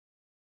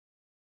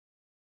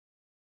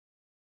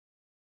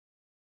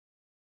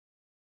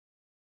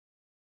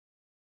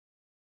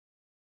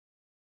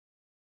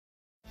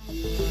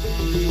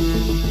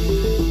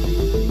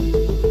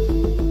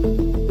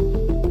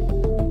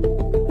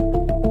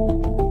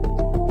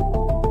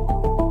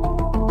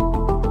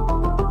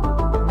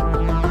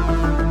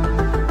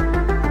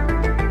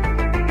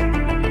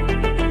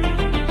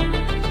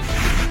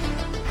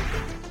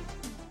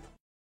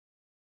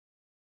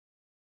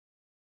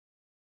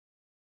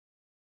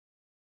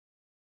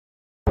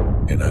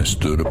And I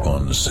stood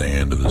upon the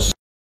sand of the sea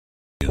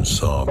and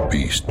saw a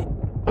beast rise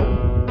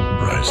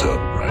up,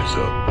 rise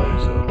up,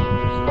 rise up,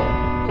 rise up.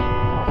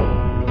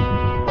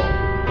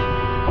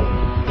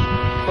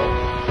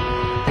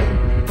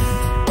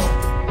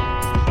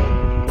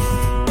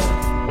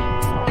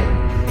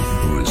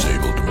 Who is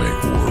able to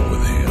make war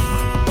with him?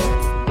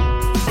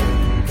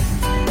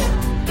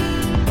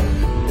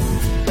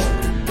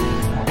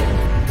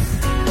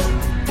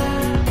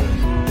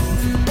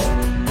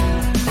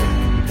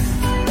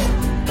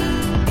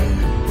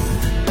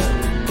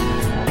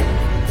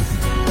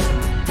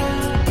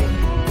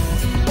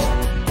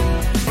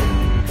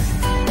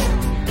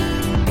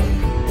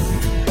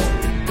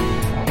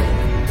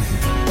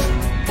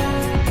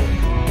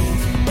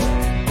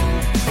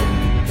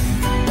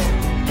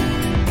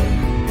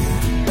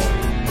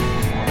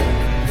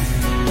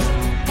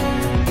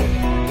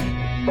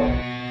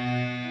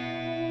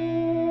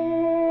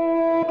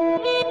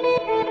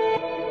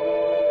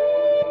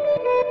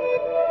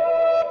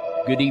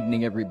 Good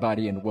evening,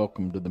 everybody, and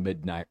welcome to the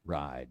Midnight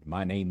Ride.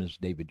 My name is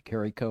David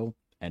Carrico,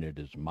 and it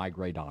is my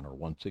great honor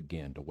once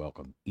again to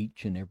welcome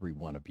each and every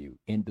one of you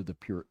into the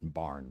Puritan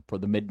Barn for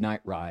the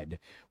Midnight Ride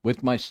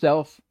with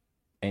myself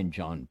and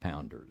John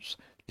Pounders.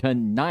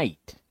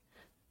 Tonight,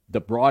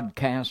 the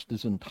broadcast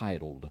is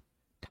entitled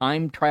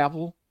Time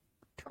Travel,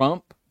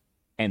 Trump,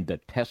 and the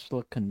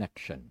Tesla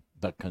Connection,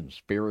 the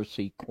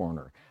Conspiracy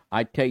Corner.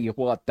 I tell you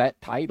what, that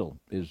title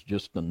is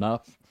just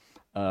enough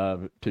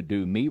to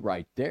do me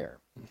right there.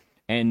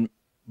 And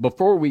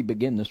before we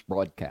begin this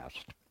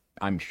broadcast,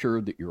 I'm sure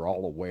that you're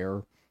all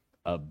aware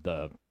of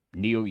the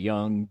Neil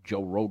Young,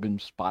 Joe Rogan,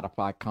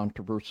 Spotify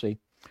controversy.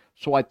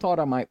 So I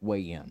thought I might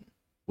weigh in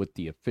with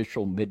the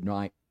official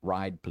Midnight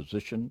Ride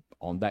position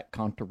on that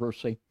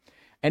controversy.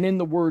 And in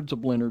the words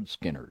of Leonard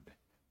Skinner,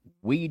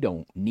 we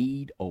don't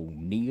need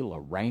O'Neill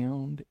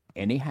around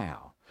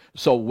anyhow.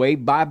 So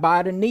wave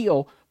bye-bye to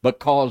Neil,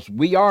 because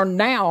we are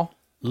now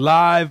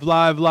live.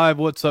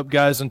 What's up,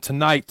 guys? And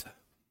tonight,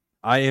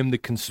 I am the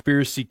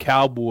conspiracy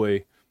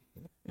cowboy,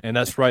 and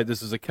that's right,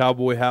 this is a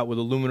cowboy hat with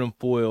aluminum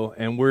foil,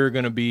 and we're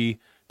going to be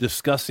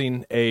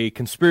discussing a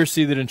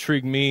conspiracy that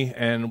intrigued me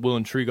and will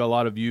intrigue a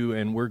lot of you,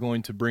 and we're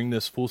going to bring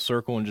this full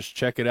circle and just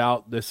check it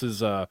out. This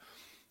is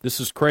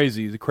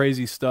crazy, the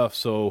crazy stuff,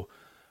 so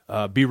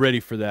be ready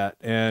for that.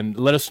 And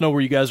let us know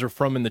where you guys are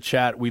from in the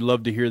chat. We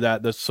love to hear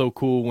that. That's so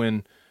cool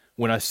when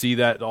I see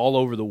that all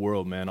over the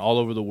world, man, all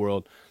over the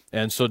world.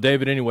 And so,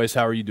 David, anyways,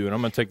 how are you doing?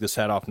 I'm going to take this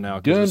hat off now.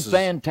 Doing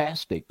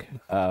fantastic.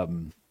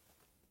 The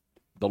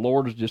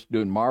Lord is just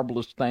doing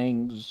marvelous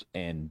things,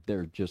 and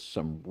there's just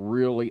some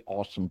really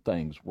awesome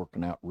things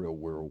working out real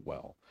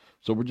well.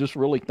 So we're just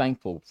really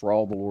thankful for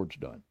all the Lord's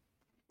done.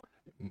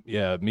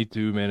 Yeah, me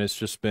too, man.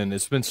 It's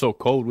been so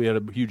cold. We had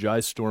a huge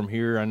ice storm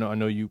here. I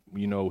know you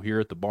know,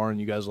 here at the barn,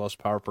 you guys lost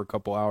power for a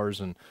couple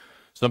hours, and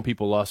some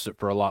people lost it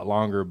for a lot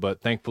longer,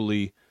 but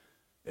thankfully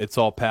it's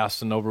all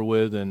past and over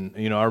with. And,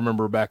 you know, I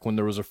remember back when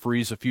there was a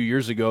freeze a few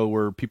years ago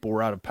where people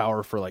were out of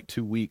power for like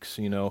 2 weeks,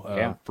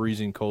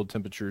 freezing cold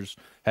temperatures,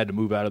 had to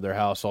move out of their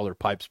house, all their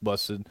pipes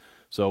busted.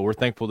 So we're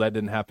thankful that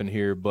didn't happen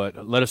here,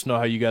 but let us know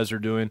how you guys are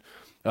doing.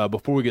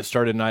 Before we get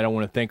started tonight, I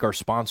want to thank our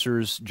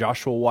sponsors,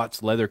 Joshua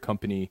Watts Leather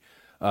Company,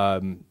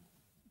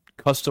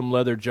 custom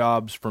leather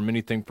jobs from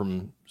anything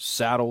from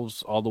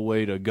saddles all the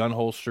way to gun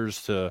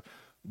holsters to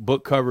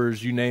book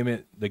covers, you name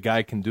it, the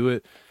guy can do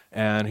it.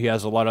 And he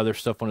has a lot of other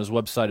stuff on his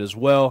website as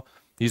well.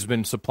 He's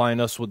been supplying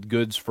us with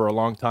goods for a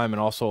long time,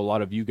 and also a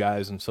lot of you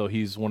guys, and so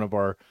he's one of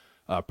our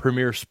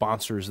premier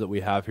sponsors that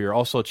we have here.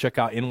 Also, check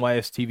out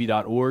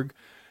nystv.org,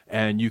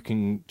 and you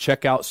can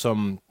check out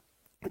some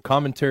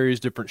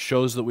commentaries, different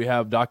shows that we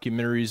have,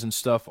 documentaries and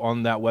stuff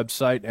on that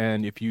website.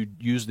 And if you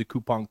use the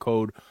coupon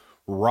code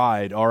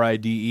RIDE,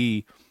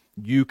 R-I-D-E,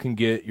 you can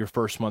get your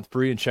first month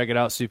free and check it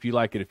out, see if you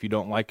like it. If you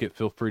don't like it,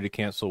 feel free to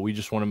cancel. We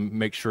just want to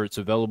make sure it's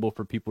available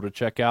for people to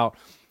check out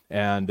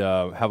and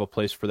have a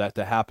place for that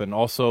to happen.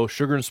 Also,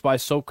 Sugar and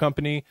Spice Soap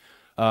Company.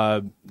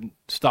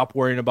 Stop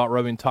worrying about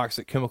rubbing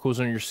toxic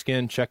chemicals on your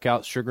skin. Check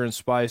out Sugar and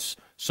Spice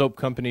Soap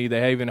Company.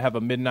 They even have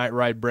a Midnight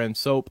Ride brand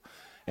soap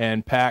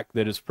and pack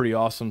that is pretty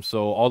awesome.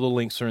 So all the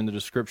links are in the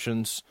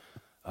descriptions.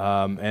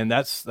 And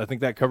I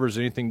think that covers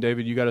anything,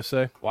 David, you got to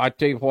say? Well, I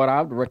tell you what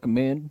I would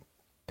recommend.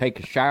 Take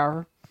a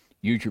shower,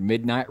 use your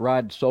Midnight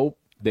Ride soap,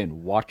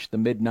 then watch the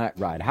Midnight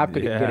Ride. How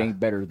could it get any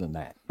better than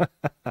that?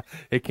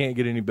 It can't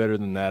get any better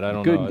than that. I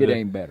don't know. Couldn't get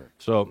any better.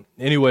 So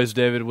anyways,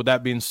 David, with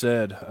that being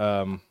said,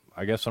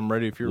 I guess I'm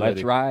ready if you're ready.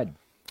 Let's ride.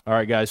 All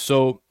right, guys.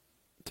 So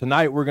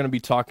tonight we're going to be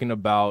talking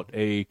about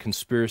a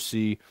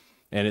conspiracy,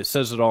 and it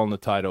says it all in the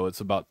title. It's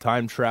about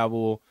time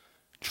travel,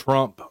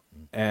 Trump,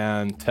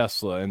 and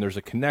Tesla, and there's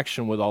a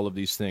connection with all of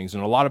these things.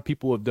 And a lot of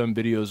people have done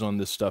videos on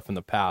this stuff in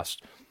the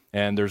past,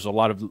 and there's a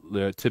lot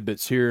of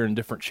tidbits here and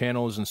different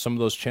channels, and some of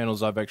those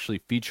channels I've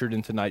actually featured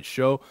in tonight's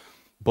show.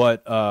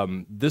 But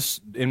this,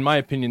 in my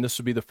opinion, this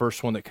would be the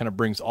first one that kind of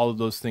brings all of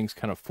those things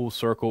kind of full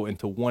circle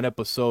into one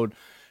episode.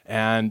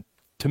 And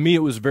to me,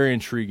 it was very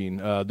intriguing.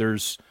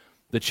 There's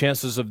the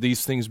chances of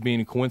these things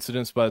being a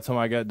coincidence by the time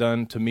I got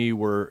done to me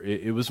were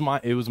it was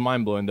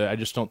mind blowing. I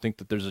just don't think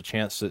that there's a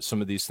chance that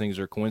some of these things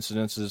are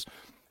coincidences.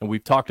 And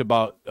we've talked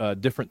about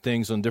different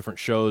things on different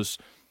shows,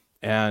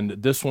 and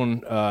this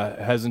one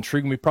has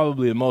intrigued me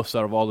probably the most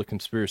out of all the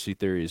conspiracy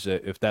theories.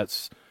 If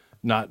that's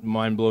not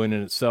mind blowing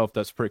in itself,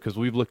 that's pretty, because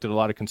we've looked at a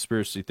lot of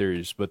conspiracy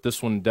theories, but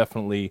this one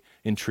definitely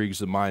intrigues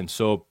the mind.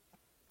 So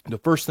the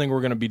first thing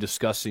we're going to be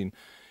discussing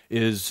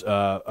is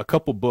a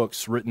couple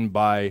books written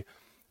by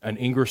an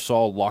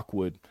Ingersoll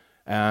Lockwood,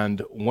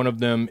 and one of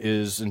them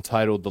is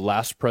entitled The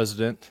Last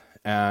President,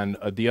 and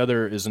the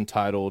other is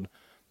entitled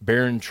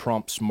Baron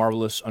Trump's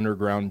Marvelous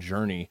Underground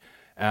Journey.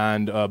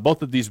 And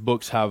both of these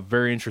books have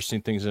very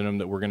interesting things in them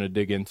that we're going to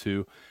dig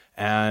into,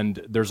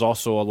 and there's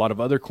also a lot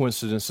of other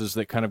coincidences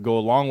that kind of go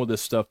along with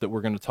this stuff that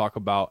we're going to talk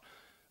about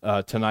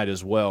tonight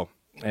as well.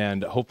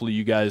 And hopefully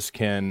you guys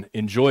can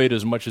enjoy it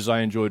as much as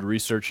I enjoyed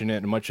researching it,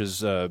 and much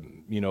as we're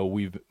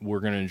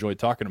going to enjoy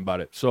talking about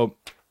it. So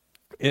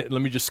let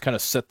me just kind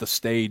of set the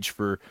stage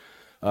for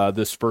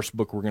this first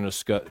book we're going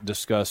to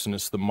discuss, and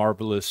it's The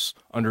Marvelous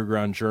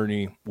Underground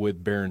Journey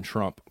with Baron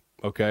Trump.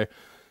 Okay,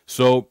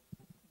 so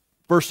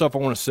first off, I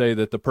want to say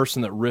that the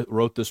person that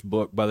wrote this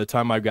book, by the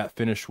time I got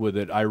finished with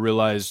it, I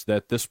realized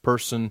that this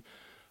person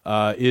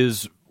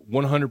is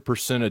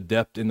 100%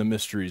 adept in the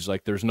mysteries.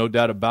 Like, there's no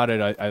doubt about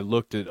it. I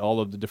looked at all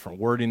of the different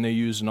wording they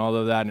use and all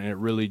of that, and it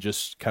really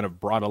just kind of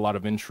brought a lot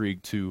of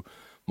intrigue to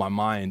my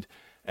mind.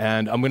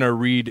 And I'm going to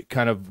read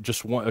kind of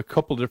just a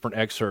couple different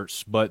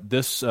excerpts, but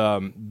this,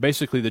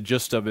 basically the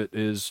gist of it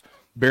is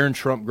Baron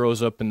Trump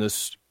grows up in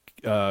this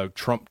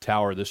Trump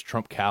Tower, this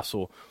Trump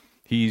Castle.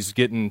 He's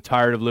getting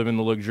tired of living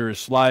the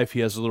luxurious life. He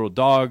has a little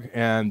dog,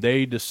 and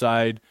they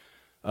decide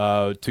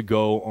to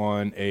go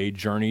on a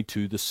journey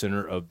to the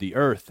center of the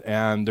earth.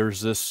 And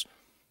there's this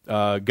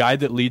guy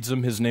that leads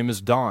them. His name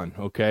is Don,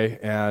 okay?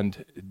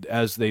 And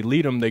as they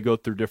lead them, they go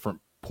through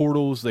different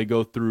portals. They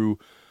go through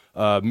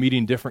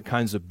meeting different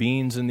kinds of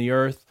beings in the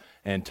earth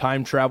and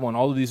time travel and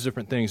all of these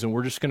different things. And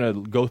we're just going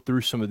to go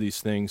through some of these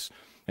things.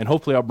 And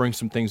hopefully I'll bring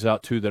some things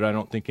out, too, that I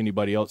don't think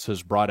anybody else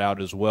has brought out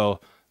as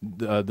well.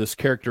 This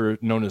character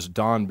known as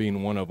Don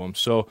being one of them.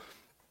 So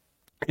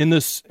in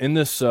this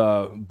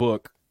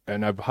book,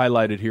 and I've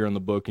highlighted here in the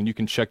book, and you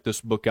can check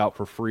this book out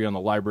for free on the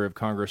Library of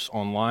Congress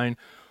online,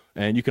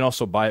 and you can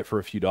also buy it for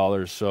a few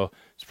dollars, so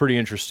it's pretty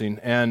interesting.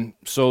 And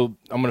so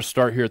I'm going to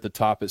start here at the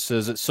top. It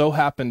says, "It so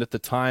happened at the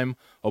time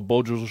of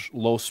Bogel's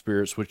low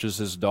spirits," which is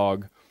his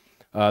dog,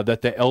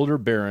 "that the elder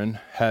baron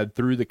had,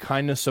 through the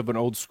kindness of an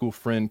old school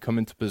friend, come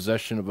into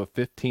possession of a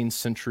 15th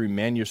century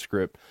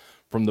manuscript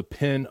from the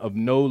pen of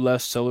no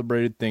less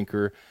celebrated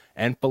thinker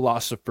and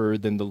philosopher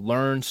than the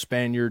learned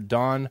Spaniard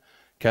Don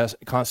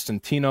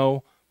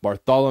Constantino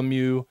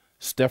Bartholomew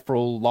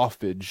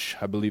Stephrolofage."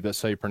 I believe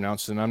that's how you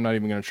pronounce it, and I'm not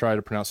even going to try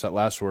to pronounce that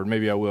last word.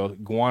 Maybe I will.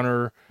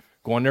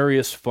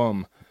 Guarnerius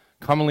Fum,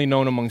 commonly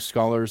known among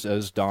scholars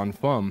as Don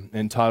Fum,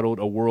 entitled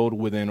A World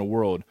Within a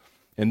World.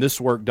 In this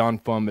work, Don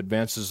Fum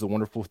advances the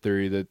wonderful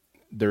theory that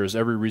there is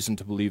every reason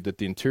to believe that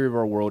the interior of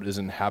our world is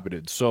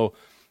inhabited. So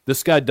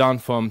this guy, Don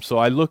Fum, so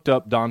I looked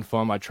up Don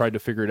Fum. I tried to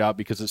figure it out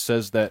because it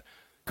says that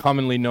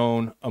commonly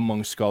known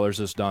among scholars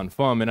as Don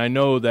Fum. And I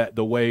know that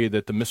the way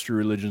that the mystery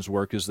religions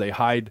work is they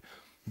hide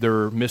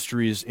their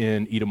mysteries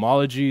in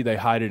etymology, they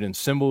hide it in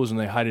symbols, and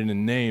they hide it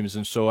in names.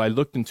 And so I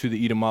looked into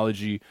the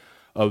etymology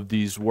of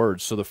these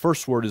words. So the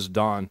first word is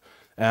Don,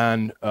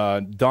 and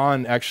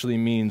Don actually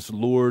means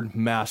Lord,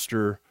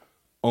 Master,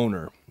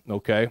 Owner,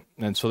 okay?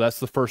 And so that's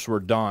the first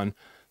word, Don.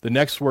 The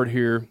next word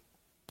here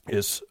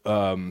is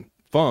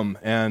Fum,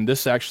 and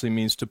this actually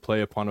means to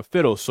play upon a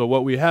fiddle. So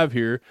what we have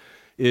here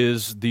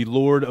is the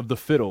Lord of the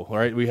Fiddle,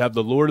 right? We have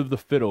the Lord of the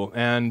Fiddle,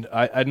 and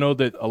I know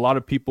that a lot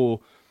of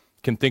people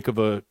can think of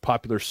a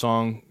popular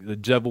song. The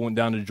devil went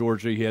down to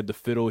Georgia. He had the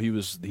fiddle. He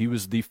was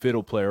the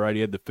fiddle player, right?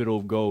 He had the fiddle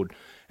of gold.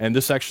 And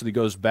this actually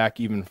goes back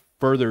even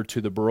further to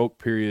the Baroque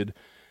period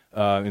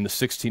in the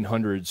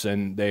 1600s,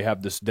 and they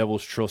have this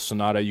Devil's Trill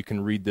Sonata. You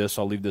can read this.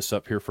 I'll leave this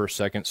up here for a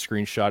second,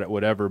 screenshot it,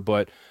 whatever.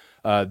 But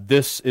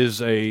this is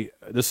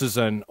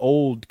an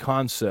old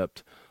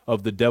concept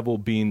of the devil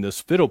being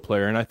this fiddle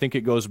player, and I think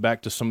it goes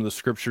back to some of the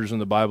scriptures in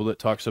the Bible that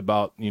talks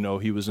about,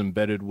 he was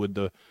embedded with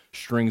the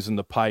strings and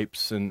the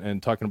pipes,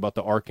 and talking about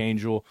the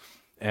archangel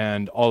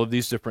and all of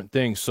these different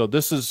things. So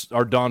this is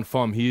our Don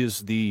Fum. He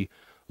is the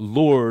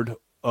Lord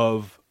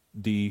of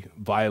the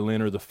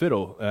violin or the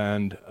fiddle,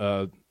 and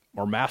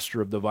or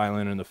master of the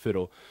violin and the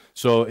fiddle.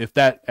 So if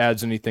that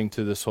adds anything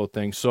to this whole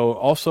thing. So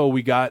also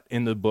we got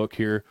in the book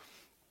here,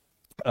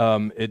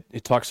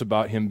 it talks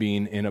about him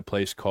being in a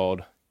place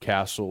called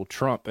Castle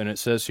Trump, and it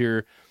says,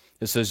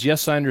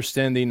 "Yes, I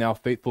understand thee now,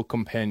 faithful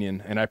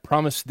companion, and I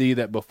promise thee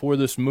that before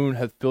this moon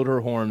hath filled her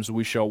horns,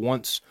 we shall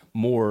once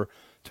more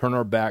turn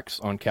our backs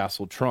on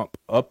Castle Trump,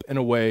 up and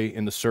away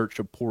in the search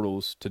of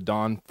portals to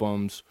Don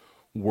Fum's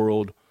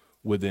world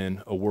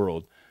within a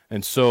world."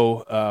 And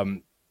so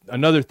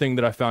another thing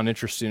that I found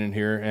interesting in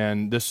here,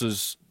 and this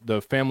is,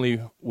 the family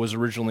was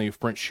originally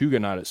French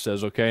Huguenot, it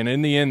says, okay, and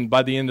in the end,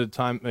 by the end of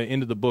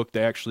the book,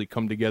 they actually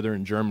come together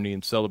in Germany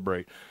and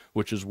celebrate.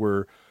 which is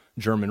where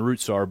German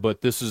roots are,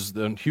 but this is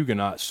the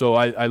Huguenot. So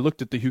I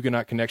looked at the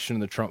Huguenot connection in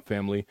the Trump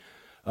family,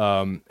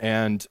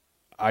 and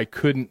I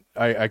couldn't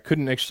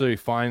actually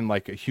find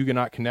like a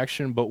Huguenot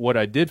connection, but what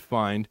I did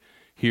find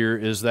here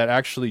is that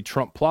actually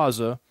Trump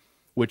Plaza,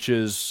 which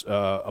is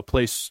a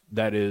place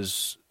that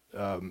is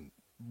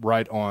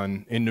right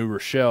in New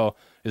Rochelle,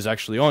 is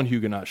actually on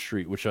Huguenot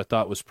Street, which I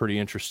thought was pretty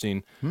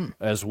interesting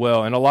as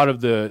well. And a lot of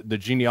the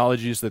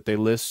genealogies that they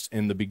list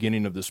in the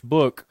beginning of this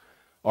book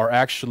are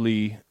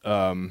actually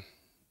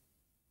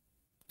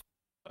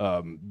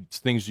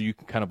things you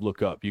can kind of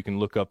look up. You can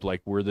look up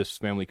like where this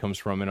family comes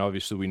from, and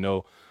obviously we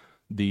know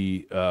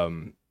the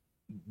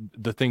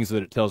things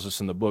that it tells us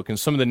in the book. And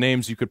some of the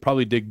names, you could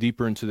probably dig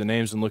deeper into the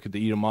names and look at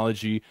the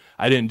etymology.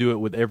 I didn't do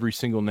it with every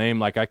single name.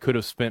 Like I could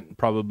have spent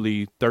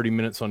probably 30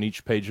 minutes on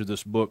each page of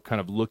this book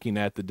kind of looking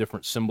at the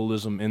different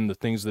symbolism in the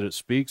things that it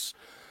speaks.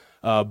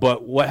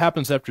 But what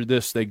happens after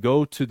this, they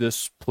go to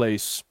this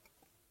place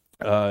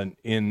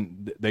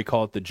they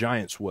call it the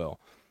Giant's Well.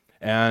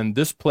 And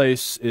this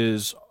place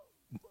is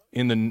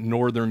in the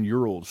northern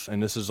Urals,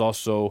 and this is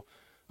also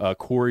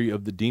Quarry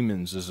of the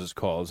Demons, as it's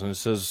called. And it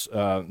says,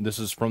 this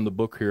is from the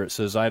book here, it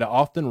says, I had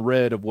often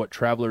read of what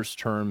travelers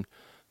termed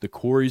the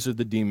quarries of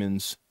the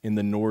demons in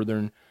the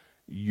northern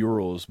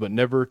Urals, but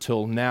never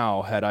till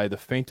now had I the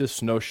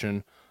faintest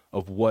notion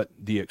of what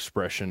the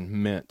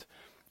expression meant.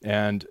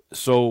 And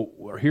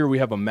so here we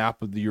have a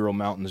map of the Ural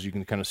Mountains. You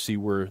can kind of see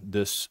where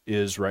this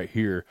is right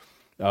here.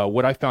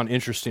 What I found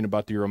interesting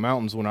about the Ural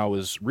Mountains when I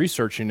was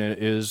researching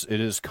it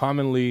is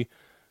commonly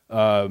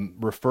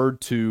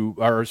referred to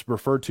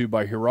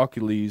by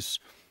Hierocles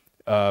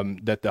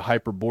that the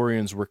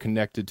Hyperboreans were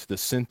connected to the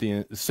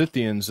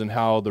Scythians, and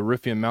how the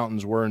Riphean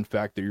Mountains were in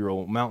fact the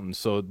Ural Mountains.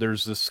 So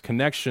there's this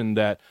connection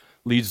that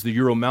leads the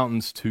Ural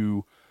Mountains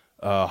to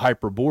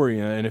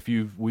Hyperborea. And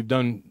we've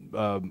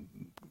done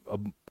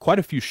quite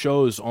a few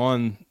shows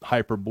on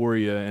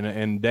Hyperborea,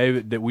 and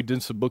David, that we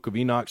did some Book of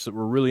Enoch that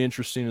were really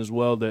interesting as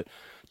well, that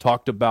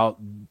talked about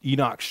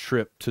Enoch's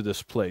trip to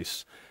this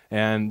place.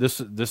 And this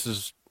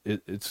is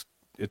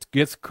it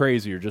gets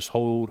crazier. Just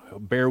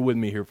bear with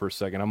me here for a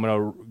second. I'm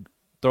going to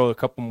throw a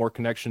couple more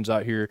connections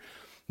out here.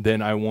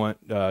 Then I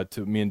want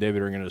me and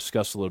David are going to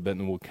discuss a little bit,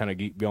 and then we'll kind of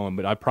keep going.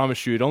 But I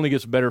promise you, it only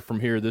gets better from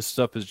here. This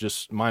stuff is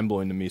just mind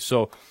blowing to me.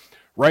 So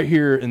right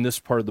here in this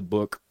part of the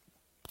book,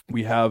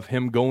 we have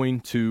him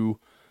going to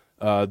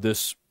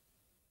this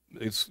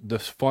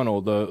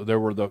funnel.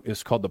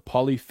 It's called the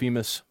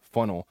Polyphemus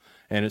funnel,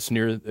 and it's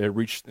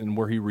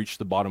where he reached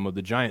the bottom of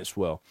the Giant's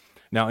Well.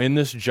 Now in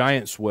this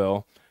Giant's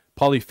Well,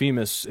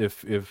 Polyphemus,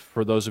 if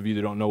for those of you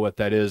that don't know what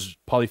that is,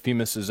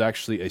 Polyphemus is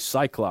actually a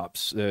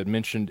cyclops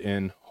mentioned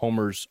in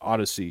Homer's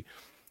Odyssey.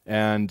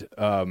 And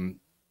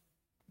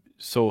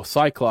so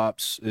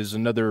cyclops is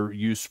another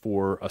use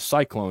for a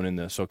cyclone in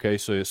this, okay?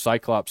 So a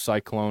cyclops,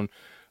 cyclone,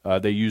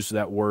 they use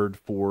that word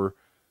for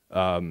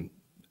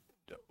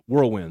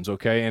whirlwinds,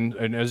 okay?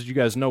 And as you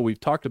guys know, we've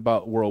talked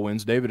about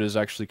whirlwinds. David has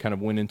actually kind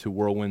of went into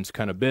whirlwinds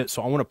kind of bit.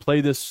 So I want to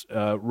play this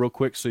real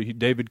quick so he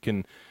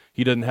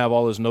doesn't have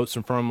all his notes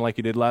in front of him like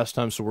he did last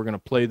time, so we're going to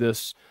play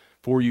this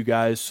for you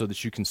guys so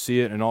that you can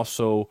see it. And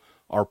also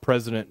our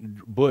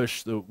President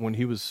Bush, when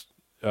he was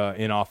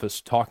in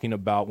office,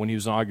 when he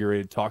was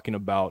inaugurated, talking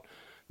about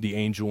the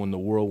angel and the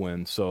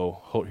whirlwind.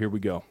 So here we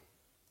go.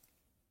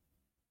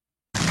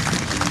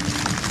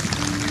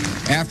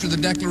 After the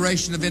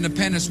Declaration of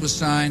Independence was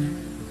signed,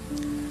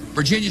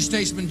 Virginia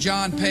statesman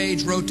John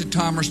Page wrote to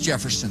Thomas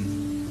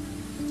Jefferson,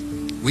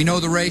 "We know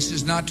the race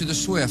is not to the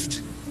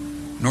swift,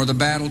 nor the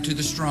battle to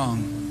the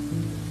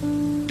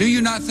strong. Do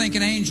you not think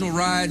an angel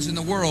rides in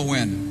the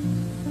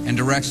whirlwind and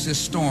directs this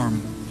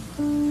storm?"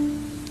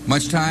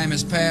 Much time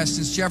has passed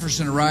since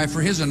Jefferson arrived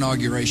for his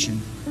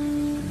inauguration.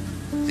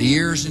 The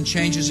years and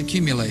changes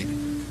accumulate.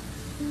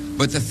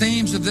 But the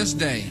themes of this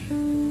day,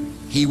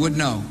 he would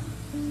know.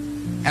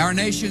 Our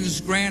nation's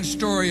grand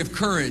story of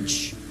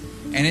courage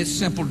and its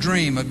simple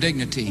dream of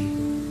dignity.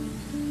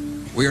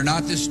 We are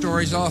not this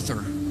story's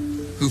author,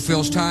 who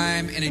fills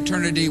time and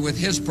eternity with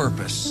his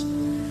purpose.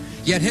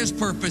 Yet his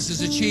purpose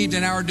is achieved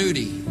in our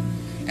duty,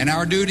 and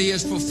our duty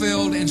is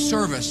fulfilled in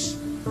service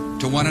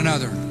to one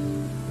another.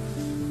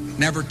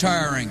 Never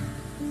tiring,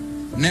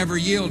 never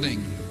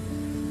yielding,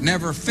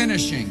 never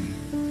finishing,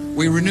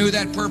 we renew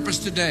that purpose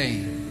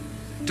today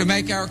to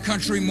make our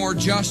country more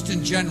just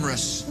and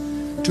generous,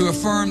 to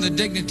affirm the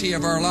dignity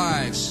of our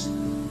lives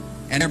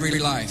and every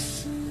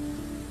life.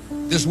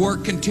 This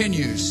work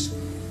continues.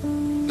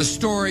 The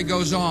story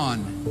goes on,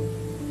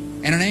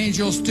 and an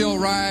angel still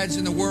rides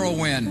in the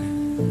whirlwind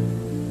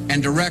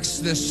and directs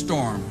this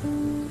storm.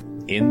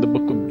 In the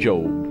book of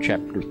Job,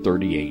 chapter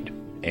 38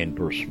 and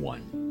verse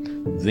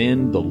 1,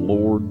 then the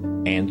Lord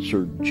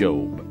answered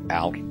Job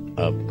out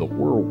of the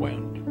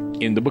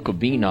whirlwind. In the book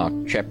of Enoch,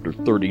 chapter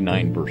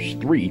 39, verse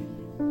 3,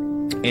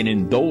 and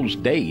in those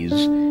days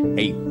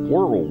a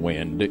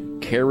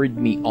whirlwind carried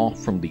me off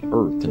from the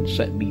earth and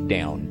set me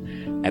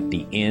down at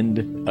the end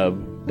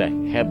of the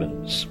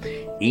heavens.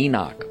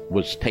 Enoch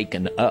was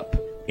taken up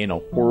in a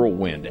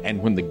whirlwind.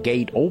 And when the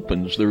gate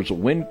opens, there's a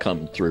wind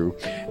come through.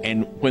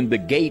 And when the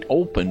gate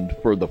opened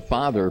for the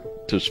Father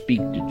to speak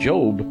to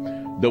Job,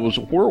 there was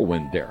a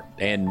whirlwind there.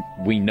 And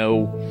we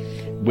know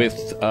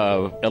with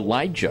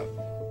Elijah,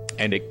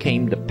 and it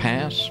came to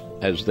pass,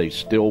 as they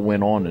still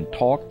went on and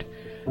talked,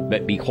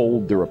 that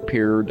behold, there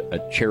appeared a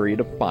chariot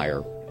of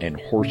fire and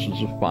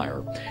horses of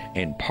fire,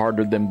 and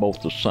parted them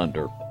both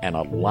asunder. And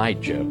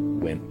Elijah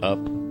went up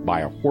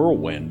by a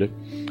whirlwind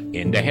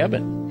into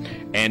heaven.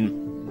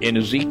 And in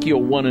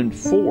Ezekiel 1 and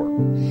 4,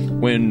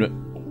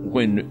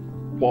 when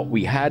what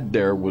we had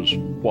there was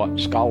what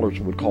scholars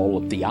would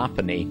call a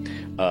theophany,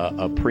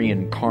 a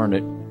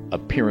pre-incarnate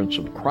appearance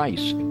of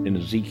Christ in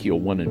Ezekiel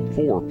 1 and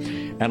 4.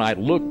 And I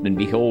looked, and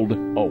behold, a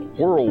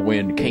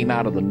whirlwind came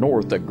out of the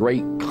north, a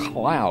great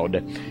cloud,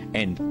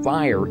 and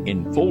fire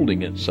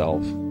enfolding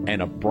itself,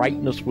 and a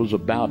brightness was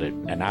about it,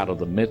 and out of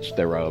the midst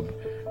thereof,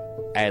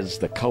 as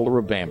the color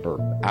of amber,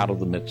 out of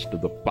the midst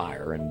of the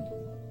fire. And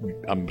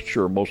I'm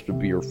sure most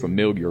of you are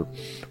familiar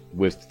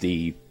with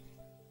the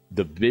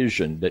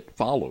vision that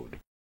followed.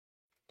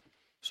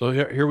 So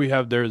here we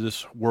have there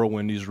this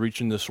whirlwind. He's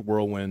reaching this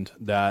whirlwind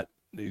that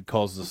he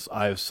calls this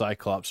Eye of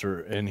Cyclops,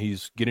 and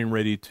he's getting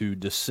ready to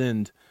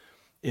descend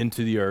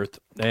into the earth.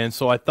 And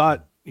so I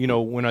thought,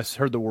 when I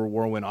heard the word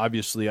whirlwind,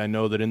 obviously I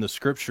know that in the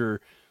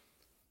scripture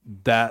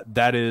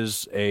that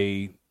is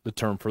the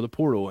term for the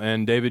portal.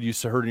 And David, you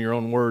heard in your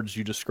own words,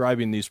 you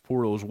describing these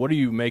portals. What do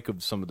you make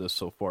of some of this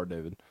so far,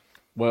 David?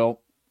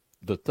 Well,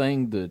 the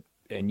thing that,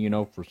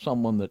 and for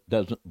someone that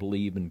doesn't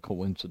believe in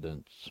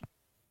coincidence,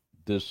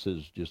 this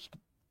has just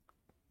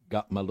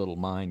got my little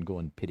mind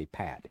going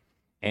pitty-pat.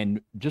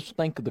 And just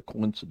think of the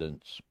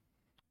coincidence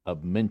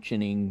of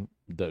mentioning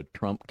the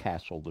Trump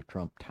Castle, the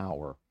Trump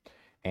Tower.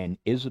 And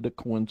is it a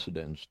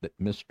coincidence that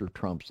Mr.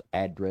 Trump's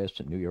address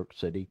in New York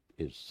City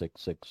is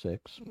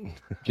 666?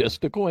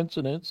 Just a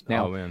coincidence.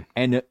 Now, man.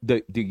 And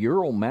the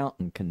Ural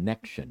Mountain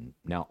connection,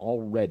 now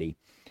already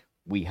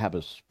we have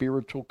a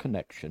spiritual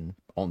connection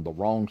on the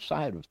wrong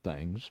side of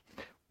things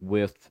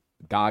with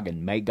Gog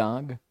and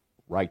Magog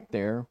right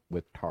there,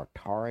 with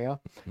Tartaria,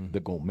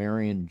 the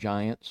Gomerian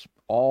giants,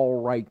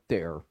 all right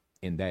there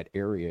in that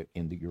area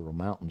in the Ural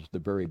Mountains, the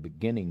very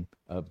beginning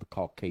of the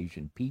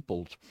Caucasian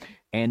peoples,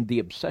 and the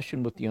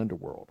obsession with the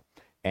underworld.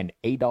 And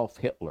Adolf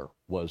Hitler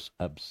was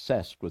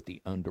obsessed with the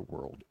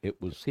underworld.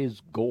 It was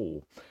his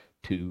goal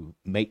to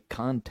make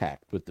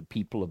contact with the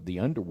people of the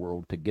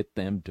underworld to get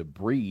them to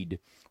breed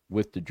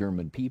with the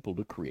German people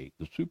to create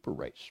the super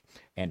race.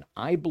 And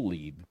I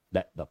believe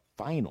that the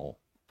final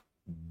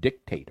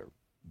dictator,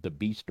 the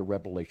beast of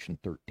Revelation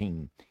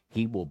 13,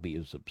 he will be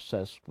as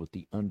obsessed with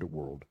the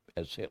underworld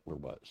as Hitler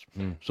was.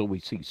 So we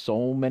see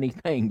so many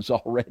things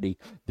already.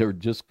 They're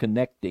just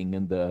connecting,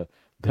 and the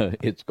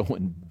it's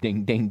going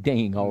ding, ding,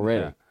 ding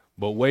already. Yeah.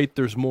 But wait,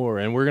 there's more.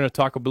 And we're going to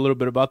talk a little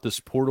bit about this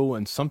portal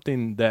and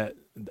something that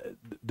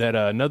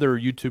another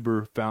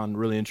YouTuber found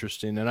really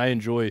interesting. And I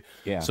enjoy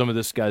some of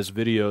this guy's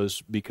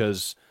videos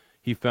because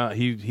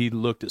he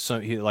looked at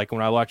some, like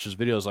when I watched his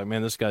videos, like,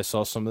 man, this guy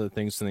saw some of the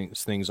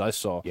things I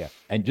saw. Yeah.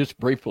 And just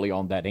briefly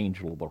on that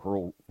angel of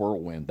the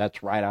whirlwind,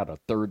 that's right out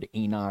of 3rd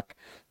Enoch.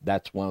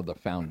 That's one of the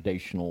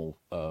foundational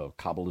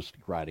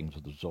Kabbalistic writings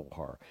of the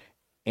Zohar.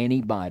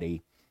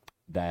 Anybody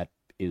that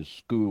is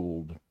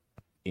schooled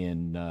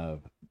in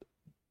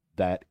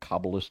that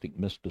Kabbalistic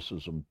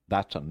mysticism,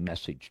 that's a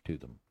message to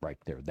them right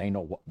there. They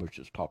know what we're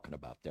just talking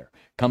about there.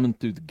 Coming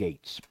through the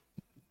gates.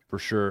 For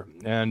sure.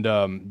 And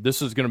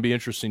this is going to be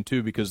interesting,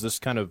 too, because this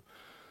kind of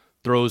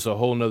throws a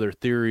whole nother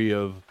theory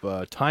of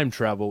time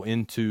travel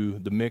into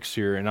the mix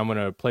here. And I'm going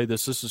to play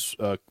this. This is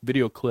a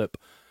video clip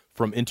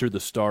from Enter the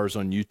Stars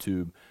on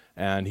YouTube.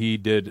 And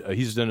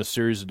he's done a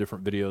series of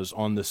different videos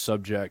on this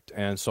subject.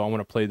 And so I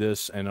want to play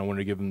this, and I want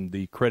to give him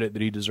the credit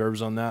that he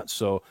deserves on that.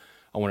 So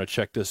I want to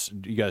check this.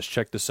 You guys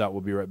check this out.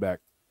 We'll be right back.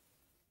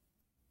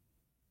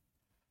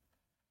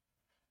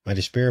 My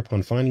despair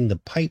upon finding the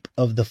pipe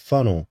of the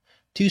funnel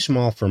too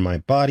small for my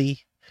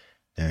body.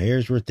 Now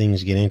here's where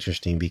things get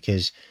interesting,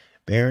 because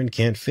Baron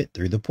can't fit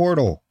through the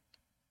portal.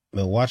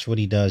 But watch what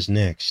he does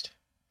next.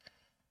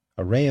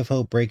 A ray of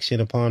hope breaks in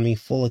upon me,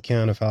 full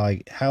account of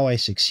how I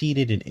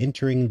succeeded in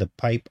entering the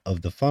pipe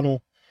of the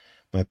funnel,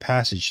 my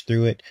passage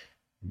through it,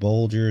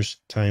 Bolger's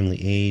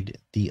timely aid,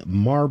 the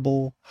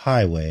marble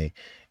highway,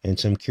 and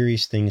some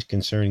curious things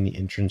concerning the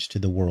entrance to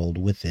the world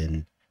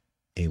within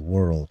a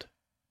world.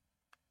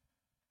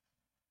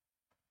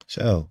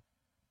 So,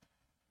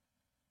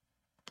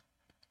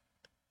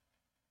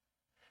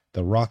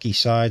 the rocky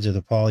sides of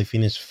the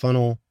Polyphemus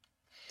funnel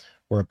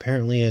were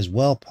apparently as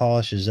well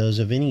polished as those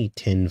of any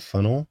tin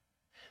funnel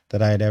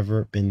that I had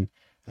ever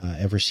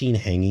seen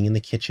hanging in the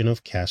kitchen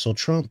of Castle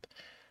Trump.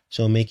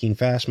 So, making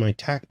fast my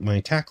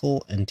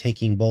tackle and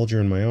taking Bulger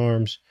in my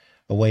arms,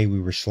 away we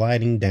were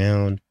sliding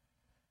down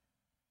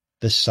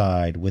the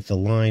side with the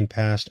line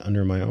passed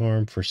under my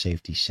arm for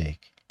safety's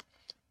sake.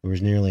 It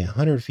was nearly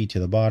 100 feet to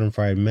the bottom,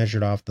 for I had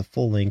measured off the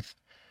full length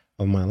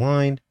of my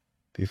line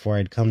before I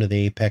had come to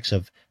the apex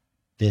of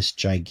this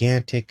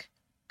gigantic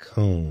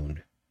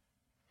cone.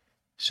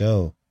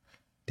 So,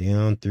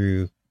 down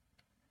through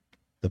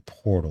the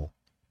portal.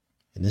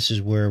 And this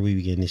is where we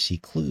begin to see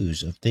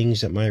clues of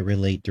things that might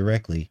relate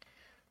directly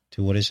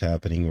to what is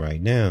happening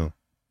right now.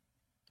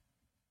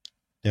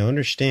 Now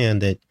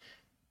understand that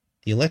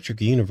the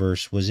electric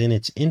universe was in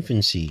its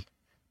infancy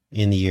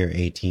in the year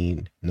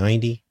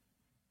 1890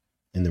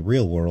 in the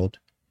real world.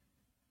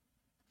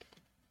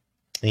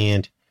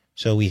 And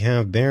so we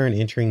have Baron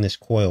entering this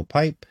coil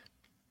pipe.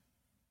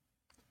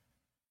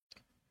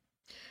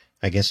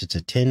 I guess it's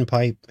a tin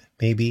pipe,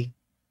 maybe.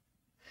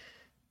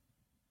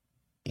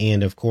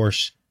 And of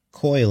course,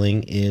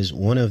 coiling is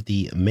one of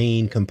the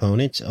main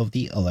components of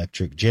the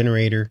electric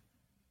generator.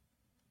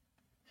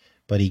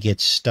 But he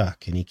gets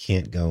stuck and he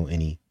can't go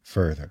any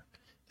further.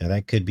 Now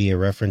that could be a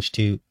reference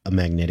to a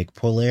magnetic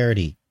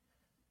polarity,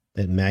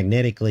 that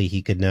magnetically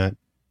he could not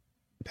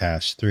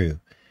pass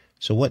through.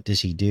 So what does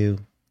he do?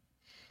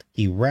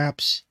 He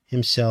wraps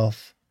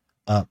himself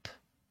up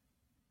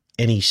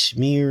and he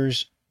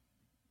smears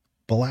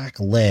black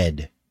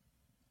lead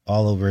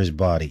all over his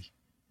body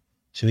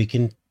so he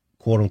can,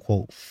 quote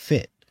unquote,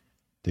 fit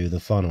through the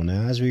funnel.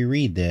 Now, as we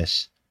read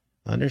this,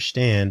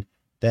 understand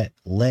that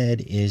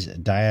lead is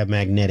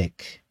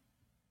diamagnetic.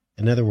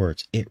 In other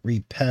words, it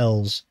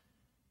repels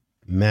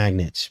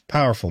magnets,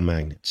 powerful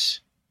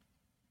magnets,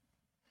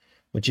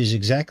 which is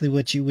exactly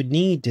what you would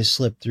need to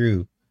slip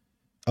through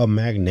a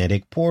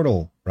magnetic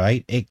portal,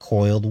 right? A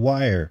coiled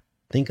wire.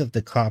 Think of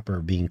the copper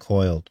being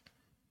coiled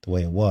the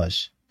way it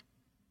was.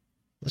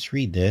 Let's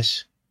read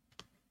this.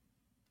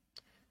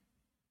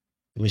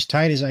 It was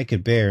tight as I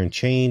could bear and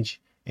changed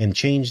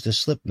the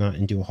slip knot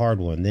into a hard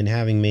one. Then,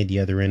 having made the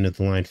other end of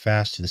the line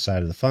fast to the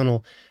side of the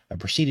funnel, I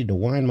proceeded to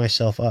wind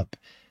myself up,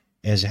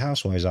 as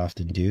housewives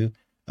often do,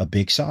 a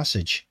big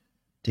sausage,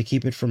 to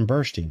keep it from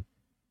bursting.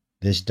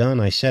 This done,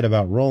 I set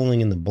about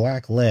rolling in the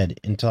black lead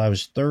until I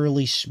was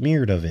thoroughly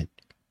smeared of it.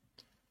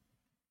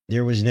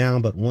 There was now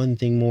but one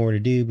thing more to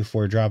do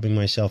before dropping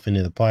myself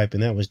into the pipe,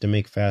 and that was to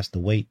make fast the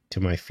weight to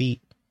my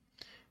feet.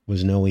 It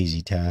was no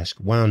easy task,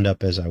 wound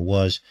up as I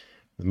was,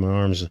 with my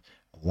arms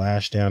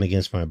lashed down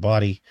against my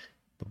body,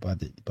 but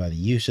by the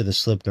use of the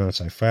slip knots,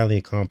 I finally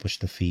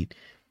accomplished the feat,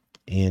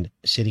 and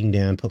sitting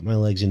down, put my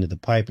legs into the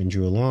pipe and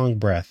drew a long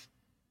breath,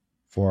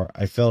 for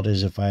I felt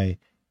as if I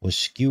was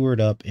skewered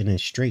up in a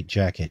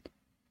straitjacket.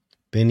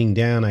 Bending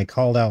down, I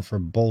called out for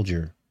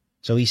Bulger.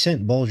 So he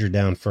sent Bulger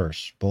down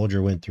first.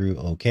 Bulger went through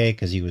okay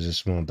because he was a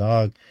small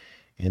dog,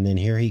 and then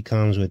here he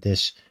comes with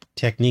this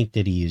technique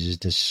that he uses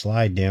to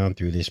slide down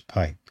through this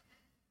pipe.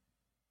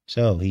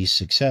 So he's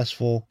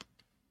successful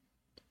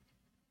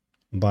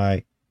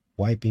by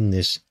wiping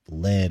this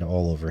lead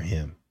all over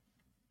him.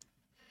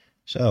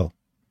 So,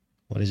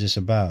 what is this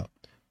about?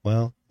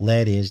 Well,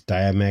 lead is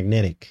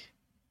diamagnetic.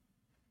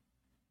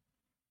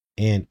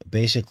 And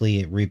basically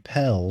it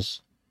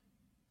repels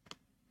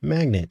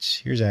magnets.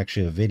 Here's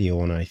actually a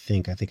video on, I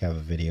think I have a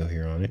video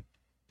here on it.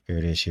 Here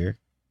it is here.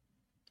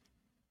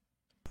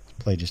 Let's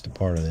play just a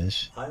part of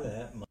this. Hi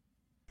there.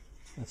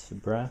 That's the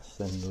brass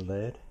and the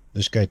lead.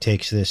 This guy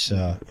takes this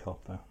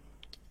Copper.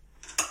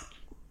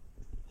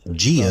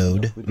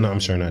 geode, no,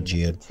 I'm sorry, not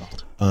geode,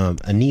 a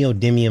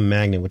neodymium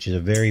magnet, which is a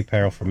very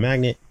powerful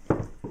magnet.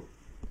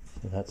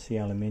 So that's the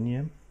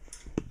aluminium,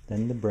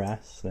 then the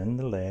brass, then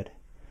the lead,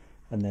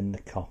 and then the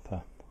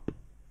copper,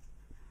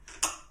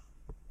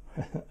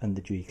 and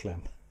the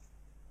G-clamp.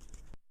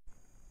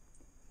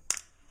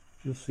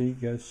 You'll see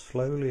it goes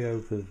slowly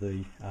over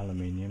the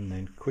aluminium,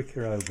 then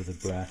quicker over the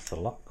brass, a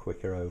lot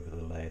quicker over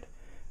the lead,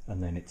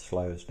 and then it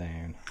slows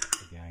down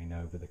again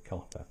over the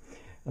copper.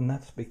 And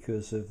that's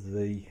because of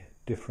the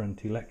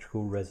different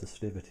electrical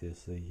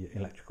resistivities, the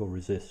electrical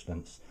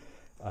resistance.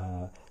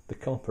 The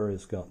copper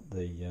has got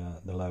the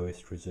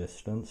lowest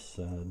resistance,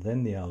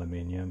 then the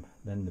aluminium,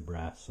 then the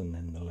brass, and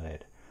then the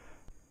lead.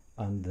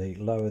 And the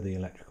lower the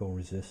electrical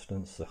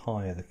resistance, the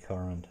higher the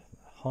current.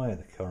 The higher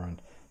the current,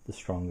 the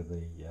stronger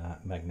the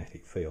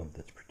magnetic field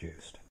that's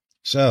produced.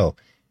 So,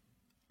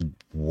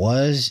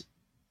 was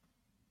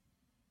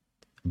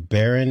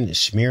Baron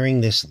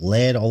smearing this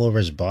lead all over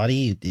his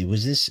body?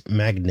 Was this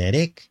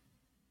magnetic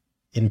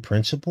in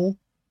principle?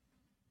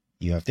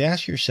 You have to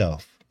ask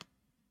yourself.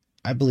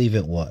 I believe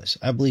it was.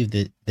 I believe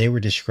that they were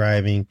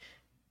describing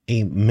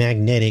a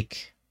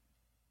magnetic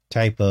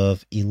type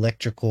of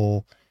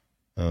electrical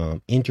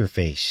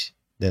interface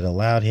that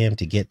allowed him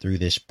to get through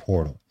this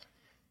portal.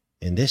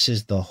 And this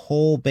is the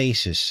whole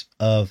basis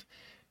of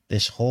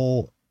this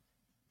whole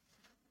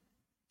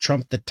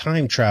Trump the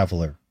Time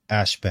Traveler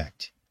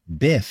aspect.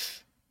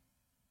 Biff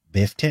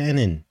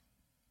Tannen,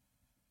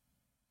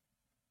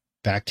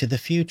 Back to the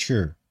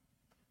Future.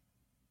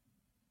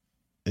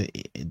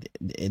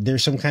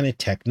 There's some kind of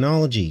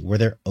technology where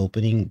they're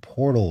opening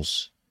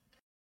portals.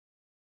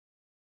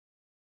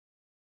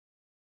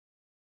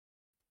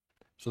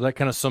 So that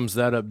kind of sums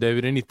that up,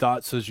 David. Any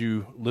thoughts as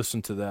you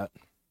listen to that?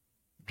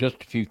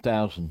 Just a few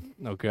thousand.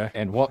 Okay.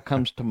 And what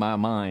comes to my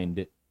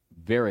mind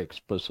very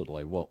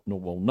explicitly, well,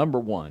 number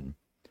one,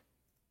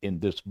 in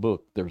this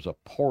book, there's a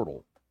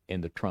portal in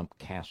the Trump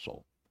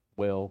castle.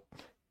 Well,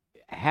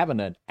 having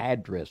an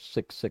address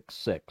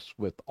 666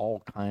 with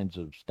all kinds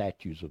of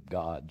statues of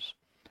gods,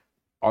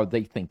 are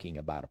they thinking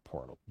about a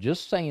portal?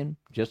 Just saying,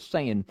 just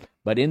saying.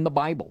 But in the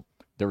Bible,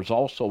 there's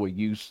also a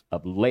use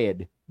of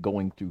lead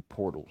going through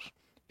portals.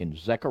 In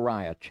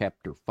Zechariah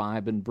chapter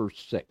 5 and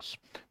verse 6,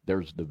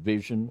 there's the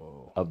vision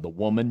of the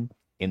woman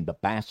in the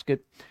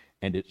basket.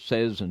 And it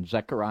says in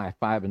Zechariah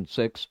 5 and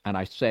 6, and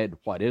I said,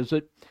 what is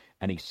it?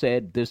 And he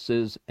said, this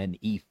is an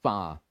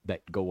ephah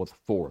that goeth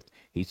forth.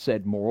 He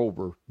said,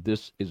 moreover,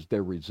 this is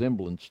their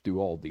resemblance through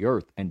all the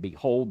earth. And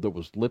behold, there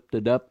was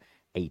lifted up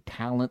a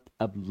talent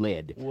of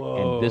lead.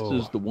 Whoa. And this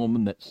is the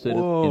woman that sitteth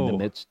in the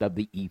midst of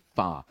the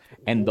ephah.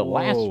 And the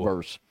last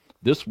verse,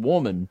 this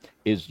woman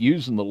is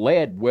using the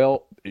lead.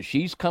 Well,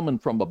 she's coming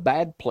from a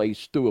bad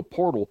place through a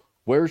portal.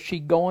 Where's she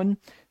going?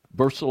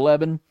 Verse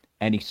 11,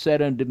 and he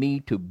said unto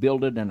me to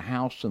build it an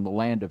house in the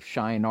land of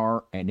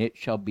Shinar, and it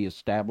shall be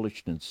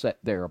established and set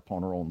there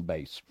upon her own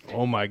base.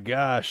 Oh my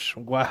gosh.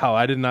 Wow.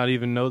 I did not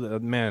even know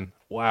that. Man.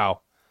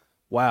 Wow.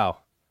 Wow.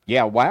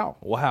 Yeah, wow.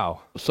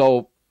 Wow.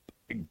 So,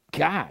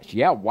 gosh,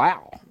 yeah,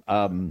 wow.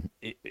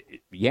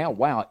 Yeah,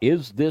 wow.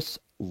 Is this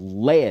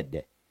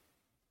lead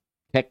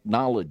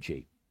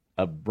technology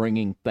of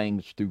bringing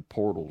things through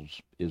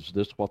portals, is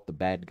this what the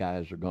bad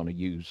guys are going to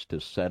use to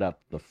set up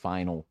the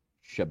final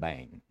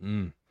shebang?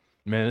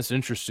 Man, it's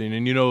interesting.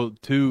 And, you know,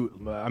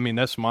 too, I mean,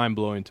 that's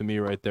mind-blowing to me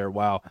right there.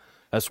 Wow,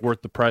 that's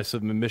worth the price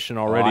of admission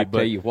already. I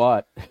tell you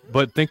what.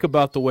 But think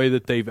about the way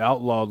that they've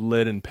outlawed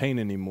lead and paint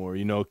anymore,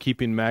 you know,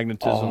 keeping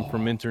magnetism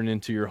from entering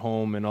into your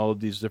home and all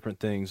of these different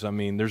things. I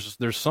mean, there's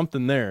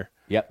something there.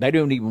 Yeah, they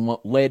don't even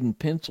want lead and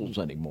pencils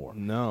anymore.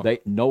 No.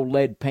 No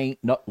lead paint.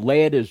 No,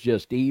 lead is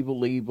just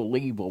evil, evil,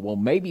 evil. Well,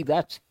 maybe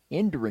that's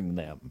hindering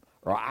them.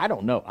 Or I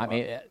don't know. I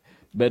mean,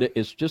 but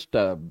it's just,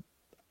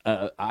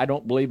 I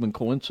don't believe in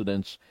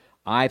coincidence.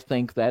 I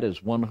think that is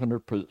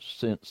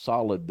 100%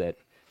 solid that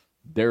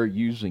they're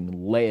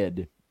using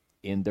lead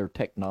in their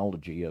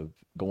technology of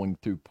going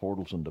through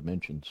portals and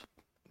dimensions.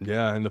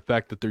 Yeah, and the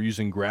fact that they're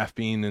using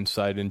graphene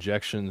inside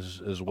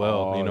injections as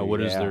well. You know, what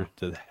is there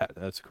to that?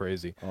 That's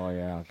crazy. Oh,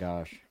 yeah,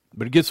 gosh.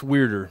 But it gets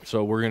weirder,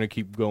 so we're going to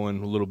keep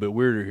going a little bit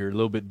weirder here, a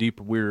little bit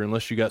deeper weirder,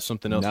 unless you got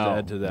something else to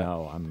add to that.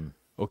 No,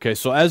 Okay,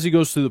 so as he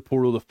goes through the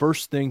portal, the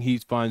first thing he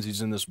finds,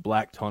 he's in this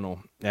black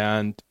tunnel,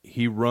 and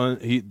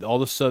all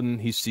of a sudden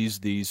he sees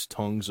these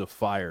tongues of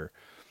fire,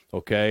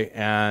 okay,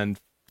 and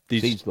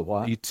sees the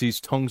what? He sees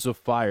tongues of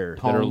fire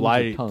that are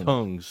lighting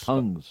tongues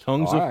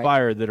of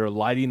fire that are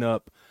lighting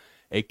up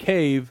a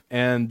cave,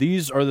 and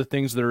these are the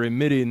things that are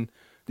emitting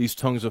these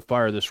tongues of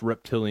fire, this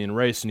reptilian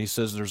race, and he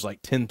says there's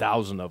like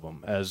 10,000 of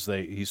them as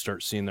he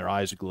starts seeing their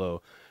eyes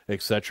glow,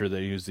 etc.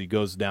 That he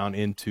goes down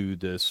into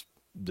this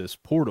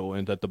portal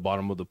and at the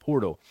bottom of the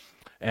portal,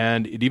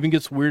 and it even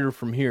gets weirder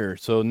from here.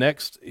 So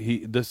next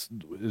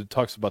it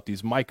talks about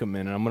these Micah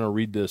men, and I'm going to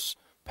read this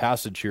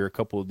passage here, a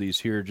couple of these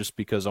here, just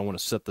because I want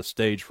to set the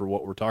stage for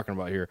what we're talking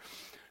about here.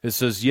 It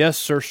says, yes,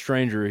 sir,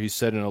 stranger, he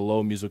said in a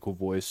low musical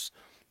voice,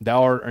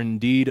 thou art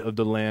indeed of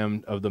the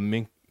land of the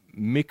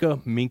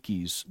Micah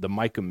Minkies, the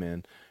Micah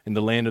men, in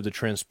the land of the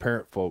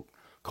transparent folk,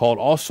 called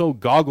also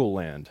Goggle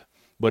land.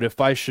 But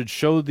if I should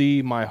show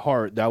thee my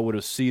heart, thou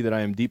wouldst see that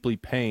I am deeply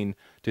pained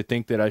to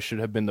think that I should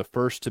have been the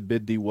first to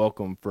bid thee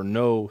welcome. For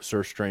know,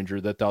 sir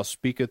stranger, that thou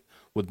speakest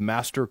with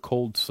Master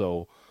Cold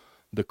Soul,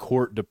 the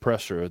court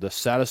depressor, the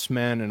saddest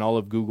man in all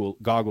of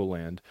Goggle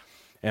land.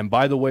 And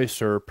by the way,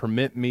 sir,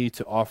 permit me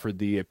to offer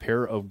thee a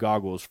pair of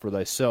goggles for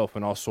thyself,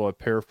 and also a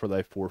pair for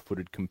thy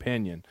four-footed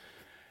companion.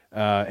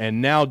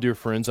 And now, dear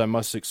friends, I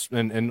must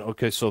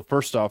okay. So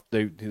first off,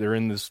 they're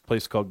in this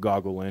place called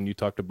Goggle Land. You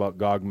talked about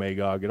Gog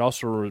Magog. It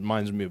also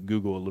reminds me of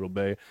Google a little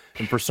bit.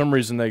 And for some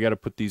reason, they got to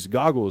put these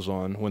goggles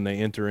on when they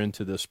enter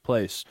into this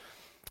place.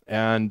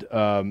 And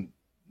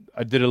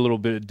I did a little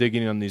bit of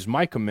digging on these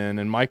Micah men,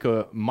 and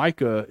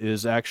Micah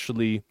is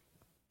actually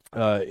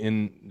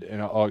and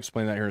I'll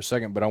explain that here in a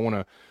second. But I want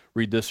to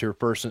read this here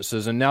first. And it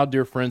says, "And now,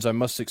 dear friends, I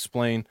must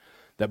explain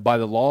that by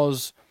the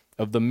laws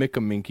of the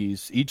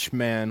Mickaminkies, each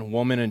man,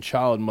 woman, and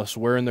child must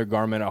wear in their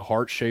garment a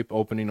heart-shaped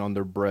opening on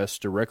their breasts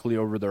directly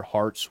over their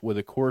hearts with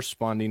a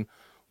corresponding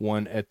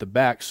one at the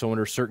back. So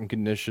under certain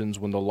conditions,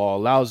 when the law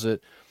allows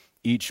it,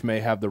 each may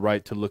have the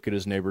right to look at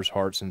his neighbor's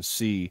hearts and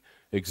see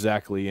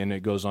exactly." And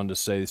it goes on to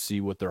say,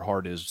 see what their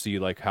heart is, see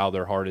like how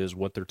their heart is,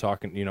 what they're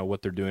talking, you know,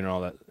 what they're doing and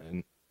all that,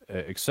 and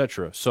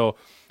etc. So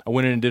I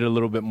went in and did a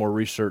little bit more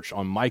research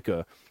on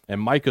Micah, and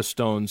Micah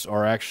stones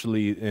are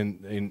actually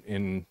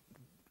in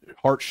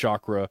heart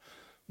chakra.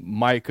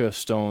 Micah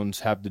stones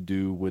have to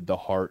do with the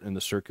heart and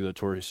the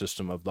circulatory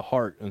system of the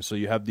heart. And so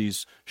you have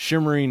these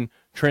shimmering,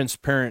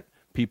 transparent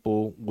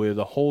people with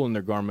a hole in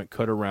their garment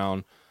cut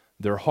around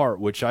their heart,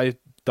 which I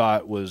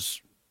thought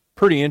was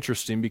pretty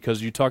interesting,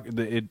 because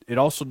it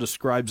also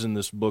describes in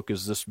this book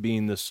as this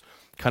being this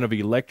kind of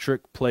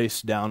electric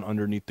place down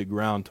underneath the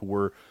ground, to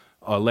where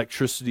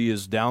electricity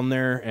is down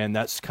there, and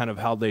that's kind of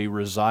how they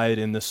reside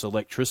in this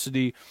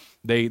electricity.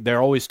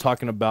 They're always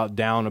talking about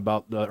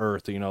the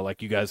earth, you know,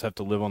 like you guys have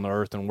to live on the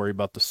earth and worry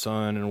about the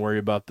sun and worry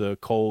about the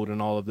cold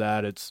and all of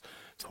that. It's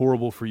it's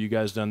horrible for you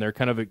guys down there,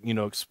 kind of, you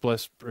know,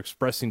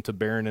 expressing to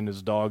Baron and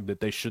his dog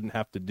that they shouldn't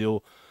have to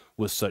deal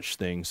with such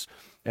things.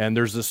 And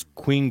there's this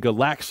Queen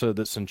Galaxa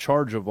that's in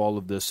charge of all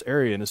of this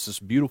area, and it's this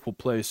beautiful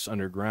place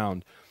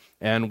underground.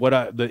 And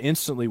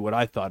instantly what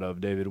I thought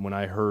of, David, when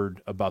I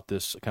heard about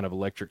this kind of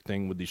electric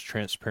thing with these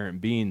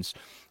transparent beings,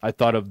 I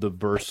thought of the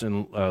verse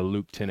in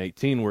Luke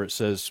 10:18 where it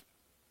says,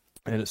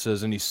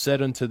 and he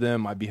said unto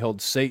them, I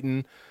beheld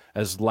Satan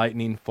as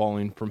lightning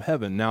falling from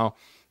heaven. Now,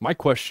 my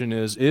question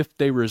is, if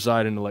they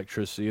reside in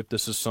electricity, if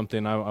this is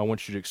something, I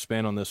want you to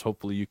expand on this.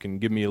 Hopefully you can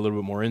give me a little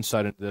bit more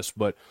insight into this.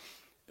 But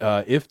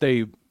if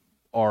they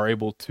are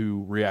able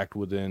to react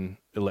within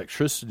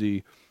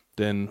electricity,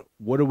 then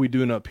what are we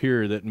doing up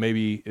here that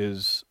maybe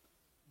is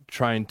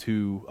trying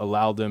to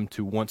allow them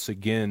to once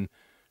again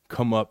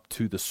come up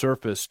to the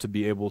surface to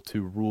be able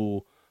to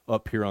rule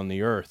up here on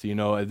the earth? You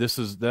know,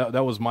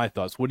 that was my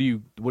thoughts. What do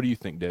you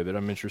think, David?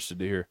 I'm interested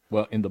to hear.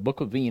 Well, in the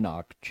book of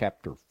Enoch,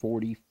 chapter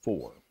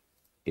 44,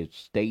 it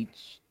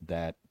states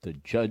that the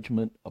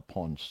judgment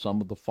upon some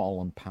of the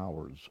fallen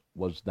powers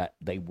was that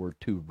they were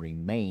to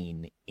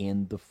remain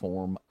in the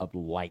form of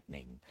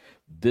lightning.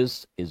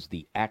 This is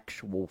the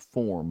actual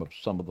form of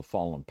some of the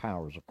fallen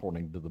powers,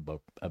 according to the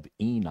book of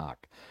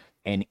Enoch.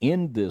 And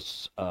in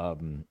this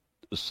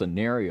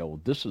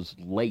scenario, this is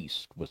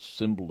laced with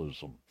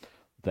symbolism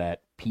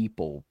that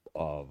people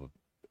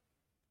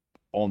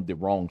on the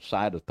wrong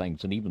side of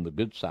things, and even the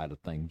good side of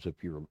things,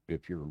 if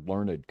you're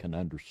learned, can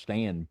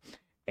understand.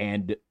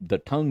 And the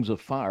tongues of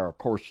fire, of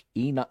course,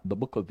 Enoch, the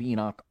book of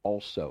Enoch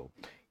also,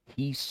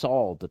 he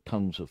saw the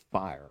tongues of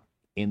fire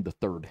in the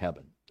third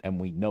heaven. And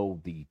we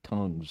know the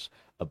tongues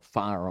of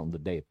fire on the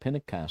day of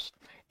Pentecost.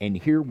 And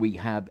here we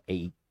have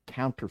a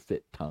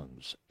counterfeit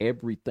tongues.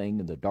 Everything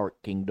in the dark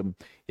kingdom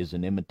is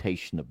an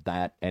imitation of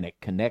that, and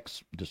it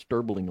connects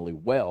disturbingly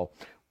well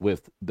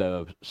with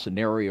the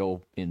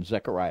scenario in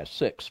Zechariah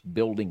 6,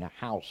 building a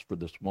house for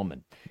this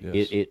woman.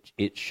 Yes.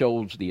 It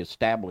shows the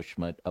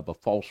establishment of a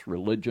false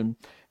religion,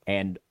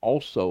 and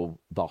also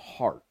the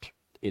heart.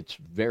 It's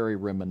very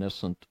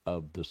reminiscent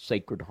of the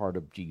Sacred Heart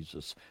of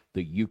Jesus,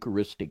 the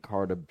Eucharistic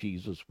Heart of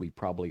Jesus. We've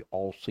probably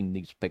all seen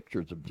these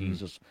pictures of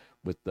Jesus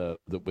with the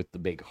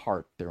big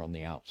heart there on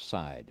the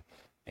outside,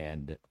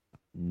 and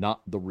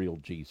not the real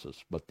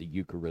Jesus, but the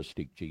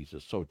Eucharistic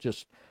Jesus. So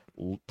just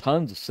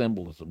tons of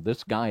symbolism.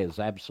 This guy is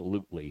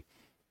absolutely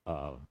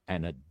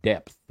an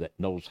adept that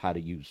knows how to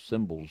use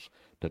symbols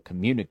to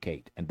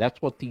communicate, and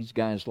that's what these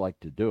guys like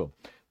to do.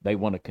 They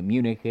want to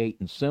communicate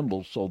in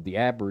symbols, so the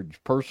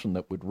average person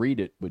that would read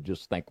it would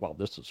just think, well,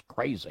 this is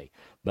crazy.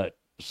 But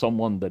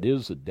someone that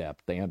is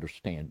adept, they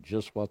understand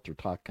just what they're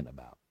talking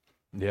about.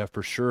 Yeah,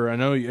 for sure. I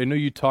know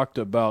you talked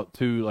about,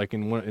 too, like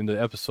in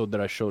the episode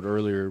that I showed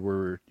earlier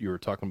where you were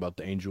talking about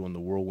the angel and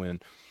the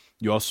whirlwind.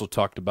 You also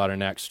talked about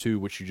in Acts 2,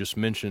 which you just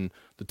mentioned,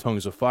 the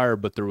tongues of fire,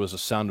 but there was a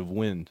sound of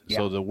wind. Yeah.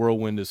 So the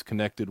whirlwind is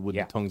connected with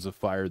the tongues of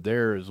fire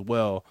there as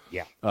well.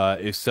 Yeah.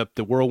 Except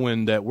the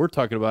whirlwind that we're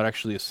talking about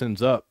actually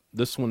ascends up.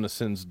 This one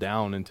ascends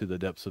down into the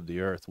depths of the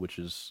earth, which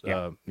is,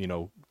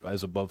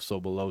 as above, so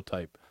below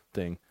type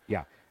thing.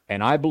 Yeah.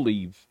 And I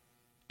believe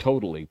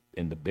totally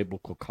in the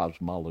biblical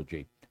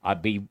cosmology. I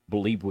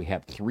believe we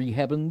have three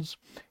heavens,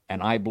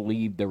 and I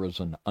believe there is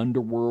an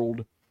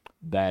underworld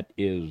that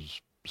is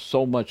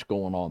so much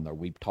going on there.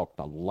 We've talked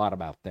a lot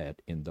about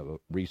that in the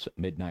recent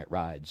Midnight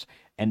Rides.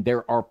 And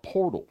there are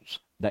portals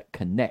that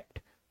connect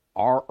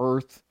our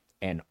earth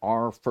and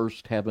our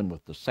first heaven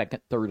with the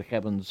second, third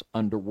heavens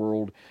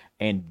underworld.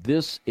 And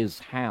this is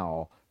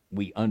how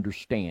we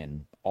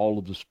understand all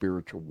of the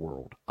spiritual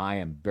world.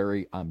 I'm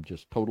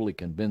just totally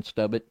convinced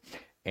of it.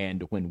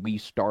 And when we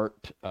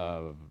start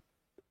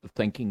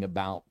thinking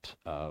about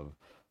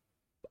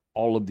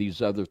all of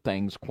these other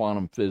things,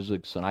 quantum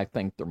physics, and I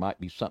think there might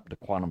be something to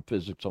quantum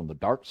physics on the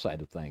dark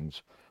side of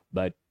things,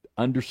 but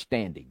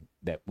understanding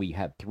that we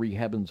have three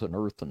heavens and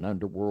earth and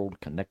underworld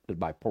connected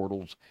by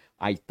portals,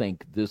 I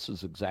think this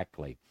is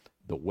exactly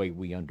the way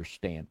we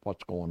understand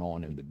what's going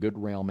on in the good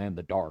realm and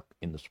the dark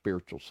in the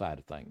spiritual side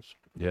of things.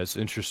 Yeah, it's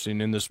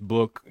interesting. In this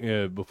book,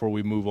 before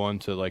we move on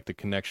to like the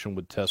connection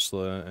with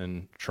Tesla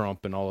and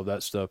Trump and all of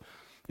that stuff,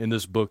 in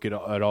this book it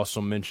also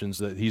mentions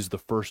that he's the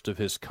first of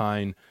his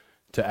kind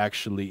to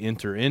actually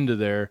enter into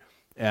there,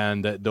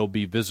 and that there'll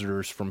be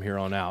visitors from here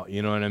on out.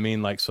 You know what I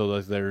mean? Like, so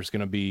that there's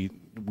going to be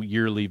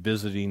yearly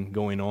visiting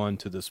going on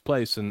to this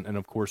place. And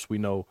of course, we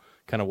know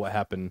kind of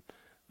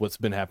what's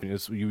been happening.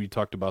 You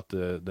talked about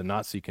the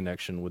Nazi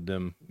connection with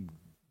them,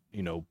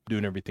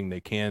 doing everything they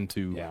can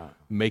to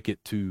make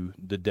it to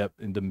the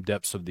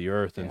depths of the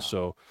earth. And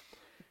so,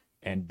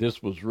 and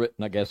this was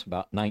written, I guess,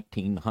 about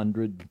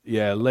 1900.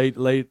 Yeah, late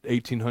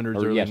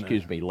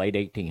 1800s. Late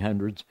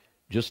 1800s.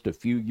 Just a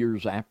few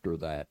years after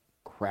that,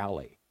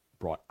 Crowley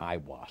brought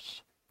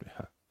Aiwass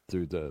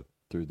through the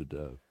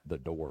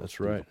door. That's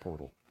right. The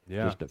portal.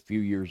 Yeah. Just a few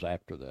years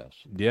after this.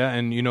 Yeah,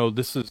 and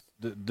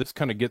this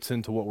kind of gets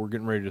into what we're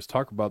getting ready to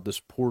talk about, this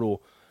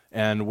portal,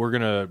 and we're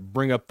gonna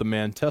bring up the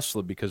man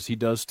Tesla because he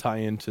does tie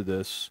into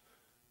this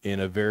in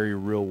a very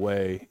real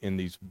way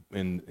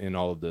in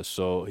all of this.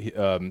 So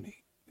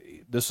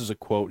this is a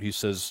quote. He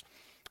says,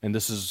 and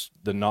this is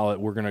the knowledge,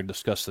 we're going to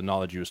discuss the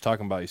knowledge he was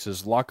talking about. He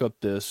says, lock up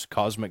this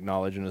cosmic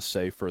knowledge in a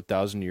safe for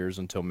 1,000 years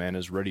until man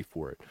is ready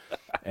for it.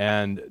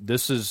 And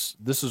this is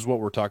what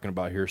we're talking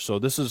about here. So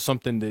this is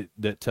something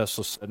that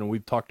Tesla said, and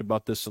we've talked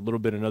about this a little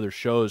bit in other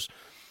shows,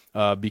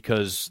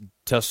 because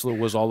Tesla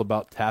was all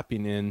about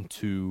tapping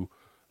into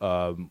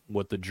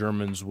what the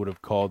Germans would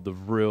have called the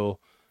Vril,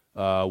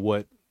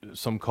 what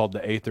some called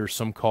the Aether,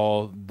 some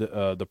call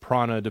the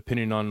Prana,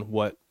 depending on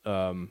what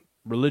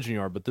religion you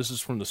are. But this is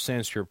from the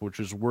Sanskrit, which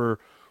is one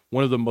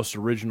of the most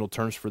original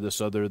terms for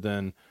this, other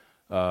than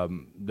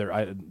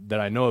that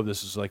I know of.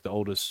 This is like the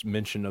oldest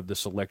mention of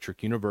this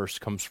electric universe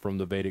comes from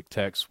the Vedic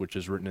text, which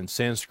is written in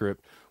Sanskrit,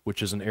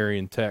 which is an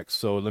Aryan text.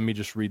 So let me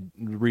just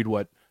read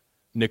what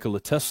Nikola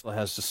Tesla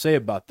has to say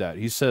about that.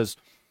 He says,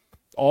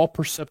 all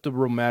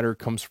perceptible matter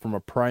comes from a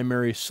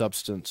primary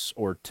substance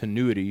or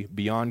tenuity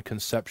beyond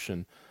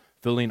conception,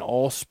 filling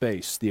all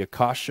space, the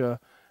akasha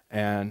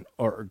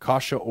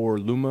or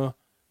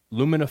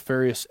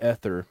luminiferous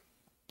ether,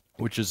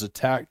 which is which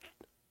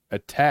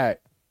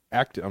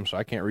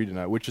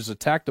is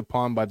attacked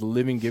upon by the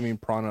living, giving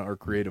prana or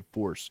creative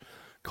force,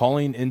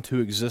 calling into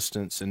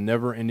existence in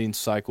never-ending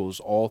cycles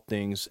all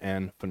things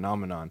and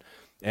phenomenon.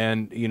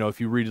 And, you know,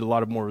 if you read a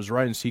lot of more of his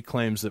writings, he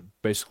claims that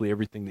basically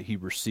everything that he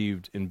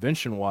received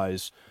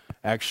invention-wise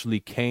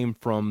actually came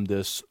from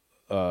this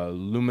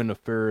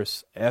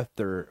luminiferous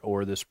ether,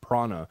 or this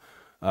prana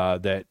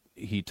that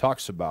he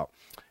talks about.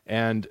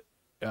 And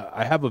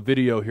I have a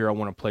video here I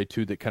want to play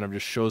too that kind of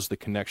just shows the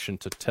connection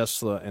to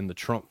Tesla and the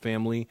Trump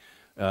family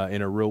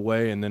in a real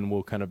way, and then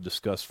we'll kind of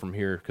discuss from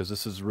here, because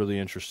this is really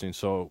interesting.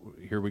 So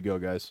here we go,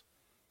 guys.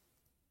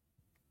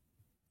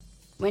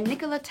 When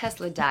Nikola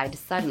Tesla died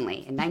suddenly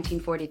in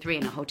 1943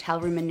 in a hotel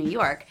room in New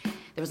York,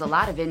 there was a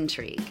lot of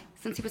intrigue,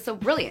 since he was so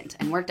brilliant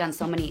and worked on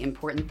so many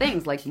important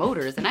things like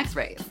motors and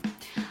x-rays.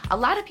 A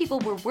lot of people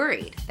were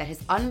worried that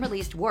his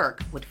unreleased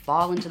work would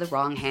fall into the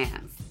wrong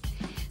hands.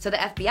 So the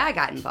FBI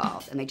got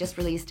involved, and they just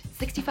released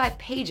 65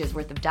 pages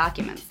worth of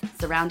documents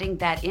surrounding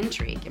that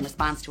intrigue in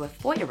response to a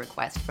FOIA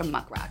request from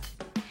Muckrock.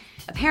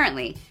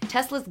 Apparently,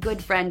 Tesla's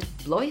good friend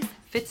Blois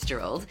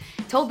Fitzgerald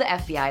told the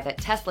FBI that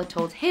Tesla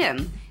told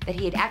him that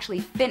he had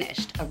actually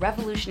finished a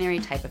revolutionary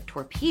type of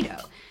torpedo,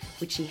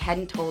 which he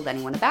hadn't told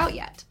anyone about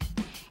yet.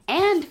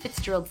 And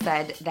Fitzgerald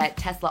said that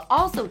Tesla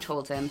also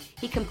told him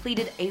he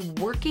completed a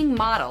working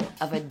model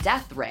of a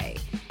death ray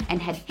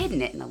and had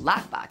hidden it in a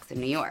lockbox in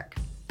New York.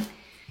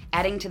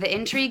 Adding to the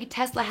intrigue,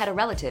 Tesla had a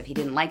relative he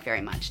didn't like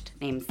very much,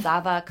 named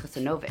Sava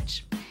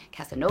Kasanovic.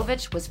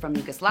 Kasanovic was from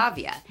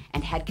Yugoslavia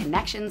and had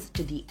connections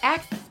to the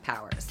Axis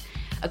powers,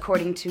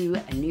 according to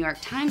a New York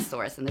Times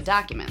source in the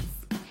documents.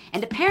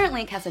 And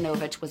apparently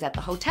Kasanovic was at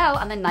the hotel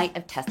on the night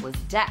of Tesla's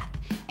death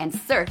and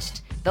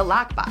searched the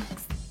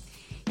lockbox.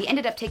 He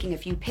ended up taking a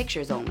few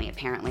pictures only,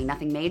 apparently,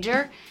 nothing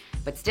major,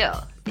 but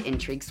still, the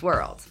intrigue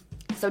swirled.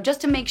 So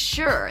just to make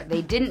sure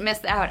they didn't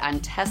miss out on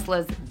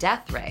Tesla's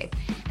death ray,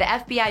 the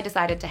FBI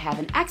decided to have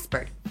an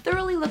expert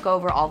thoroughly look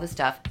over all the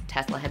stuff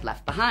Tesla had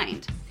left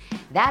behind.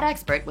 That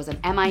expert was an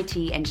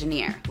MIT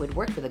engineer who had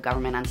worked for the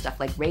government on stuff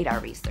like radar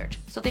research,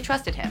 so they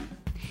trusted him.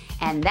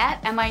 And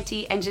that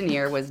MIT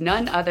engineer was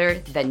none other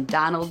than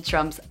Donald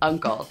Trump's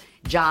uncle,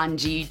 John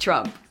G.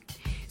 Trump.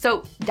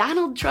 So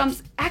Donald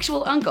Trump's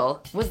actual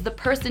uncle was the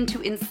person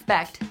to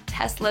inspect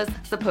Tesla's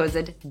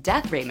supposed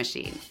death ray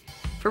machine.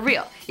 For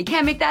real, you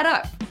can't make that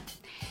up.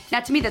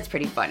 Now, to me, that's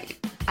pretty funny.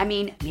 I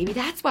mean, maybe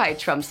that's why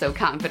Trump's so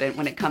confident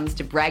when it comes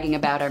to bragging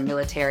about our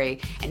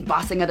military and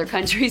bossing other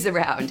countries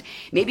around.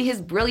 Maybe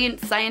his brilliant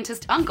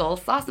scientist uncle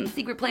saw some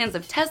secret plans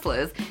of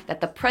Tesla's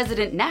that the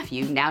president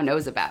nephew now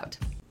knows about.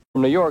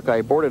 From New York,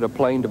 I boarded a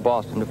plane to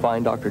Boston to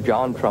find Dr.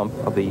 John Trump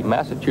of the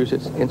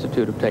Massachusetts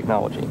Institute of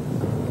Technology.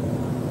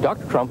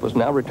 Dr. Trump was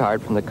now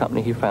retired from the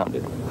company he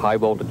founded, High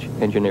Voltage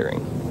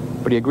Engineering,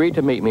 but he agreed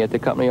to meet me at the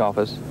company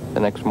office the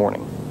next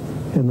morning.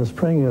 In the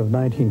spring of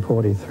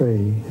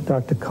 1943,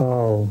 Dr.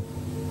 Carl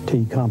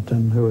T.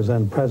 Compton, who was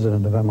then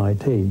president of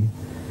MIT,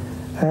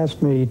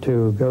 asked me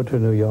to go to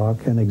New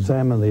York and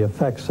examine the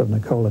effects of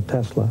Nikola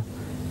Tesla.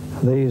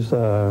 These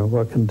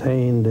were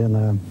contained in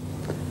an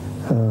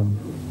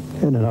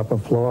upper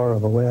floor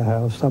of a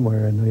warehouse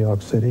somewhere in New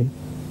York City.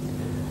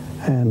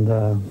 And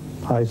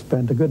I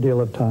spent a good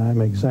deal of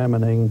time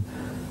examining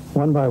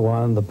one by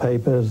one the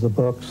papers, the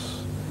books,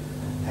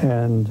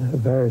 and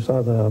various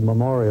other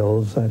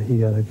memorials that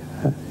he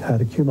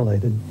had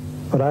accumulated.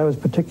 But I was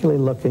particularly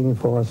looking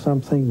for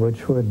something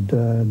which would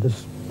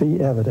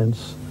be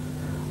evidence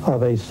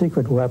of a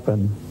secret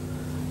weapon,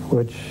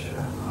 which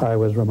I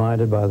was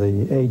reminded by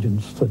the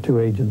agents, the two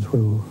agents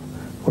who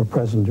were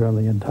present during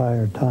the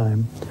entire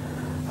time,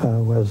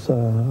 was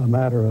a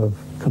matter of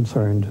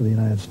concern to the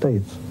United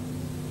States.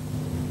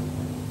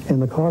 In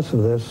the course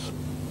of this,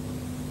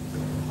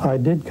 I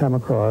did come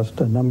across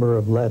a number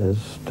of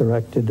letters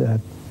directed at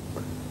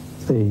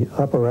the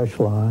upper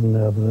echelon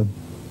of the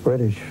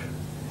British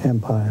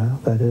Empire,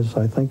 that is,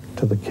 I think,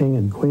 to the King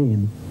and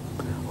Queen,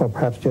 or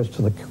perhaps just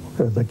to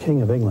the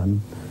King of England,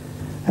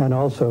 and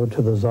also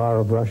to the Tsar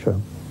of Russia.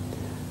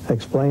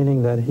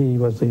 explaining that he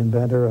was the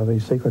inventor of a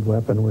secret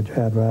weapon which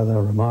had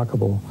rather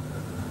remarkable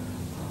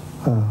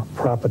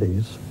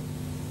properties,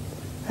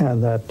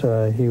 and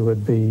that he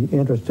would be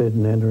interested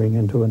in entering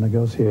into a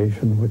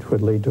negotiation which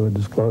would lead to a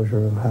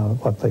disclosure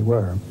of what they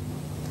were.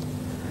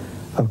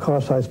 Of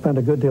course, I spent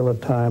a good deal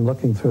of time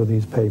looking through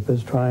these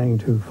papers, trying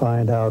to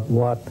find out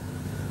what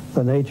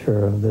the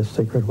nature of this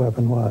secret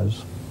weapon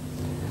was.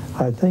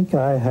 I think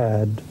I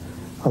had,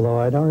 although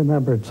I don't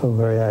remember it so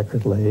very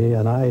accurately,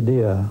 an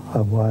idea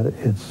of what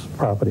its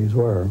properties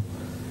were.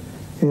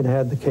 It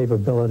had the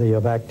capability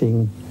of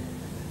acting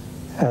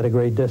at a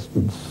great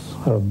distance,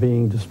 of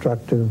being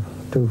destructive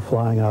to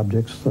flying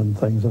objects and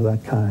things of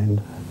that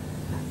kind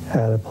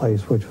at a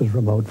place which was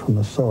remote from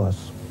the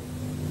source.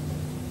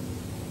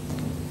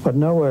 But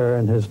nowhere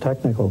in his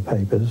technical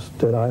papers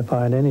did I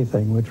find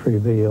anything which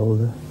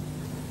revealed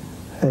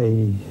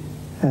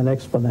an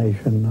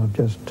explanation of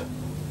just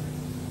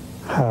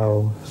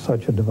how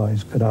such a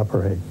device could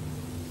operate.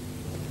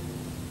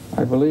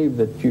 I believe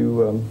that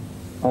you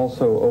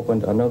also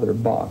opened another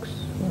box,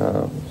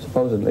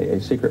 supposedly a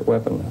secret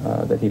weapon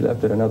that he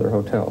left at another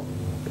hotel.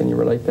 Can you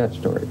relate that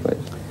story,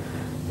 please?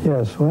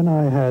 Yes, when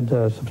I had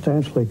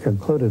substantially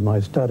concluded my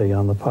study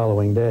on the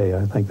following day,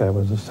 I think that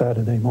was a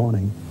Saturday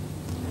morning,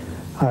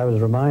 I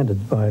was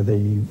reminded by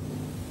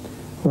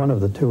one of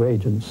the two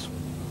agents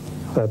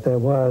that there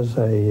was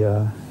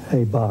a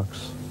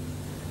box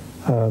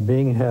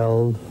being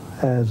held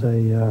as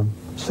a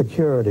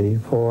security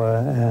for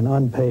an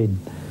unpaid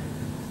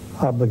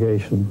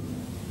obligation,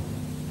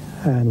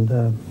 and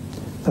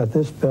that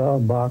this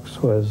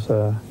box was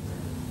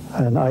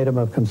an item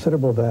of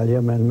considerable value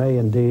and may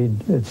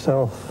indeed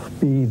itself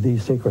be the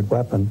secret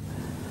weapon,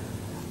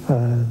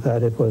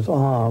 that it was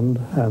armed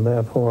and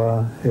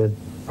therefore it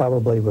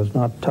probably was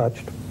not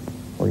touched.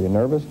 Were you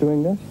nervous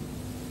doing this?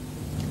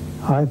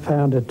 I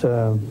found it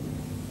a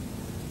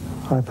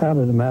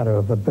matter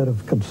of a bit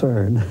of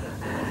concern.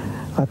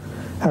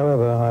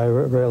 However, I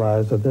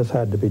realized that this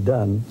had to be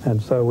done,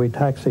 and so we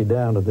taxied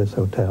down to this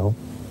hotel.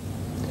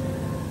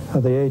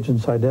 The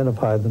agents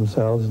identified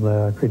themselves and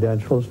their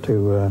credentials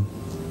to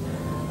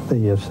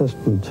the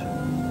assistant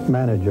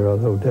manager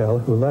of the hotel,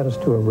 who led us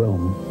to a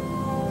room.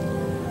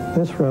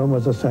 This room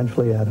was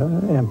essentially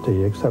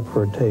empty except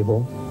for a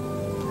table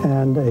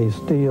and a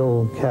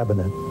steel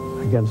cabinet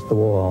against the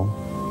wall,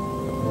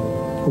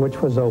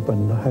 which was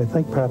opened. I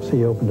think perhaps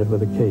he opened it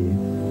with a key.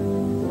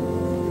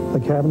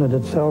 The cabinet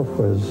itself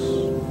was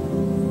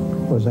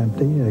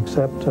empty,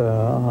 except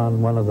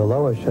on one of the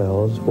lower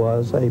shelves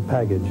was a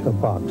package, a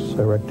box,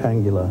 a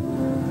rectangular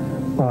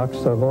box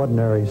of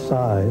ordinary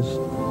size,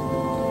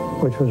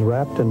 which was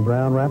wrapped in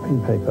brown wrapping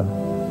paper.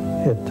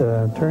 It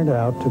turned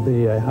out to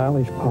be a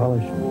highly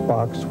polished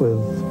box with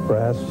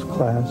brass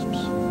clasps,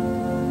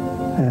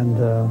 and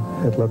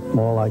it looked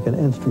more like an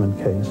instrument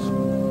case.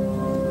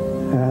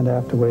 And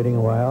after waiting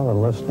a while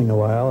and listening a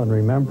while and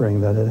remembering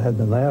that it had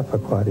been there for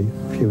quite a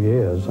few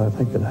years, I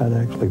think it had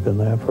actually been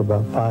there for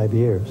about 5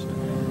 years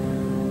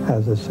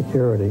as a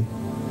security,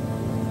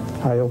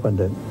 I opened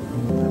it.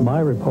 My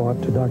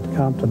report to Dr.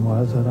 Compton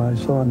was that I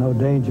saw no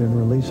danger in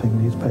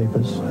releasing these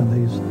papers and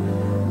these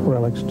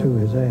relics to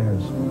his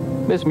heirs.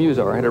 Miss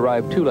Musar had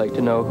arrived too late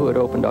to know who had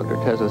opened Dr.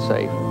 Tesla's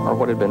safe or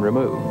what had been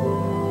removed.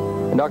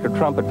 And Dr.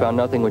 Trump had found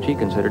nothing which he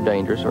considered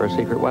dangerous or a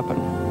secret weapon.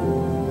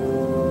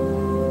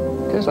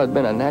 Tesla had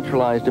been a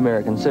naturalized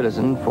American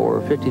citizen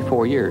for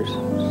 54 years,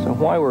 so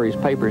why were his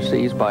papers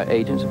seized by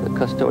agents of the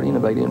custodian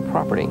of alien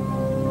property?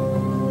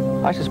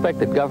 I suspect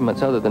that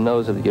governments other than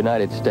those of the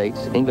United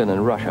States, England,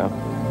 and Russia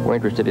were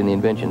interested in the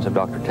inventions of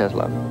Dr.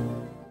 Tesla.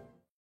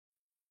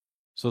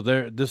 So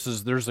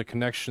there's a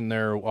connection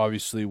there,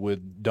 obviously,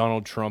 with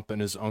Donald Trump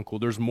and his uncle.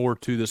 There's more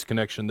to this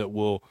connection that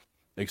we'll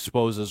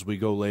expose as we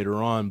go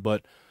later on.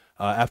 But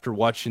after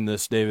watching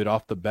this, David,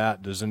 off the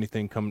bat, does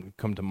anything come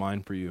to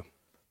mind for you?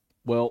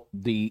 Well,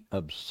 the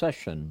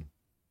obsession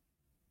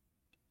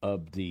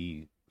of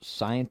the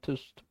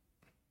scientist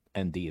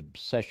and the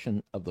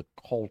obsession of the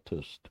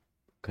cultist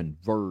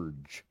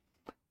converge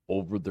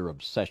over their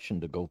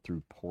obsession to go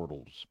through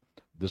portals.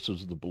 This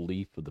is the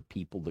belief of the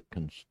people that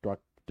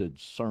constructed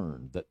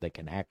CERN, that they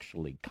can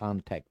actually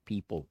contact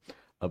people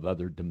of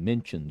other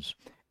dimensions.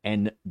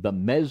 And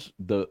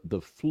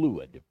the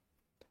fluid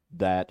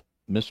that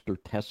Mr.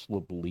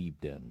 Tesla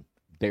believed in,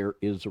 there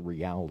is a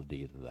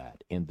reality to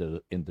that. In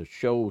the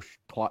show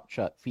Clot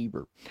Shot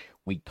Fever,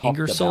 we talked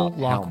about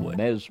how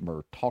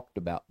Mesmer talked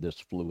about this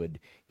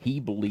fluid. He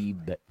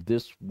believed that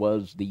this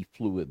was the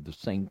fluid, the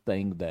same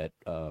thing that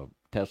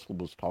Tesla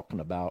was talking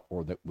about,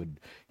 or that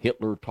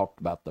Hitler talked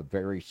about the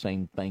very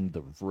same thing, the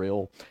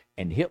Vril.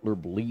 And Hitler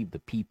believed the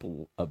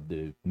people of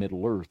the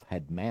Middle Earth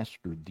had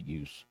mastered the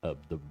use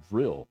of the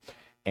Vril.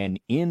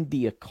 And in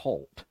the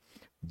occult,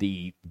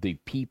 the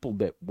people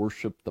that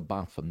worship the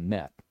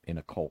Baphomet in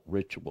occult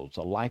rituals,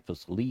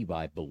 Eliphas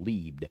Levi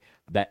believed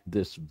that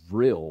this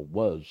Vril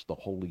was the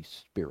Holy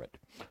Spirit.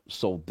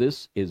 So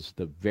this is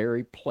the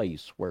very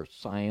place where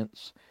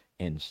science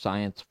and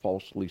science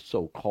falsely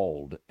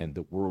so-called and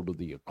the world of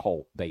the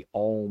occult, they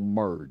all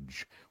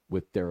merge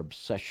with their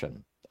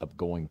obsession of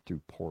going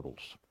through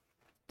portals.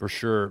 For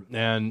sure.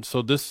 And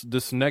so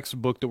this next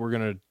book that we're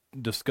going to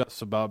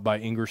discuss about by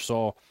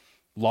Ingersoll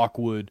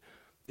Lockwood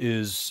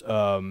is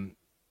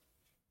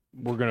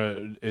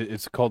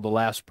it's called The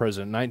Last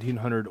President,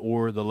 1900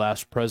 or The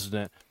Last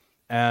President.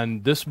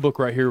 And this book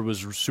right here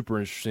was super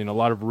interesting. A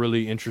lot of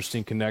really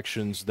interesting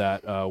connections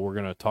that we're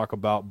going to talk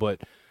about,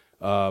 but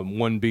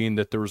one being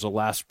that there was a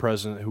last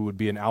president who would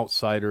be an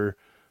outsider,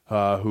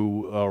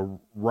 who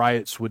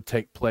riots would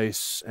take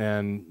place,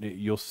 and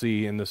you'll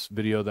see in this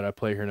video that I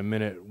play here in a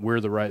minute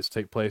where the riots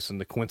take place and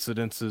the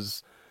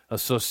coincidences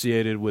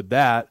associated with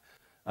that.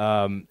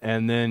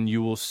 And then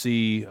you will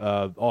see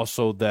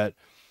also that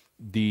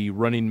the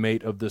running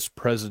mate of this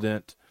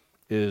president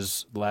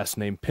is last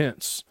name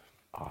Pence,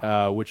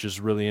 which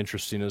is really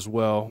interesting as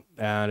well.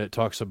 And it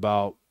talks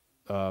about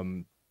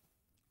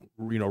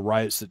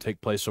riots that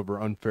take place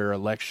over unfair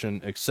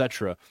election,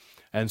 etc.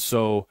 And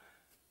so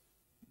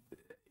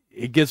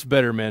it gets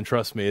better, man.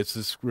 Trust me, it's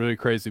just really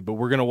crazy. But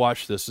we're gonna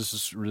watch this. This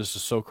is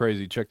so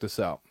crazy. Check this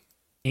out.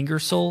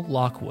 Ingersoll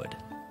Lockwood,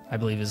 I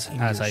believe is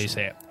how you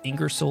say it.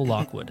 Ingersoll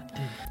Lockwood.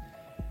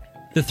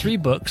 The three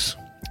books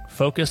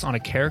focus on a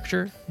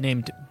character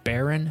named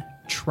Baron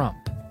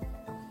Trump.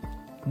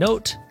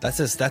 Note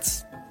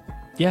that's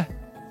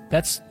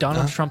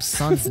Donald Trump's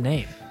son's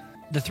name.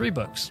 The three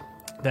books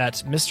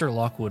that Mr.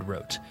 Lockwood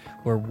wrote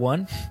were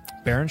 1,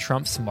 Baron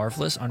Trump's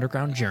Marvelous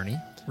Underground Journey,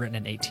 written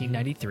in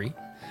 1893,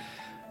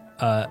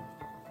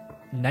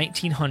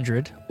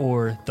 1900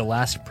 or The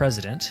Last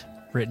President,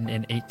 written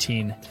in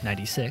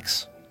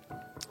 1896,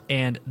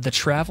 and The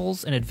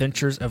Travels and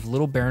Adventures of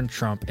Little Baron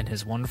Trump and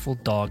His Wonderful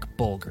Dog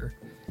Bulger,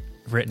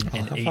 written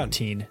in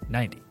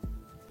 1890.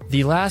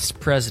 The Last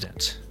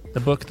President, the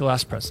book The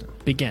Last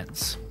President,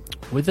 begins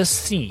with a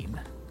scene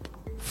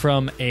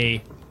from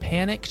a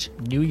panicked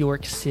New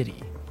York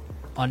City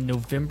on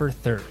November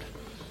 3rd.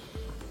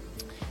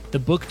 The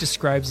book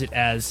describes it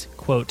as,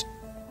 quote,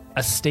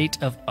 a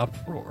state of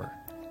uproar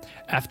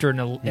after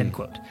end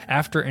quote,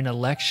 after an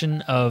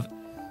election of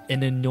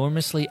an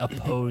enormously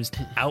opposed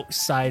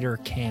outsider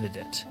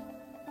candidate.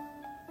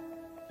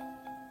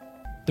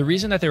 The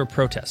reason that they were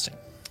protesting,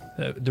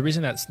 the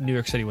reason that New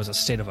York City was a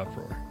state of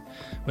uproar,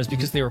 was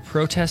because they were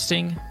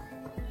protesting,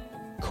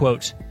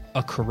 quote,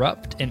 a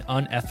corrupt and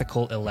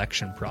unethical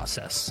election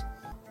process.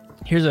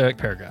 Here's a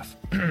paragraph.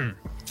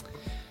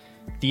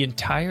 The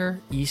entire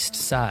East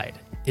Side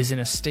is in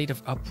a state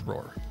of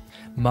uproar.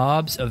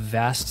 Mobs of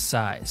vast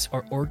size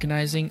are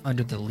organizing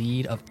under the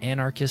lead of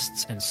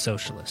anarchists and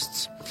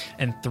socialists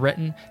and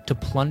threaten to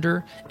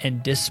plunder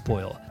and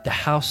despoil the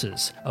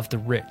houses of the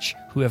rich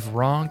who have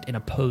wronged and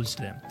opposed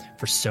them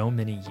for so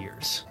many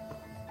years.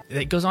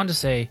 It goes on to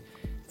say,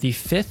 the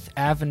Fifth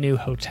Avenue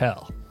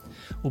Hotel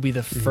will be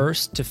the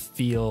first to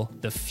feel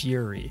the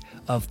fury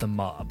of the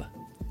mob.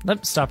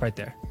 Let's stop right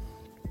there.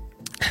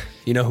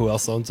 You know who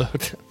else owns a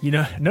hotel?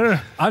 No,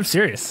 I'm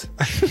serious.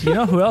 You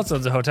know who else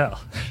owns a hotel?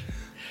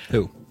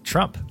 Who?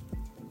 Trump.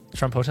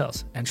 Trump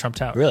Hotels and Trump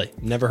Tower. Really?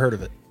 Never heard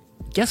of it.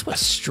 Guess what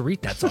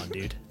street that's on,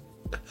 dude?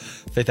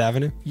 Fifth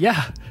Avenue?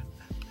 Yeah.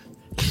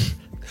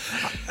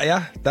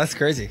 Yeah, that's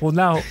crazy. Well,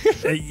 now,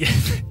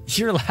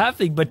 you're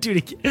laughing, but dude,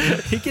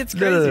 it gets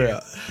crazier.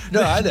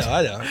 No, I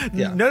know.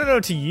 Yeah. No,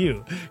 to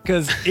you.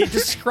 Because it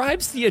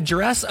describes the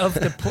address of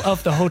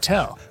the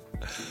hotel.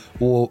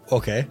 Well,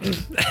 okay.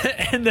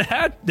 And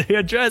the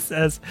address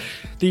says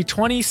the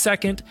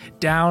 22nd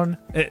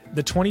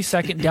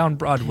down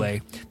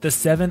Broadway, the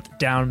 7th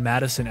down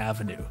Madison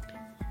Avenue.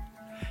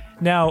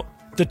 Now,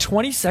 the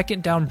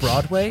 22nd down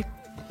Broadway,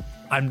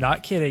 I'm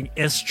not kidding,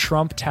 is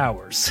Trump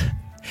Towers.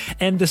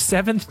 And the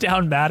 7th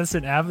down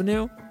Madison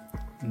Avenue,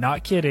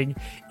 not kidding,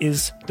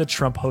 is the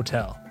Trump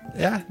Hotel.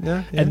 Yeah.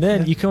 And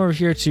then you come over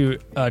here to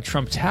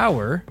Trump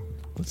Tower.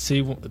 Let's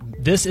see.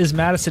 This is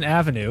Madison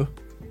Avenue.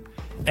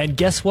 And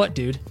guess what,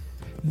 dude?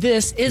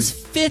 This is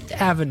Fifth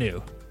Avenue.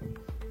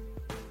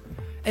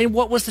 And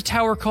what was the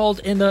tower called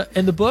in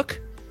the book?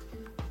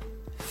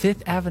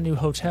 Fifth Avenue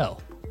Hotel.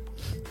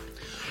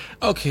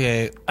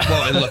 Okay.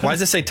 Well, and look, why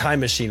does it say time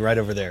machine right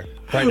over there?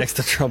 Right next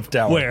to Trump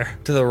Tower. Where?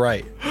 To the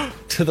right.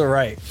 To the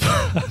right.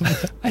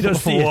 I don't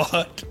see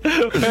what?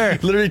 it. Where?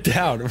 Literally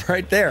down.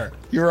 Right there.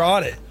 You were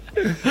on it.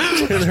 To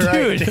the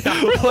right. Dude,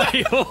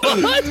 wait, what?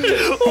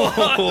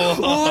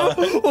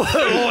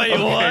 Wait,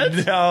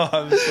 what? Now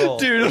I'm sold.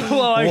 Dude,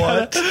 well,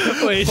 what?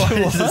 Wait, why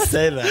does it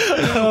say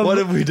that? What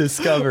have we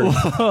discovered?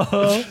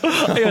 I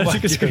gotta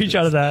take a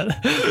screenshot of that.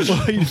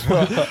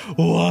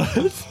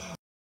 What?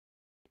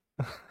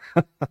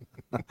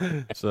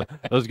 So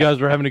those guys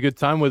were having a good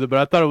time with it, but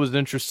I thought it was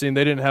interesting.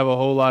 They didn't have a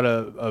whole lot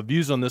of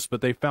views on this, but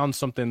they found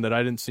something that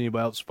I didn't see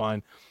anybody else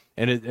find.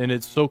 And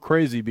it's so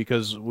crazy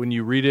because when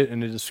you read it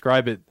and you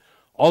describe it,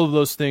 all of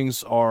those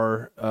things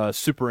are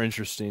super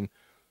interesting,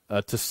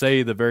 to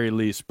say the very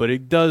least. But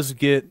it does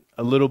get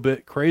a little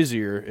bit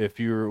crazier if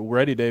you're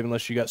ready, Dave,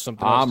 unless you got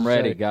something else I'm to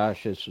ready. say.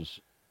 Gosh,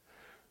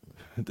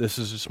 this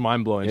is just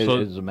mind-blowing. It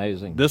is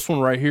amazing. This one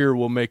right here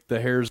will make the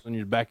hairs on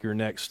your back of your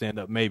neck stand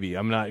up. Maybe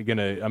I'm not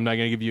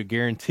gonna give you a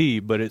guarantee,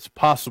 but it's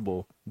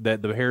possible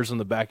that the hairs on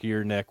the back of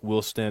your neck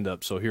will stand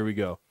up. So here we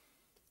go.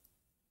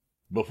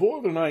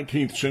 Before the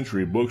 19th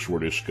century books were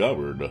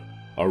discovered,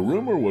 a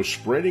rumor was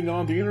spreading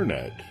on the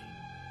internet.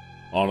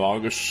 On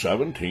August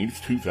 17,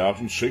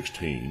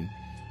 2016,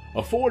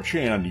 a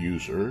 4chan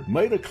user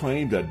made a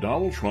claim that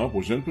Donald Trump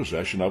was in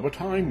possession of a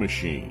time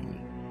machine.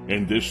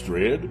 In this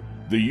thread,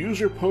 the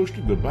user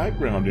posted the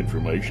background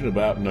information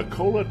about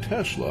Nikola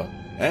Tesla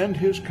and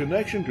his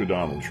connection to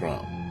Donald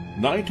Trump.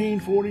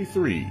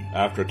 1943,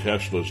 after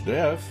Tesla's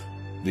death,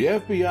 the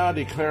FBI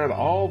declared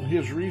all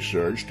his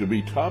research to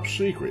be top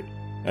secret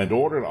and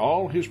ordered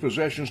all his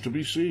possessions to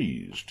be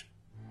seized.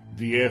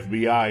 The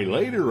FBI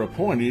later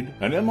appointed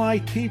an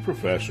MIT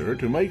professor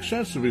to make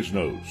sense of his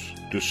notes,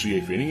 to see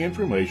if any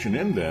information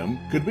in them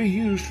could be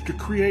used to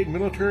create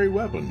military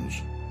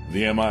weapons.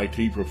 The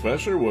MIT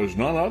professor was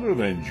none other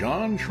than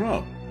John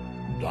Trump,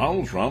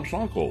 Donald Trump's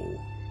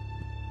uncle.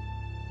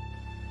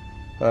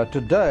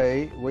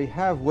 Today, we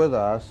have with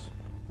us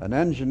an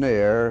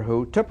engineer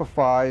who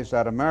typifies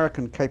that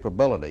American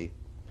capability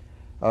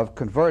of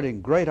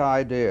converting great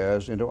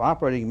ideas into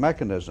operating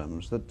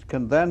mechanisms that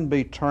can then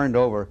be turned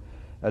over,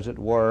 as it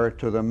were,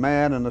 to the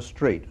man in the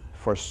street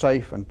for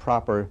safe and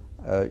proper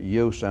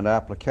use and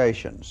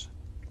applications.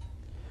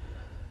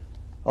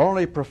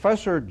 Only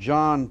Professor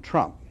John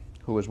Trump,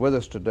 who is with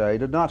us today,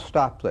 did not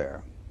stop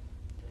there.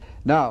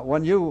 Now,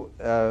 when you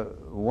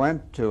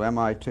went to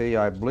MIT,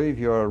 I believe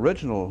your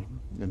original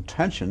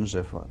intentions,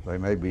 if they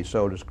may be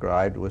so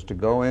described, was to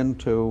go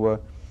into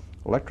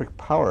electric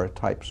power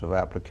types of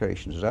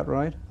applications. Is that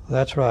right?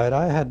 That's right.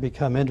 I had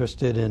become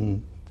interested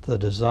in the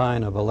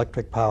design of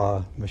electric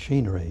power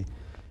machinery.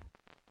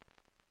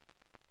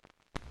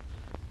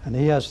 And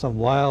he has some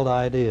wild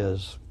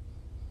ideas,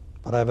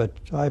 but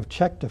I've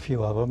checked a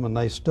few of them and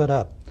they stood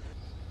up.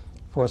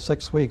 For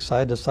 6 weeks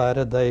I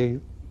decided they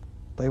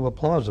were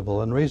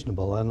plausible and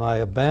reasonable, and I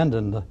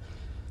abandoned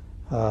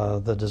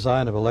the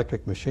design of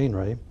electric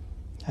machinery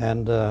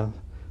and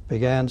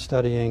began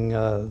studying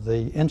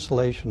the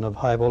insulation of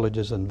high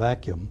voltages in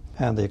vacuum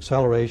and the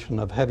acceleration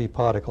of heavy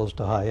particles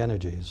to high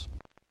energies.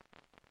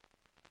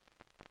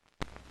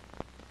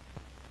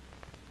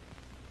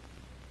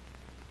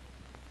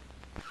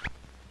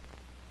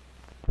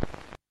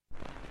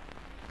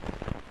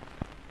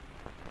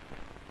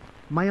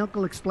 My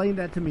uncle explained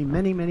that to me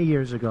many, many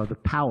years ago, the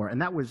power,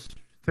 and that was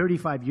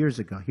 35 years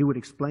ago. He would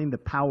explain the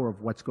power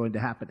of what's going to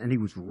happen, and he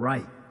was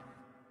right.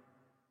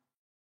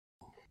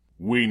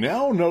 We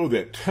now know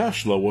that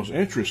Tesla was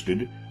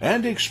interested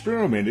and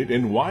experimented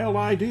in wild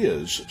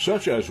ideas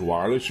such as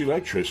wireless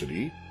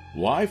electricity,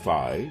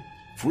 Wi-Fi,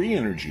 free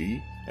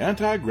energy,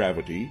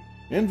 anti-gravity,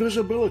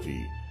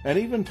 invisibility, and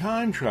even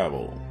time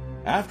travel.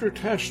 After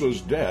Tesla's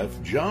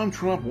death, John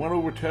Trump went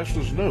over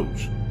Tesla's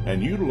notes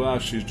and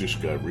utilized his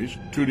discoveries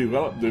to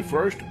develop the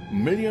first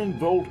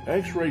million-volt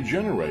X-ray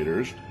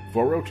generators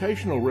for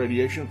rotational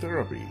radiation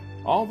therapy.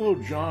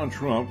 Although John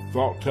Trump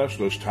thought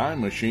Tesla's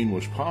time machine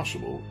was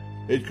possible,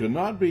 it could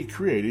not be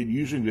created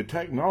using the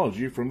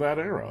technology from that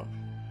era.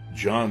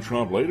 John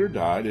Trump later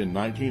died in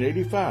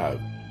 1985,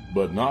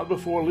 but not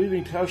before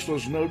leaving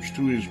Tesla's notes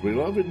to his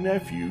beloved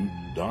nephew,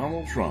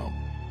 Donald Trump.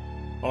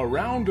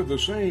 Around the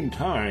same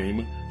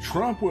time,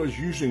 Trump was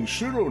using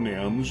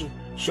pseudonyms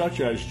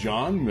such as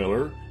John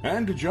Miller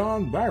and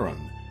John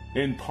Barron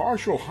in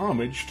partial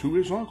homage to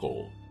his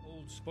uncle.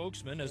 Old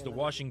spokesman, as the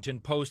Washington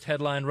Post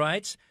headline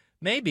writes,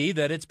 maybe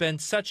that it's been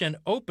such an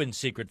open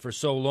secret for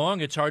so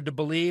long it's hard to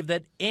believe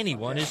that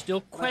anyone is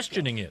still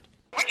questioning it.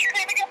 What's your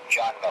name again?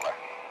 John Miller.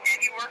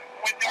 And you work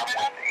with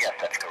Donald? Yes,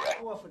 that's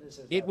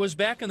correct. It was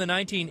back in the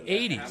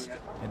 1980s,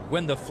 and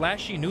when the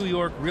flashy New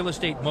York real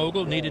estate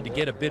mogul needed to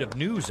get a bit of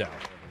news out,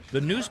 the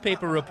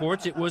newspaper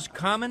reports it was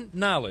common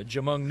knowledge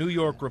among New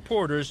York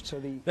reporters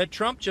that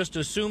Trump just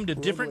assumed a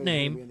different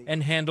name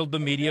and handled the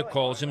media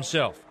calls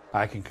himself.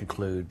 I can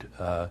conclude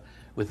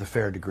with a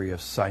fair degree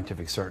of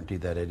scientific certainty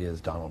that it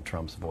is Donald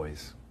Trump's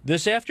voice.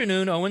 This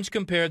afternoon, Owens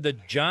compared the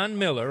John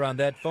Miller on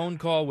that phone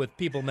call with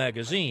People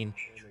magazine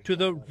to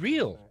the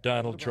real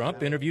Donald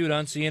Trump interviewed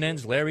on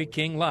CNN's Larry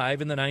King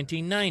Live in the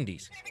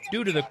 1990s.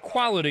 Due to the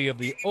quality of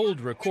the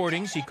old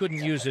recordings, he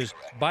couldn't use his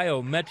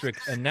biometric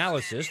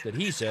analysis that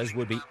he says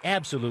would be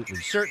absolutely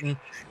certain,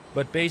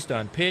 but based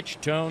on pitch,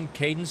 tone,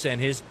 cadence,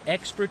 and his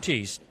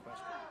expertise,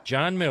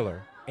 John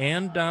Miller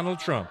and Donald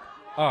Trump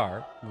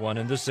are one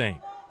and the same.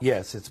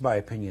 Yes, it's my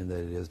opinion that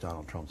it is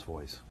Donald Trump's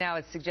voice. Now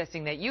it's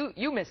suggesting that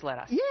you misled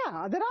us.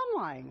 Yeah, that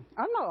I'm lying.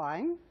 I'm not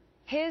lying.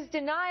 His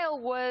denial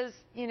was,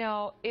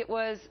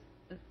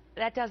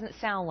 that doesn't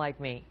sound like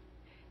me.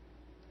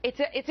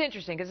 It's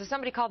interesting, because if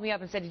somebody called me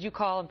up and said, did you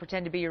call and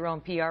pretend to be your own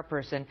PR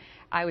person,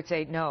 I would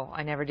say, no,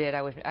 I never did.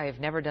 I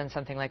have never done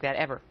something like that,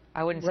 ever.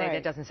 I wouldn't say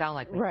that doesn't sound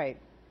like me. Right.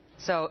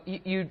 So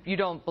you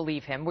don't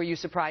believe him. Were you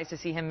surprised to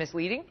see him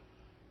misleading?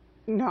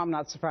 No, I'm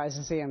not surprised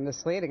to see him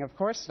misleading. Of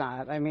course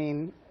not. I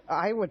mean,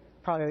 I would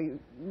probably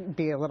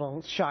be a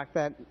little shocked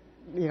that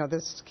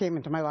this came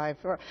into my life.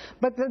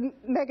 But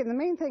Megan, the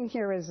main thing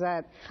here is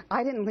that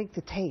I didn't leak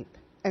the tape.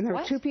 And there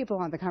were two people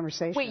on the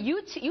conversation. Wait,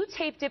 you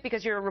taped it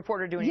because you're a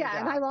reporter doing your job? Yeah,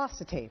 and I lost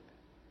the tape.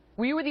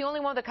 Were you the only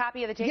one with a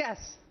copy of the tape?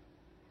 Yes.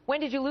 When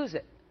did you lose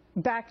it?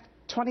 Back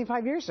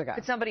 25 years ago.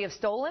 Could somebody have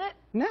stolen it?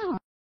 No.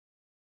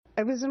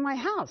 It was in my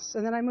house,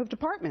 and then I moved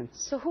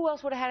apartments. So who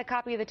else would have had a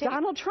copy of the tape?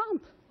 Donald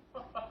Trump.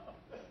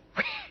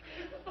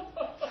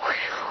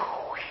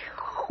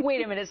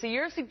 Wait a minute. So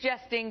you're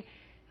suggesting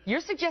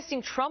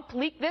Trump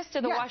leaked this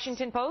to the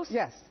Washington Post?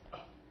 Yes.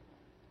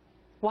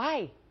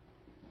 Why?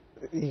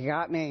 You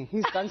got me.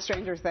 He's done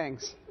stranger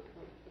things.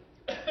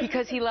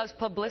 Because he loves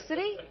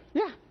publicity?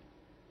 Yeah.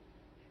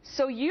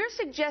 So you're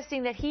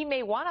suggesting that he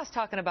may want us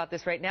talking about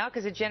this right now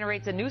because it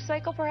generates a news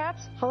cycle,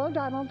 perhaps? Hello,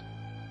 Donald.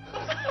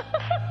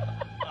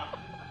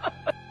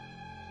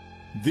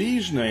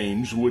 These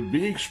names would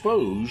be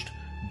exposed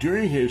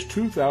during his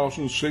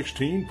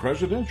 2016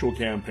 presidential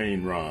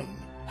campaign run.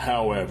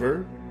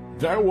 However,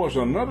 there was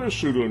another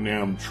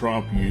pseudonym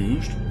Trump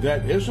used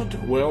that isn't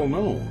well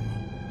known: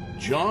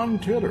 John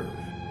Titor.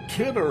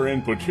 Titor,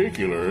 in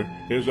particular,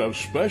 is of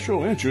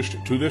special interest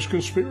to this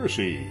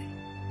conspiracy.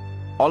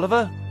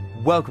 Oliver,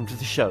 welcome to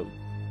the show.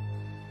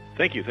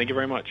 Thank you. Thank you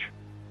very much.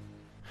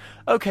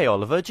 Okay,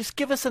 Oliver, just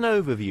give us an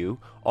overview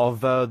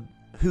of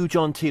who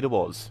John Titor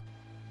was.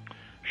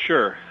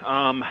 Sure.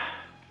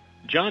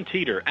 John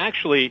Titor,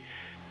 actually,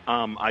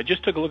 I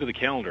just took a look at the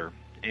calendar,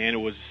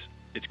 and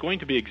it's going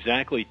to be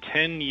exactly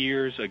 10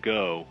 years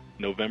ago,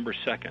 November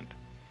 2nd,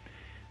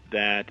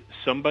 that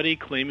somebody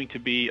claiming to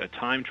be a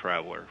time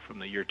traveler from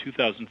the year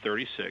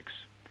 2036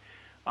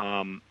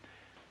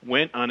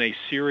 went on a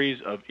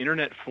series of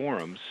internet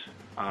forums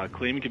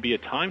claiming to be a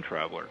time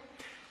traveler,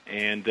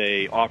 and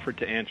they offered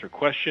to answer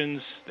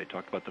questions. They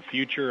talked about the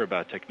future,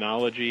 about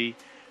technology,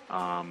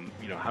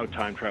 how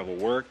time travel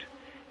worked.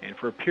 And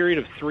for a period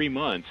of 3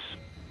 months,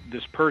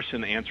 this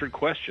person answered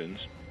questions,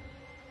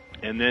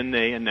 and then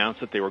they announced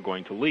that they were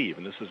going to leave.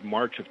 And this is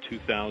March of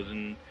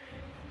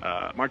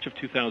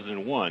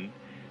 2001.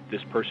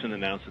 This person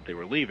announced that they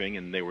were leaving,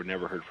 and they were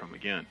never heard from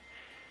again.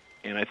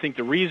 And I think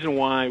the reason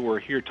why we're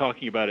here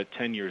talking about it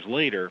 10 years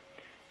later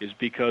is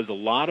because a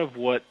lot of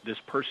what this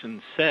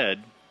person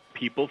said,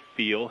 people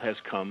feel has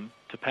come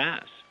to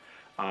pass.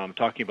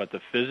 Talking about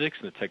the physics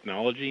and the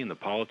technology and the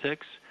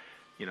politics.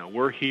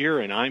 We're here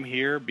and I'm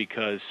here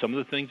because some of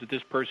the things that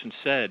this person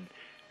said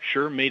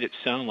sure made it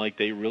sound like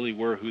they really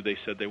were who they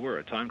said they were,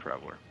 a time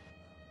traveler.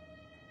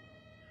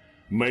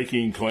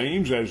 Making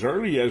claims as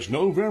early as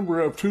November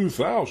of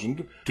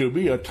 2000 to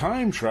be a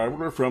time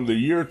traveler from the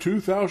year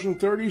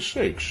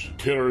 2036.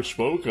 Titor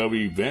spoke of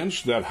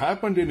events that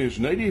happened in his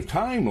native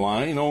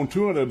timeline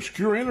onto an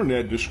obscure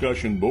internet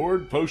discussion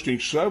board, posting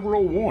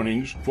several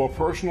warnings for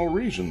personal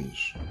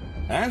reasons.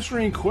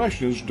 Answering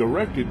questions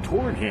directed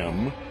toward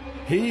him,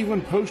 he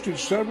even posted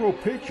several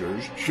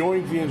pictures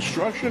showing the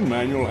instruction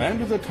manual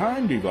and the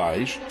time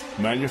device,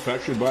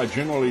 manufactured by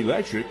General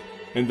Electric,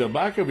 in the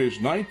back of his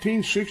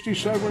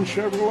 1967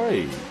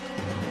 Chevrolet.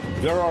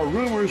 There are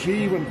rumors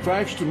he even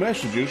faxed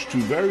messages to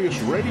various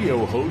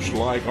radio hosts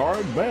like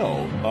Art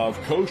Bell of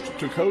Coast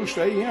to Coast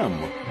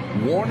AM,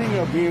 warning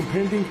of the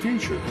impending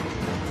future.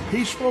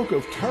 He spoke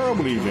of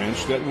terrible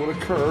events that would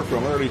occur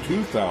from early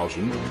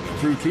 2000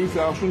 through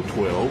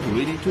 2012,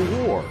 leading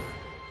to war.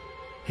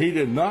 He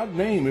did not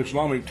name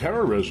Islamic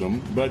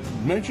terrorism, but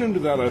mentioned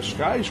that a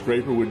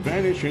skyscraper would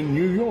vanish in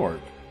New York,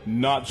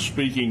 not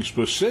speaking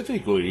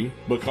specifically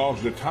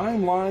because the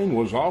timeline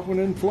was often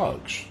in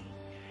flux.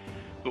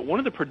 But one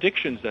of the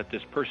predictions that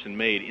this person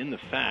made in the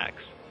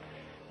fax,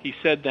 he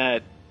said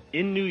that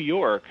in New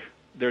York,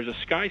 there's a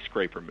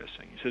skyscraper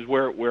missing. He says,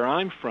 where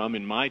I'm from,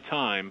 in my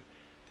time,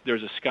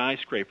 there's a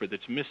skyscraper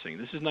that's missing.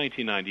 This is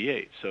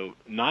 1998, so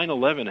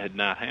 9/11 had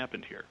not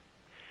happened here.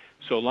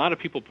 So a lot of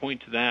people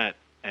point to that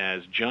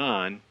as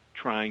John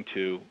trying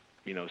to,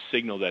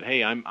 signal that,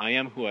 hey, I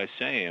am who I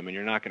say I am, and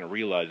you're not going to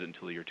realize it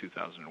until the year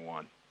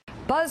 2001.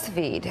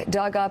 BuzzFeed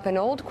dug up an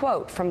old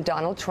quote from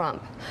Donald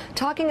Trump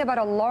talking about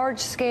a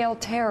large-scale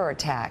terror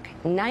attack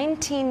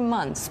 19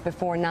 months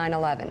before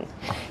 9/11.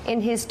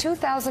 In his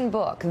 2000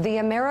 book, The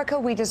America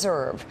We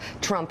Deserve,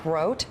 Trump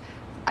wrote,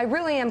 "I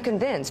really am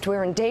convinced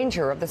we're in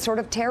danger of the sort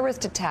of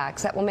terrorist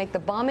attacks that will make the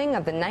bombing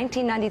of the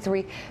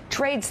 1993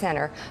 Trade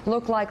Center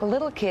look like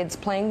little kids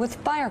playing with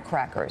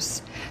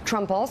firecrackers."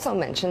 Trump also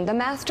mentioned the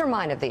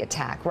mastermind of the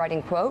attack,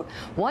 writing, quote,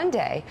 "One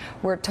day,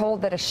 we're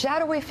told that a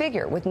shadowy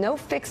figure with no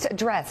fixed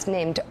address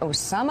named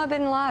Osama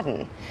bin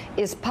Laden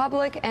is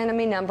public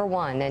enemy number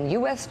one, and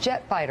U.S.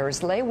 jet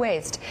fighters lay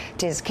waste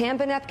to his camp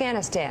in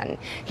Afghanistan.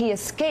 He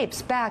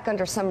escapes back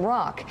under some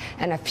rock,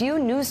 and a few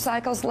news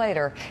cycles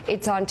later,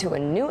 it's on to a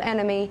new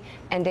enemy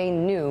and a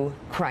new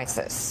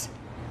crisis."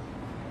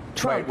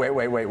 Trump. Wait.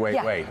 Yeah.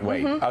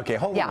 Mm-hmm. Okay,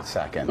 hold on a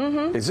second.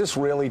 Mm-hmm. Is this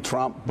really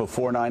Trump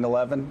before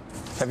 9/11?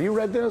 Have you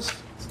read this?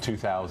 It's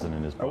 2000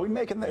 in his book. Are we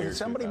making this?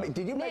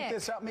 Did you make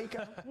this up,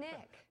 Mika?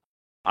 Nick.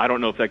 I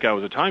don't know if that guy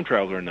was a time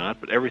traveler or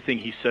not, but everything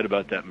he said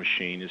about that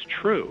machine is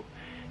true.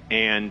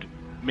 And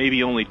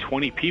maybe only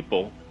 20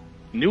 people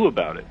knew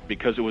about it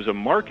because it was a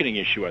marketing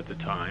issue at the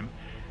time,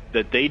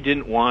 that they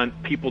didn't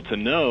want people to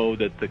know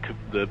that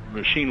the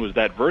machine was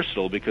that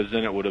versatile because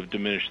then it would have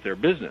diminished their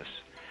business.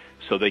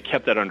 So they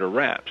kept that under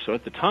wraps. So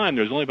at the time,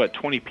 there was only about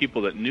 20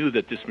 people that knew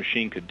that this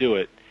machine could do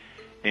it.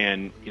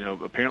 And,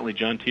 apparently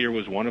John Titor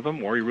was one of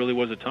them, or he really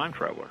was a time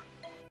traveler.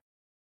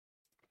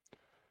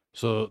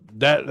 So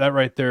that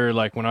right there,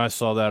 like when I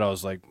saw that, I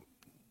was like,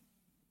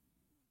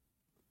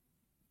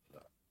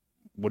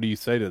 what do you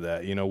say to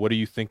that? What do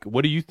you think?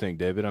 What do you think,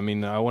 David? I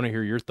mean, I want to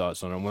hear your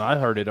thoughts on it. When I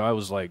heard it, I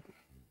was like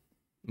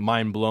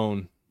mind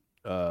blown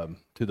to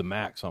the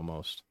max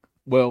almost.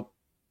 Well,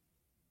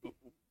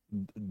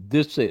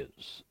 this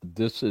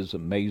is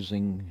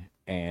amazing,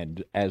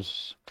 and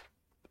as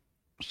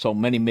so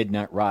many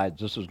midnight rides,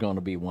 this is going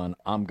to be one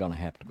I'm going to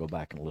have to go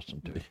back and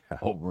listen to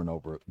over and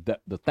over.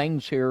 The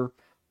things here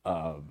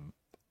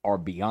are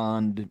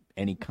beyond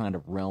any kind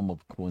of realm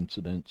of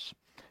coincidence.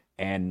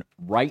 And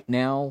right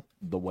now,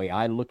 the way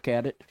I look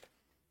at it,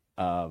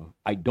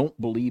 I don't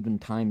believe in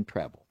time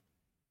travel.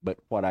 But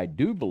what I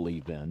do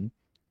believe in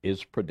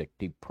is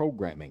predictive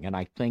programming. And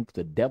I think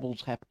the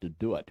devils have to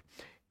do it.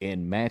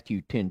 In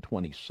Matthew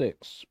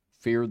 10:26,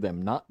 fear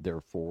them not,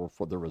 therefore,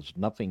 for there is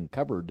nothing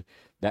covered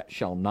that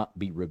shall not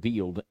be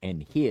revealed,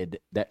 and hid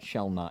that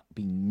shall not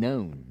be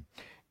known.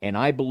 And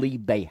I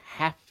believe they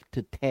have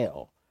to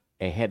tell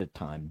ahead of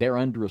time. They're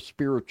under a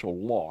spiritual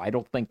law. I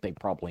don't think they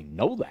probably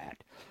know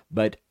that,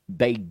 but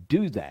they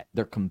do that.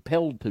 They're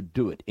compelled to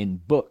do it in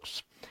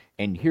books.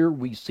 And here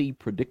we see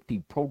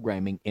predictive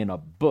programming in a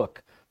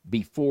book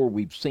before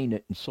we've seen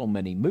it in so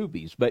many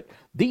movies. But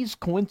these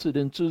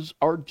coincidences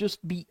are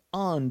just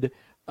beyond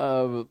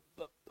the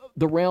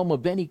realm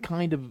of any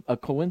kind of a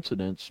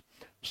coincidence.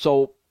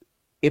 So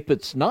if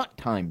it's not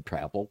time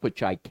travel,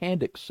 which I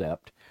can't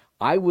accept,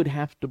 I would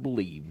have to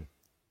believe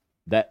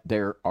that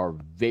there are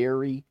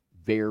very,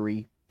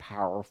 very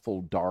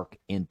powerful dark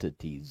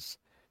entities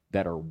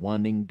that are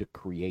wanting to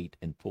create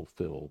and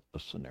fulfill a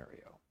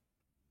scenario.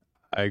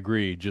 I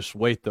agree. Just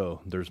wait,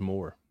 though. There's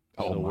more.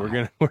 Oh, so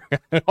my.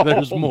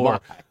 There's more.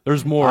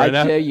 There's more. I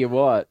tell you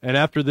what. And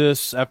after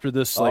this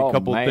like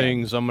couple man.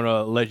 things, I'm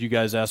gonna let you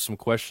guys ask some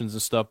questions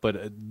and stuff. But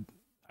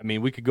I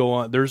mean, we could go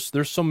on. There's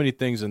so many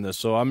things in this,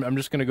 so I'm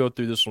just gonna go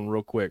through this one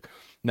real quick.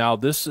 Now,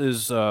 this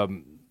is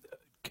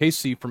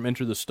Casey from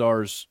Enter the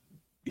Stars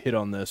hit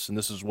on this, and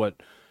this is what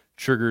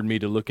triggered me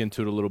to look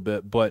into it a little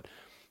bit. But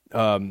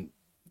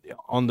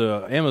on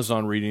the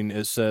Amazon reading,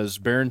 it says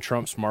Baron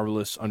Trump's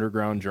marvelous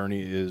underground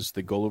journey is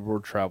the Gulliver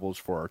Travels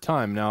for our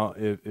time. Now,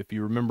 if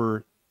you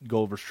remember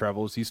Gulliver's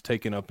Travels, he's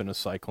taken up in a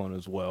cyclone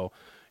as well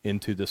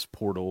into this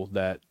portal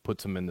that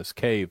puts him in this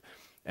cave.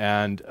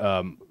 And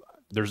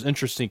there's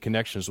interesting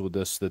connections with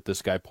this that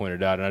this guy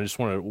pointed out. And I just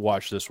want to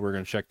watch this. We're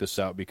going to check this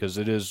out because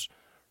it is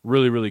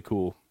really, really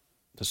cool,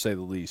 to say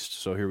the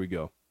least. So here we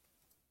go.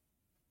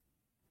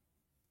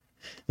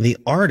 The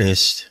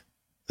artist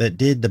that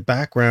did the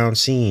background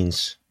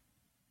scenes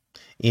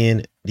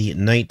in the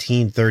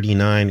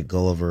 1939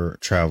 Gulliver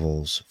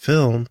Travels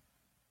film,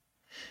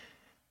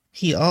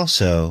 he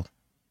also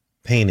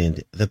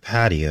painted the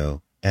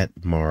patio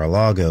at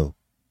Mar-a-Lago,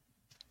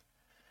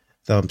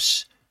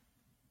 Thump's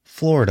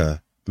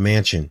Florida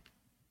mansion.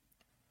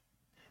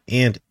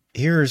 And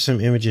here are some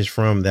images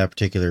from that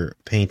particular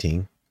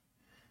painting.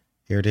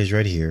 Here it is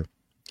right here.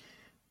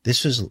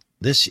 This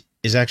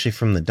is actually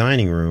from the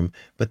dining room,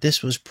 but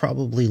this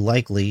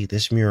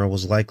mural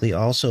was likely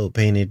also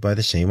painted by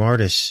the same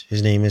artist.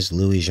 His name is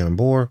Louis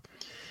Jambord,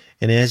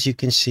 and as you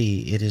can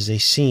see, it is a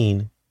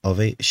scene of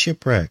a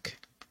shipwreck,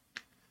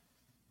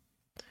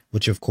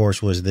 which of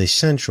course was the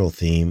central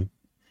theme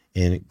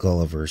in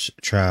Gulliver's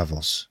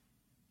Travels.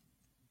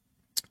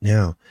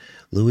 Now,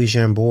 Louis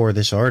Jambord,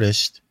 this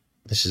artist,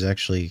 this is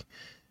actually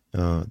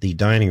the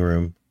dining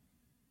room,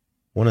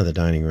 one of the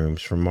dining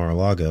rooms from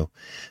Mar-a-Lago.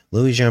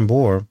 Louis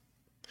Jambord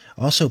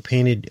also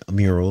painted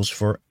murals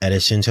for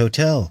Edison's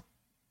Hotel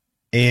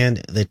and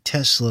the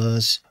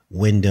Tesla's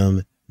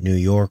Wyndham New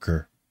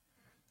Yorker.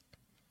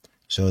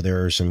 So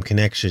there are some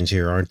connections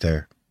here, aren't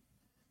there?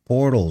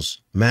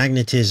 Portals,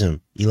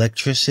 magnetism,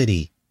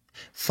 electricity,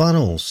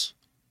 funnels,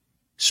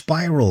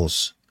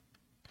 spirals,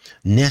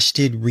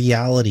 nested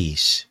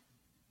realities,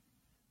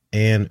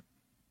 and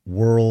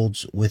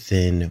worlds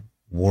within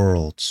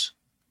worlds.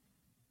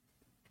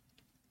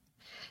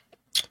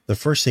 The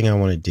first thing I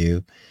want to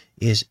do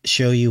is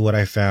show you what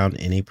I found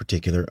in a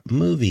particular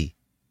movie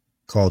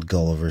called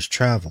Gulliver's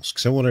Travels,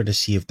 because I wanted to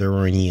see if there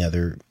were any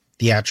other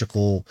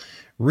theatrical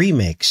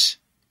remakes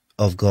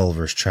of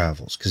Gulliver's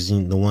Travels, because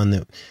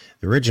the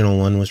original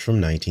one was from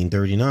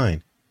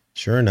 1939.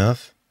 Sure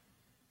enough,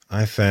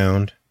 I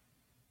found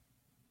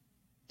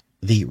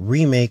the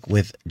remake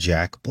with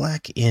Jack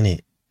Black in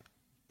it.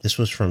 This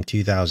was from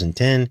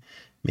 2010.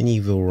 Many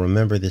of you will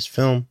remember this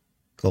film,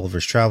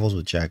 Gulliver's Travels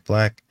with Jack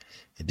Black.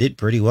 It did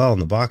pretty well in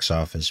the box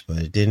office, but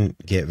it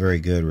didn't get very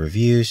good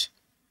reviews.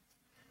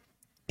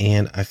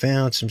 And I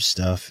found some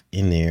stuff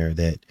in there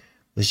that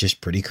was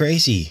just pretty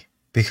crazy,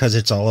 because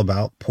it's all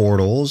about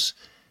portals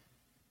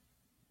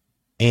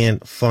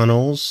and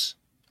funnels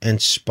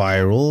and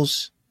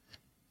spirals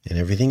and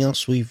everything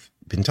else we've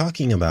been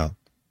talking about.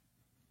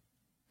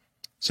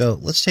 So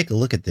let's take a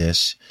look at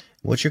this.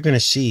 What you're going to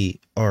see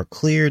are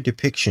clear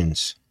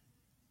depictions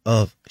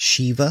of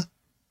Shiva,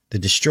 the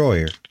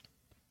destroyer.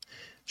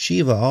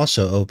 Shiva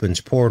also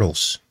opens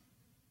portals,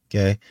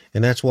 okay?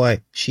 And that's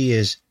why she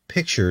is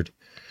pictured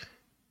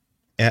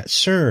at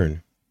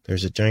CERN.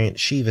 There's a giant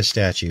Shiva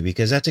statue,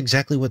 because that's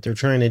exactly what they're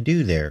trying to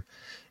do there,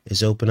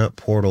 is open up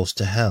portals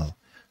to hell.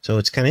 So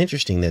it's kind of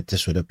interesting that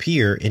this would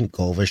appear in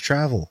Gulliver's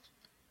Travel.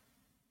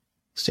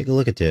 Let's take a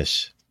look at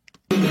this.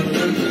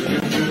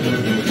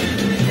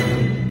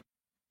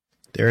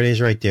 There it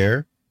is right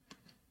there.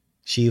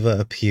 Shiva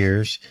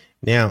appears.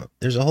 Now,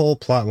 there's a whole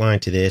plot line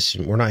to this,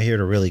 and we're not here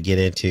to really get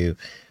into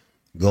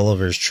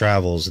Gulliver's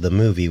Travels, the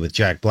movie with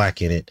Jack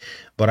Black in it,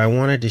 but I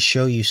wanted to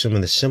show you some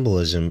of the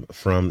symbolism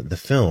from the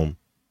film.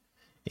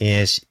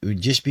 As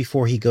just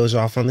before he goes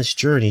off on this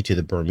journey to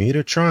the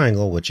Bermuda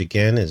Triangle, which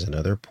again is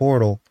another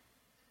portal,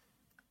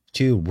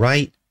 to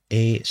write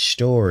a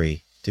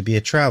story, to be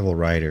a travel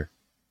writer,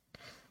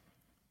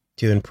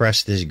 to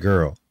impress this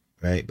girl,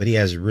 right? But he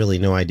has really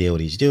no idea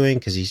what he's doing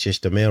because he's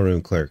just a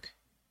mailroom clerk.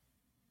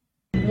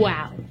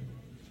 Wow.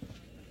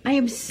 I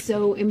am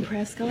so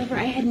impressed, Gulliver.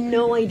 I had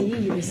no idea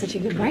you were such a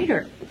good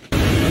writer.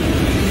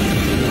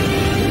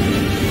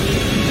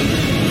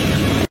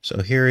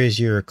 So here is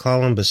your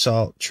column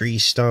basalt tree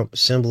stump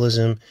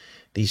symbolism,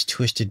 these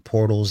twisted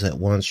portals that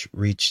once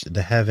reached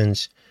the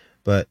heavens,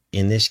 but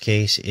in this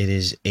case it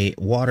is a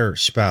water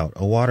spout,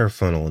 a water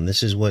funnel, and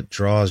this is what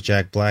draws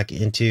Jack Black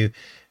into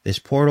this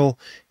portal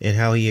and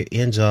how he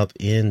ends up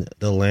in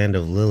the land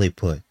of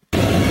Lilliput.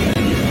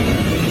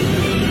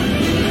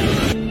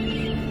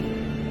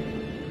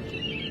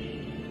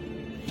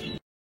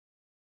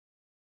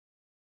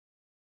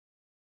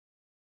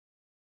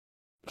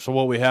 So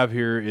what we have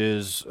here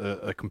is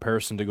a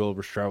comparison to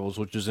Gulliver's Travels,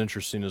 which is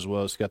interesting as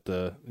well. It's got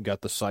the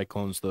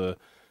cyclones, the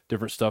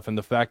different stuff, and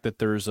the fact that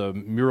there's a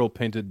mural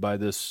painted by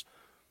this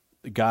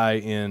guy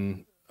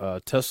in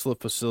Tesla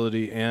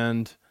facility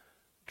and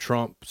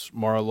Trump's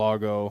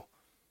Mar-a-Lago,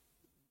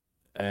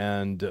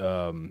 and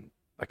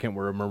I can't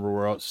remember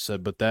where else it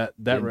said, but that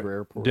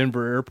Denver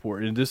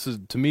Airport, and this is,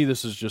 to me,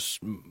 this is just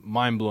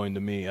mind blowing to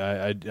me.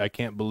 I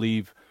can't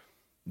believe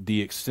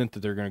the extent that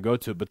they're going to go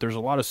to it, but there's a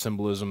lot of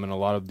symbolism in a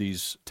lot of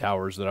these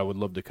towers that I would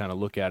love to kind of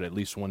look at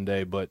least one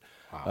day. But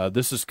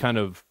this is kind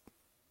of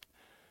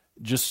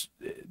just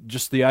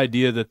the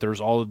idea that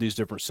there's all of these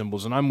different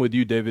symbols, and I'm with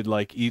you, David.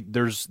 Like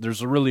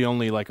there's really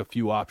only like a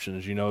few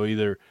options, you know.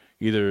 Either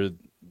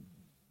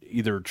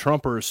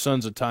Trump or his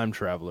son's a time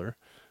traveler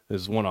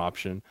is one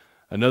option.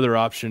 Another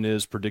option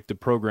is predictive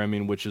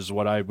programming, which is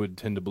what I would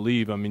tend to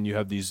believe. I mean, you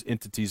have these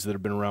entities that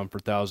have been around for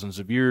thousands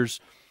of years.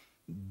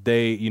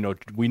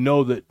 We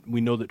know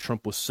that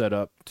Trump was set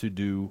up to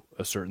do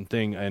a certain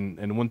thing,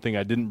 and one thing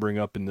I didn't bring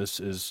up in this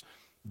is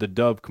the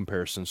dove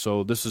comparison.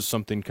 So this is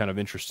something kind of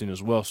interesting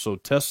as well. So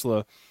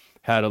Tesla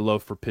had a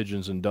love for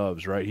pigeons and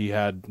doves, right? He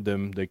had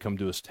them, they come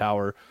to his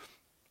tower.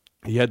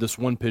 He had this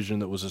one pigeon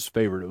that was his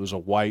favorite. It was a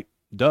white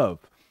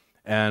dove.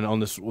 And on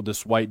this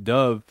white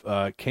dove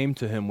came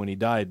to him when he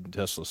died,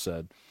 Tesla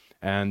said.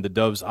 And the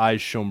dove's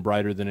eyes shone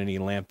brighter than any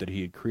lamp that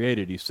he had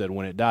created, he said,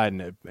 when it died,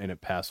 and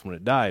it passed when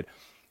it died.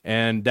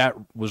 And that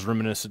was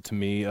reminiscent to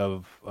me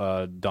of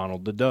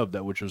Donald the Dove,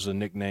 which was a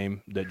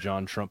nickname that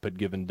John Trump had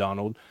given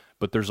Donald.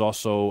 But there's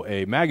also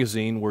a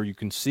magazine where you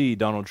can see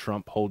Donald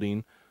Trump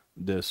holding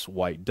this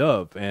white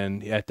dove.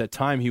 And at that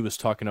time, he was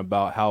talking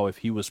about how if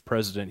he was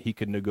president, he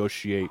could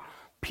negotiate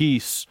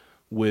peace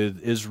with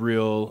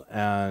Israel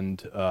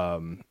and,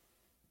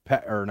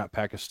 or not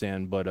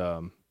Pakistan, but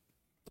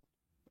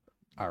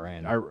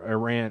Iran,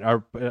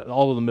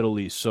 all of the Middle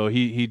East. So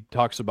he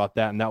talks about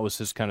that, and that was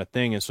his kind of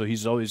thing. And so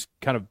he's always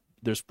kind of,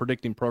 there's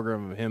predicting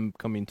program of him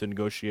coming to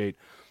negotiate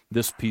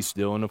this peace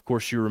deal. And of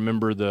course, you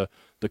remember the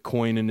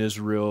coin in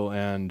Israel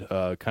and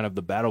kind of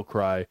the battle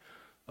cry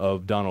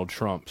of Donald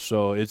Trump.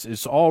 So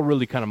it's all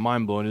really kind of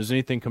mind blowing. Does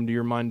anything come to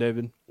your mind,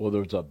 David? Well,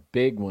 there's a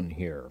big one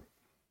here,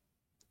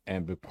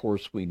 and of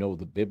course, we know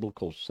the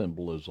biblical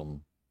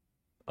symbolism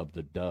of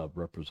the dove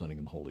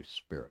representing the Holy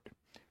Spirit.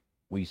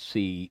 We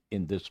see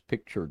in this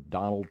picture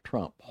Donald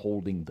Trump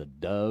holding the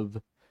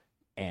dove,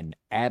 and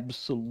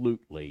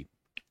absolutely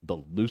the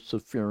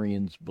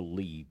Luciferians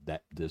believe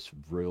that this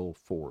real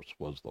force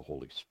was the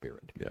Holy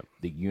Spirit,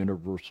 the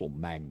universal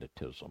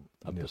magnetism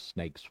of the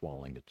snake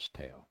swallowing its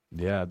tail.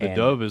 Yeah, the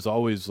dove is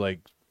always like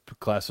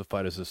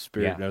classified as a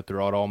spirit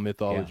throughout all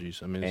mythologies.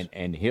 Yeah. I mean,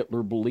 and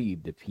Hitler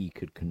believed if he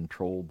could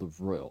control the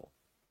vril,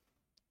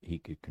 he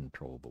could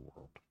control the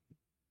world.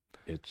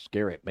 It's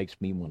scary. It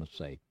makes me want to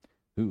say,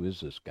 who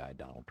is this guy,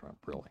 Donald Trump,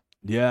 really?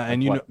 Yeah,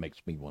 and what makes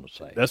me want to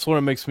say. That's what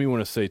it makes me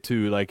want to say,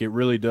 too. Like, it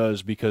really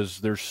does, because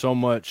there's so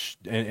much,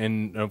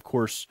 and of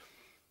course,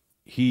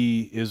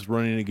 he is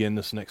running again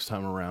this next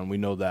time around. We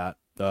know that.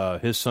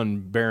 His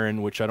son,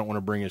 Barron, which I don't want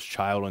to bring his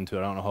child into it.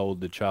 I don't know how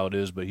old the child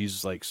is, but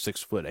he's like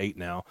 6'8"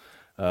 now.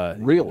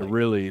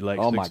 Really, like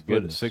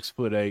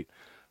 6'8",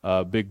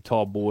 big,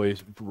 tall boy,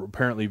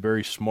 apparently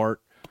very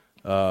smart,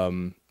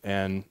 and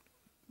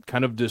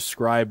kind of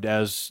described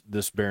as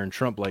this Barron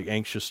Trump, like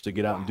anxious to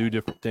get out and do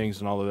different things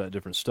and all of that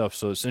different stuff.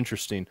 So it's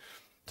interesting,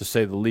 to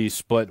say the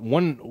least. But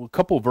a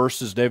couple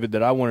verses, David,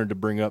 that I wanted to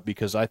bring up,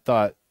 because I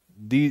thought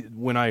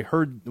when I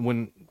heard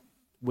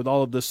with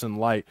all of this in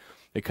light,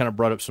 it kind of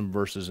brought up some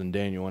verses in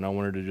Daniel, and I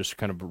wanted to just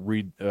kind of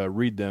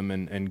read them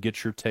and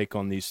get your take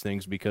on these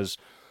things because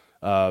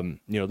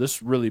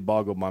this really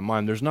boggled my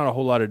mind. There's not a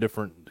whole lot of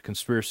different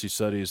conspiracy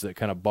studies that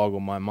kind of boggle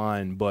my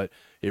mind, but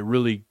it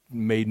really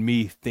made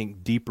me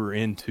think deeper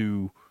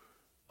into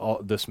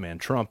all this man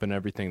Trump and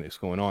everything that's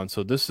going on.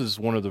 So this is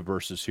one of the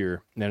verses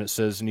here, and it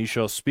says, "And he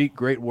shall speak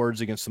great words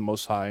against the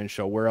Most High, and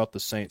shall wear out the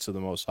saints of the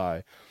Most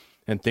High,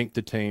 and think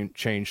to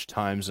change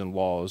times and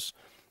laws,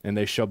 and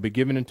they shall be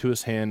given into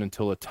his hand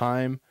until a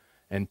time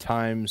and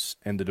times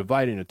and the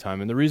dividing of time."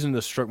 And the reason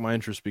this struck my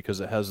interest because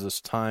it has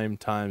this time,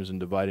 times, and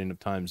dividing of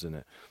times in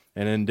it.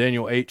 And in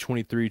Daniel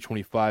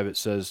 8:23-25 it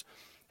says,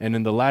 "And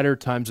in the latter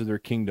times of their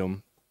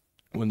kingdom,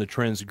 when the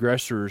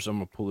transgressors," I'm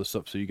going to pull this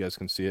up so you guys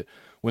can see it,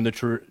 "when the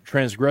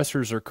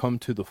transgressors are come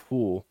to the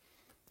full,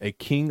 a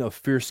king of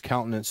fierce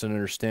countenance and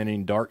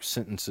understanding dark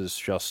sentences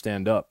shall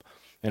stand up,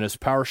 and his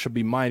power shall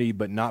be mighty,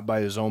 but not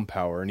by his own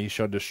power, and he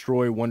shall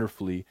destroy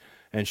wonderfully,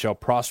 and shall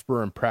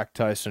prosper and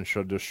practice, and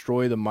shall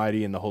destroy the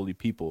mighty and the holy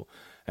people.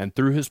 And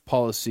through his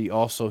policy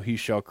also he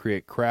shall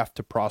create craft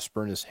to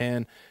prosper in his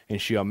hand, and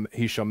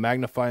he shall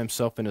magnify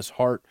himself in his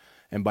heart,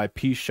 and by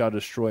peace shall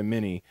destroy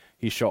many.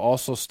 He shall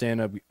also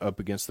stand up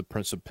against the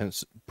prince of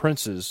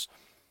princes,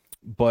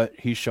 but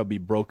he shall be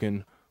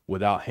broken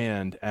without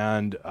hand."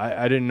 And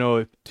I didn't know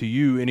if to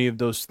you any of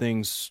those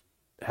things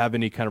have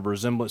any kind of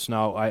resemblance.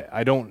 Now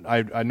I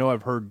know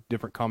I've heard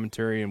different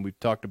commentary, and we've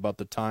talked about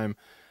the time,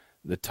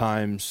 the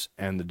times,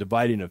 and the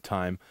dividing of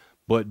time,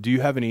 but do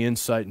you have any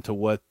insight into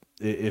what,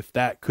 if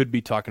that could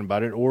be talking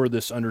about it, or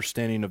this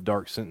understanding of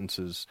dark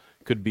sentences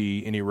could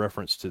be any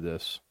reference to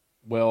this?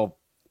 Well,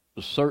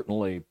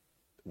 certainly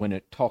when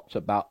it talks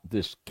about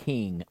this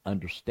king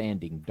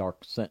understanding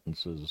dark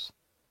sentences,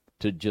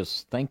 to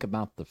just think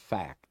about the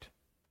fact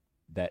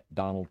that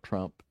Donald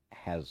Trump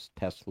has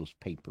Tesla's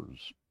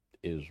papers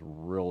is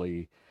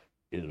really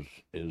is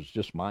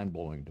just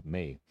mind-blowing to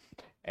me.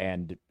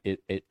 And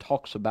it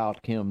talks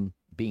about him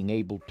being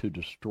able to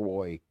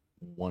destroy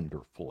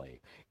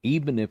wonderfully.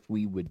 Even if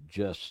we would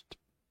just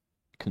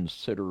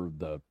consider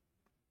the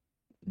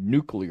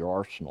nuclear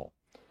arsenal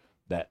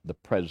that the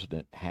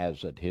president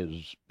has at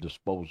his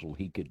disposal,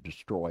 he could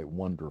destroy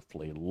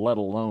wonderfully, let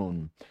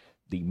alone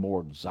the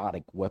more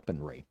exotic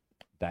weaponry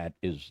that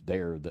is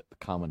there that the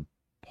common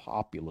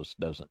populace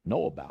doesn't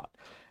know about,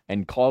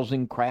 and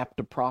causing craft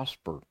to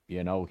prosper.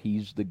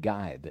 He's the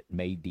guy that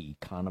made the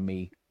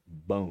economy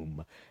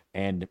boom.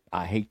 And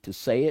I hate to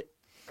say it,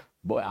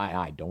 but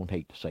I don't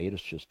hate to say it,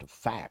 it's just a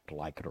fact,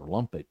 like it or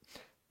lump it.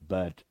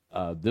 But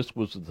this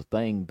was the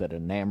thing that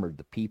enamored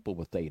the people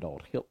with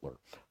Adolf Hitler.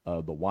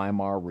 The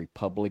Weimar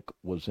Republic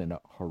was in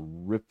a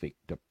horrific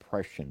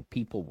depression.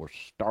 People were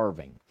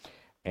starving.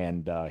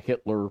 And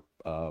Hitler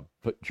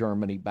put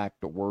Germany back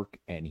to work,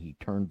 and he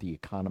turned the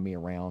economy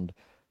around.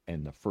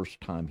 And the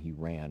first time he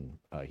ran,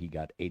 he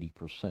got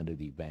 80% of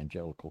the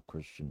evangelical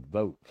Christian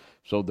vote.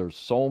 So there's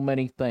so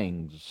many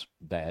things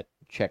that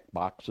check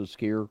boxes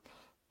here.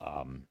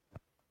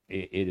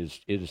 It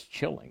is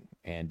chilling,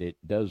 and it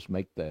does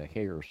make the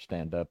hair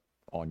stand up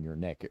on your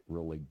neck. It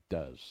really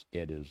does.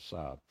 It is,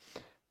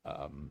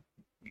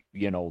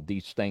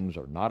 these things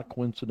are not a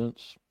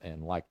coincidence.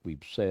 And like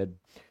we've said,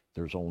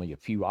 there's only a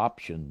few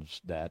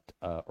options that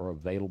are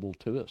available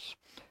to us.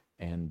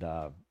 And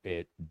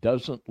it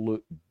doesn't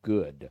look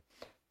good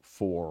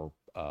for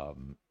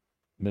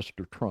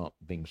Mr. Trump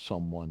being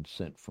someone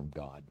sent from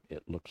God.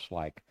 It looks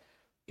like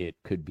it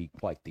could be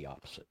quite the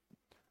opposite.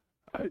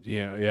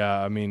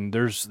 Yeah. I mean,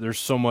 there's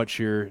so much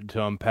here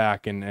to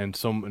unpack, and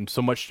so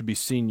much to be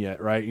seen yet,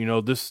 right?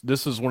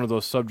 This is one of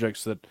those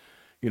subjects that,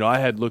 I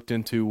had looked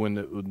into when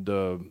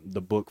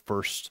the book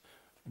first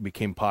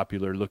became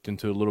popular. Looked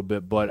into a little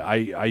bit, but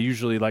I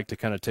usually like to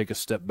kind of take a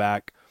step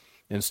back.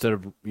 Instead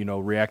of,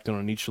 reacting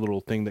on each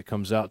little thing that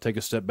comes out, take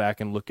a step back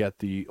and look at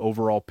the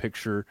overall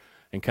picture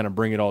and kind of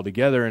bring it all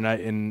together.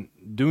 And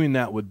doing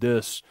that with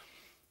this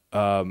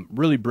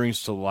really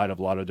brings to light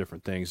a lot of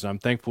different things. And I'm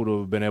thankful to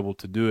have been able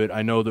to do it.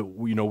 I know that,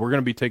 we're going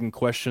to be taking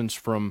questions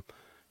from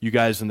you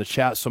guys in the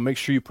chat, so make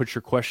sure you put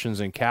your questions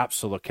in caps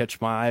so they'll catch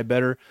my eye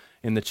better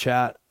in the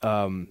chat.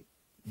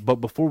 But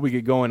before we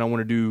get going, I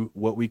want to do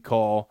what we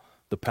call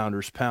the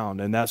Pounder's Pound,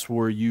 and that's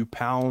where you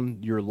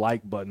pound your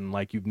like button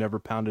like you've never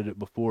pounded it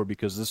before,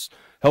 because this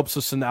helps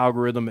us in the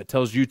algorithm. It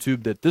tells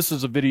YouTube that this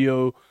is a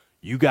video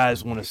you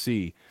guys want to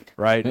see,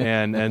 right?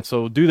 And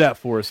so do that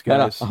for us,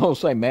 guys. And I'll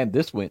say, man,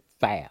 this went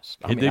fast.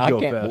 I can't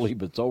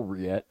believe it's over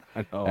yet.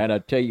 I know. And I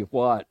tell you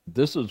what,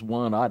 this is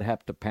one I'd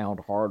have to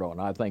pound hard on.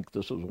 I think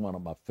this is one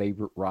of my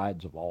favorite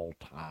rides of all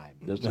time.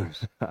 This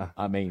is,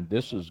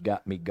 this has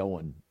got me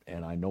going,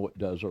 and I know it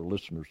does our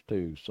listeners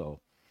too.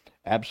 So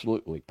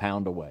absolutely,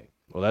 pound away.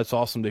 Well, that's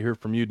awesome to hear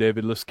from you,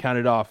 David. Let's count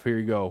it off. Here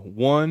you go.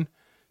 1,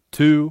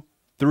 2,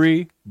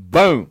 3,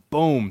 boom.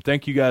 Boom.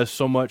 Thank you guys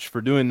so much for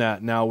doing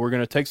that. Now, we're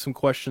going to take some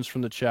questions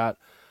from the chat,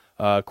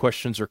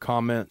 questions or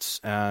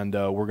comments, and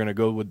we're going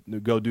to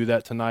go do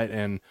that tonight.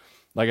 And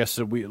like I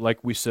said, we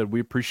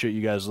appreciate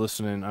you guys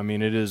listening. I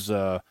mean, it is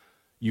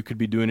you could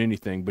be doing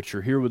anything, but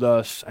you're here with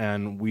us,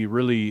 and we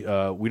really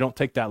we don't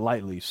take that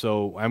lightly.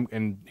 So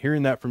and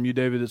hearing that from you,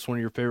 David, it's one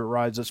of your favorite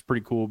rides. That's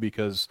pretty cool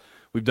because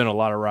we've done a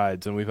lot of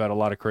rides and we've had a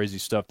lot of crazy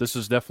stuff. This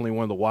is definitely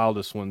one of the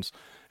wildest ones,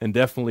 and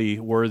definitely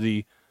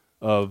worthy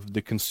of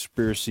the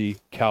conspiracy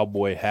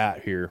cowboy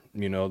hat here.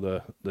 You know,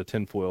 the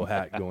tinfoil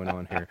hat going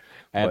on here.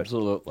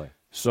 Absolutely.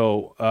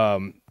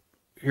 So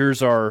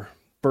here's our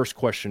first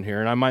question here,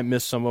 and I might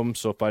miss some of them.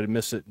 So if I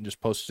miss it,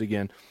 just post it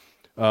again.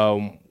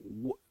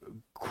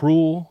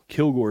 Cruel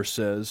Kilgore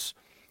says,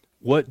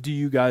 what do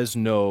you guys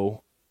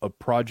know of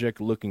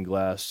Project Looking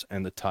Glass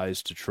and the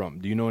ties to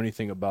Trump? Do you know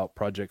anything about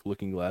Project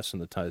Looking Glass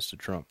and the ties to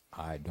Trump?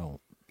 I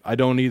don't. I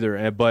don't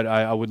either, but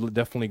I would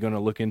definitely going to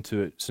look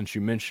into it since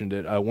you mentioned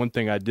it. One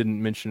thing I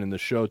didn't mention in the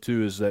show,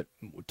 too, is that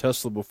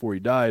Tesla, before he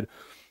died,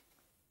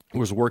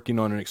 was working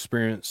on an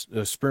experiment in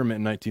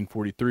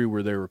 1943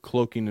 where they were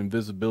cloaking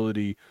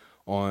invisibility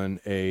on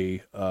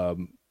a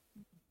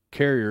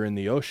carrier in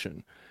the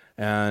ocean.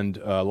 And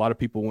a lot of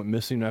people went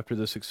missing after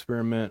this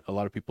experiment. A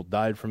lot of people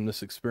died from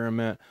this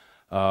experiment,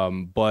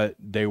 but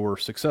they were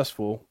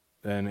successful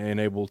and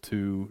able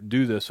to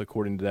do this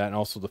according to that. And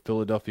also the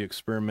Philadelphia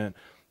experiment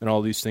and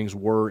all these things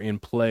were in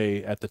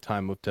play at the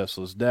time of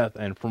Tesla's death.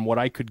 And from what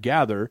I could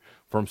gather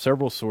from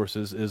several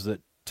sources is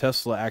that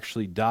Tesla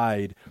actually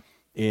died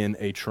in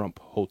a Trump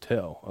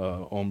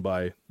hotel owned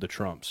by the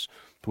Trumps,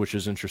 which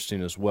is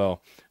interesting as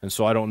well. And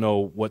so I don't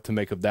know what to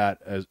make of that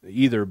as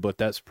either, but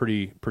that's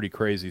pretty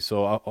crazy.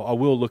 So I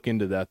will look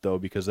into that, though,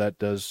 because that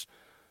does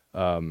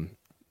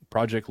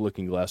Project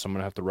Looking Glass. I'm going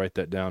to have to write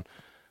that down.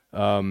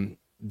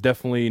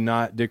 Definitely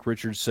not. Dick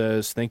Richards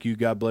says, thank you.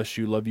 God bless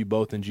you. Love you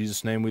both. In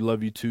Jesus' name, we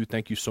love you too.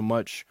 Thank you so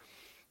much.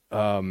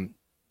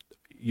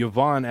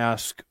 Yvonne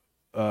asked,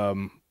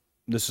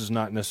 this is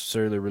not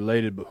necessarily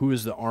related, but who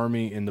is the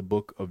army in the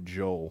book of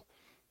Joel?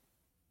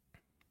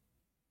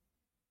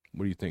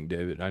 What do you think,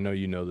 David? I know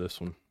you know this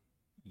one.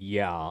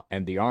 Yeah,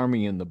 and the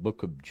army in the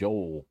book of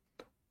Joel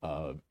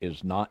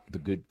is not the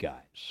good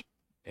guys.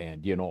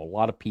 And, you know, a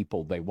lot of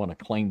people, they want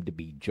to claim to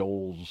be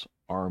Joel's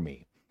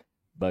army.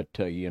 But,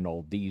 you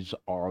know, these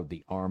are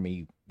the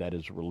army that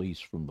is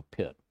released from the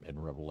pit in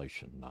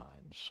Revelation 9.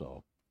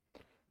 So,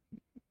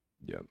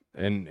 yeah,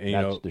 and you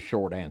that's know, the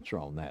short answer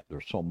on that.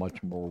 There's so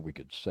much more we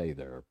could say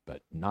there,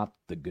 but not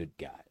the good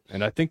guys.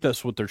 And I think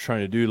that's what they're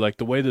trying to do. Like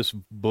the way this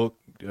book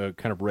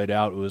kind of read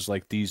out, it was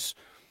like these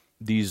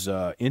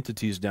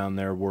entities down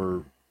there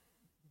were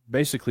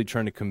basically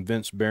trying to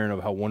convince Barron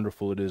of how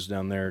wonderful it is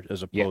down there,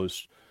 as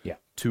opposed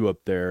to up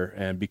there,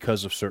 and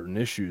because of certain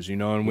issues, you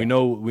know. And we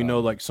know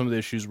like some of the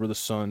issues were the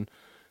sun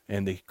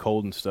and the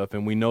cold and stuff,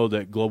 and we know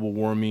that global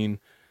warming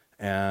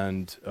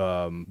and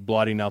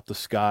blotting out the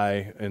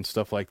sky and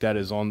stuff like that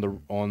is on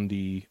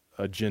the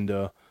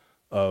agenda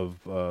of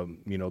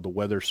you know, the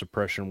weather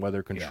suppression,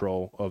 weather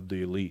control of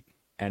the elite.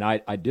 And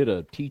I did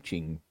a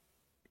teaching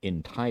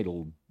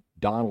entitled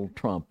Donald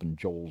Trump and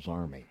Joel's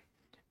Army,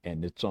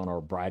 and it's on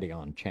our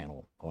Brighteon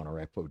channel, on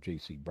our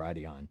FOJC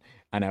Brighteon.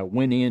 And I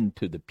went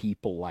into the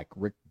people like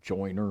Rick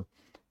Joyner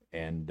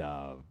and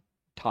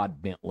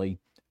Todd Bentley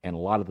and a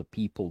lot of the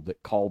people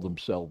that call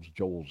themselves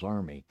Joel's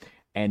Army,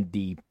 and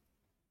the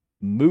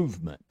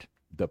movement,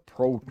 the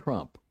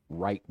pro-Trump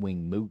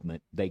right-wing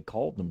movement, they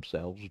called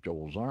themselves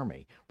Joel's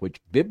Army,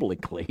 which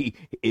biblically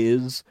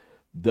is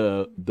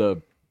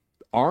the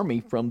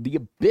army from the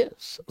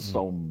abyss.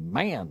 So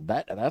man,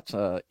 that's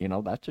a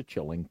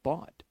chilling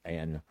thought.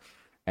 And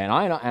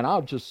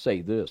I'll just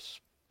say this,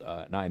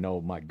 and I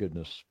know, my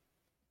goodness,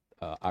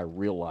 I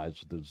realize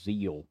the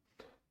zeal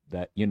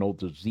that, you know,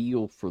 the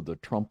zeal for the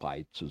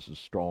Trumpites is as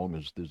strong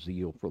as the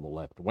zeal for the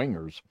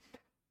left-wingers.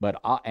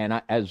 But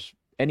as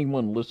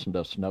anyone listening to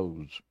us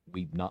knows,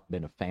 we've not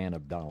been a fan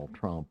of Donald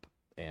Trump,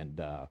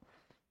 and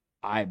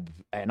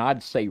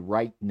I'd say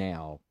right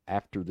now,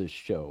 after this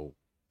show,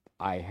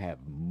 I have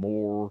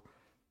more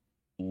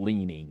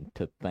leaning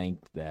to think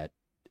that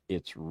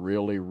it's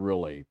really,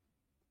 really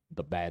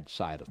the bad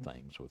side of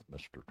things with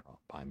Mr. Trump.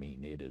 I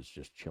mean, it is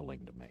just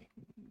chilling to me.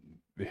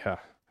 Yeah,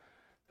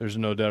 there's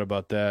no doubt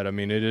about that. I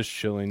mean, it is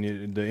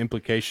chilling. The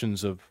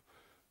implications of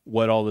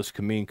what all this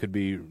could mean could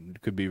be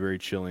very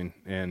chilling.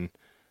 And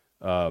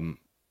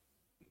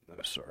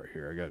sorry,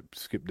 here, I got to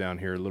skip down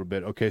here a little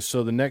bit. Okay,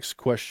 so the next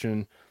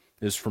question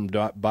is from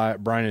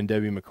Brian and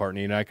Debbie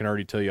McCartney, and I can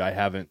already tell you I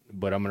haven't,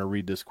 but I'm going to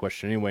read this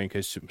question anyway in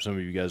case some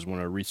of you guys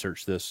want to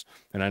research this,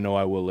 and I know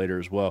I will later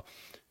as well.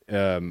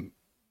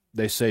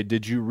 They say,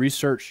 did you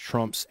research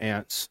Trump's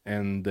aunts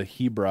and the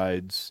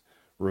Hebrides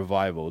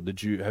revival?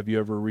 Have you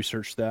ever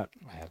researched that?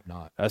 I have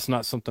not. That's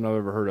not something I've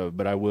ever heard of,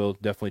 but I will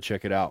definitely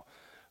check it out.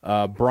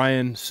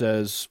 Brian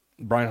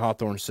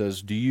Hawthorne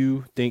says, do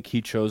you think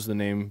he chose the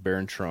name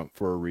Barron Trump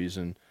for a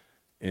reason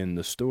in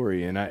the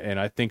story? And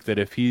I think that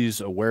if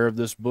he's aware of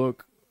this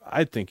book,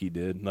 I think he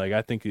did. Like,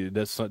 I think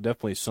that's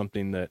definitely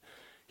something that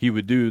he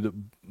would do.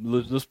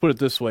 Let's put it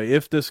this way.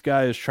 If this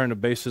guy is trying to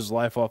base his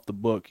life off the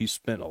book, he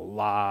spent a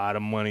lot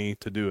of money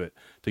to do it,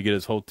 to get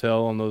his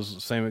hotel on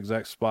those same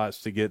exact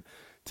spots, to get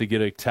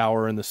a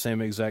tower in the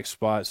same exact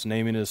spots,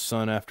 naming his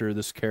son after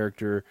this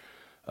character.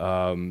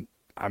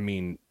 I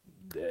mean,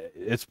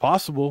 it's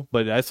possible,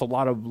 but that's a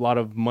lot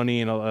of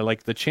money, and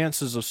like the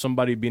chances of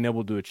somebody being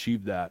able to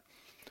achieve that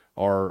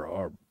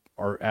are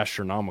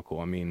astronomical.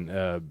 I mean,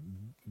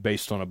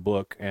 based on a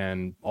book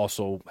and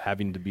also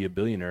having to be a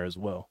billionaire as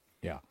well.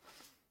 Yeah.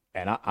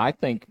 And I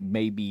think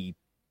maybe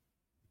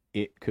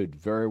it could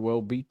very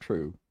well be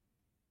true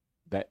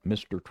that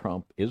Mr.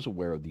 Trump is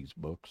aware of these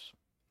books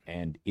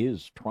and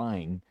is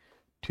trying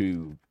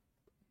to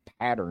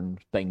pattern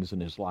things in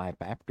his life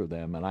after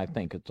them. And I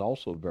think it's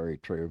also very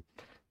true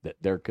that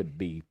there could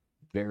be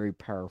very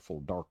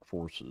powerful dark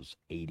forces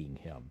aiding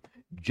him.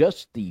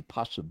 Just the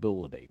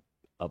possibility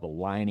of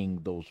aligning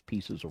those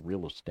pieces of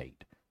real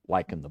estate,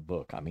 like in the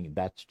book, I mean,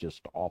 that's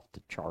just off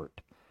the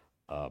chart,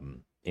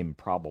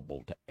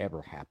 improbable to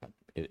ever happen.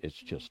 It's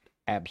just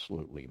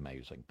absolutely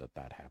amazing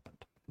that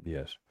happened.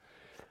 Yes.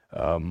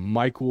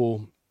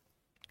 Michael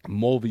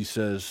Mulvey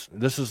says,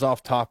 this is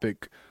off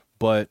topic,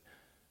 but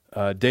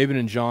David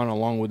and John,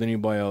 along with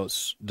anybody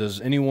else,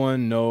 does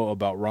anyone know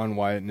about Ron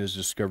Wyatt and his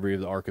discovery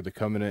of the Ark of the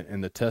Covenant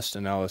and the test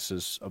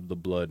analysis of the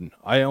blood?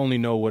 I only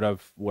know what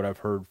I've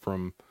heard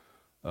from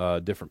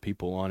different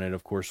people on it.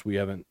 Of course, we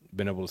haven't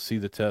been able to see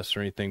the tests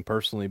or anything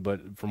personally,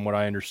 but from what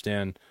I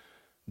understand,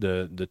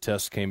 the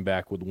test came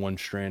back with one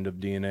strand of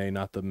DNA,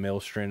 not the male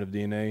strand of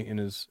DNA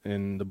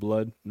in the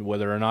blood.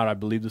 Whether or not I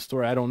believe the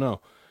story, I don't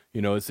know.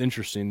 You know, it's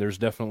interesting. There's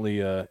definitely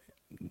a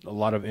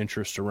lot of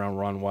interest around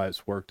Ron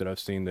Wyatt's work that I've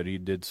seen, that he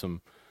did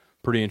some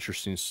pretty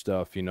interesting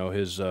stuff. You know,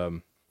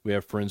 we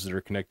have friends that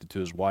are connected to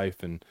his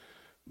wife, and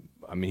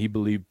I mean, he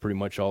believed pretty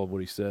much all of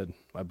what he said.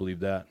 I believe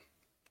that.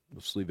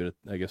 Let's leave it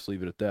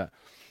at that.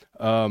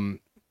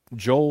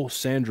 Joel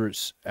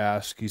Sandritz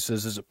asks, he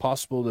says, is it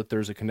possible that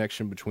there's a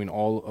connection between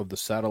all of the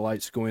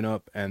satellites going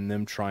up and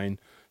them trying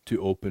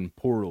to open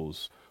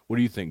portals? What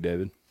do you think,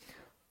 David?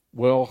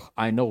 Well,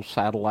 I know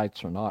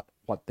satellites are not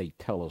what they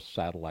tell us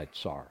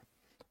satellites are.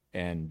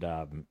 And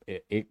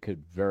it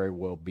could very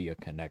well be a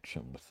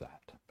connection with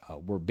that.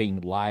 We're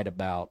being lied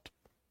about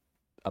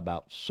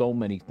so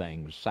many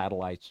things.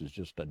 Satellites is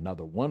just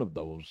another one of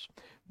those.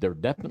 They're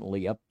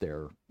definitely up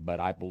there, but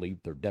I believe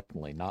they're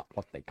definitely not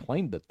what they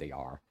claim that they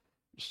are.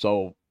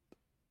 So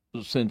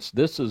since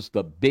this is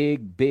the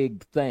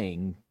big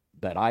thing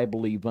that I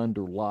believe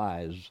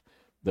underlies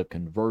the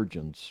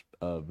convergence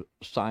of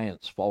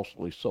science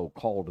falsely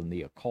so-called and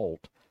the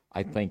occult,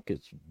 I think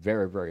it's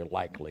very, very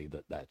likely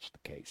that that's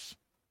the case.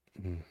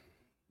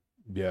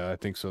 Yeah, I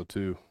think so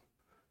too.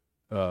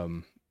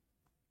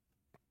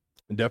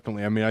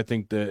 Definitely. I mean, I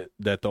think that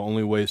the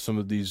only way some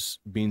of these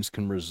beings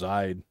can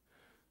reside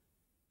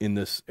in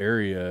this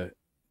area,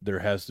 there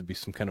has to be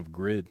some kind of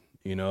grid,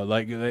 you know,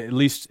 like at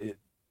least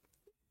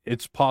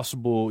it's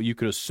possible. You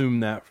could assume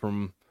that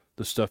from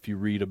the stuff you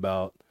read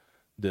about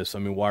this. I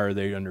mean, why are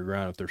they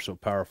underground if they're so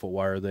powerful?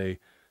 Why are they,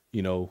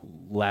 you know,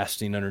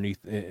 lasting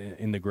underneath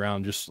in the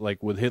ground? Just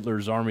like with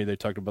Hitler's army, they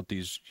talked about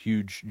these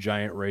huge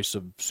giant race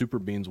of super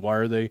beings. Why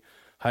are they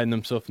hiding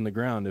themselves in the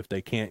ground if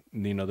they can't,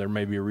 you know, there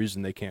may be a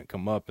reason they can't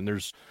come up. And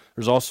there's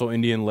also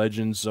Indian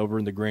legends over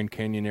in the Grand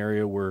Canyon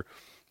area where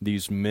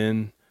these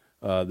men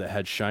that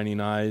had shining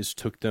eyes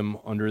took them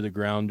under the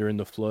ground during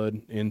the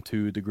flood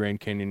into the Grand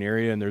Canyon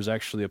area. And there's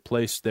actually a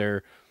place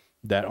there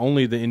that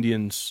only the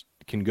Indians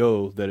can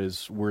go, that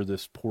is where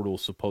this portal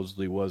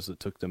supposedly was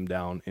that took them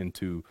down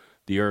into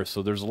the earth.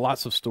 So there's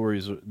lots of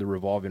stories that are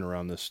revolving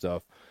around this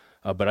stuff.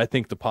 But I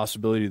think the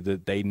possibility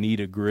that they need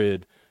a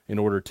grid in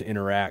order to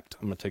interact.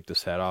 I'm going to take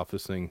this hat off.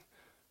 This thing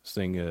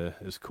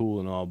is cool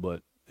and all,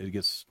 but it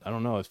gets, I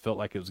don't know, it felt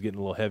like it was getting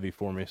a little heavy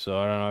for me. So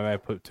I don't know, I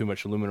put too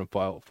much aluminum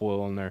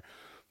foil on there.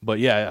 But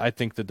yeah, I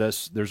think that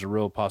there's a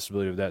real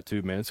possibility of that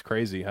too, man. It's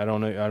crazy. I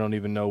don't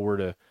even know where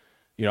to,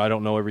 you know, I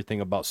don't know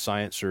everything about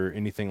science or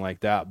anything like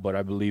that, but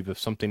I believe if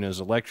something is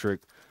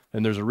electric,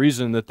 and there's a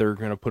reason that they're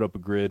going to put up a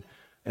grid.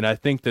 And I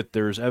think that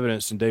there's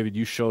evidence, and David,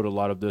 you showed a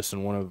lot of this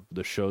in one of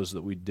the shows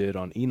that we did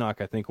on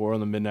Enoch, I think, or on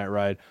the Midnight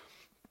Ride,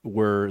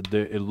 where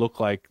it looked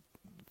like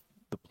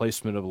the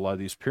placement of a lot of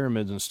these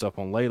pyramids and stuff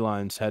on ley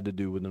lines had to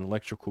do with an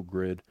electrical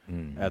grid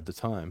at the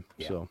time.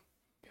 Yeah. So,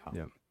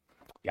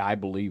 yeah, I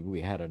believe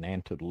we had an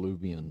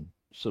antediluvian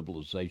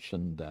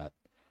civilization that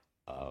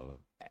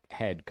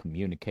had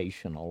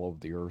communication all over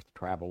the earth,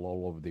 travel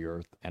all over the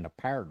earth, and a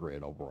power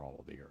grid over all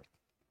of the earth.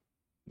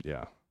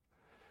 Yeah.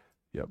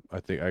 Yep, I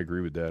think I agree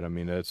with that. I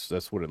mean,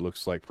 that's what it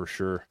looks like for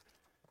sure.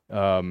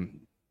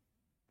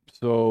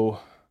 So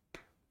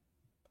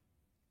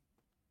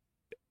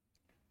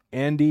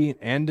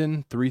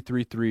Andon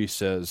 333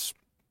 says,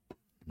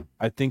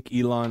 I think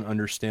Elon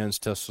understands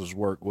Tesla's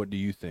work. What do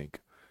you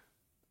think?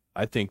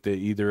 I think that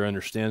either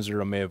understands it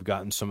or may have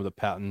gotten some of the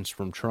patents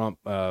from Trump.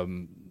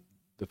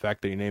 The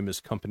fact that he named his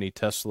company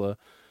Tesla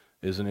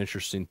is an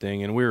interesting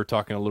thing. And we were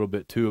talking a little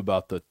bit too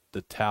about the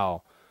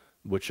Tau,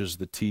 which is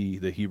the T,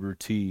 the Hebrew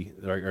T,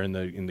 or in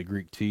the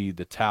Greek T,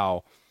 the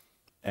Tau,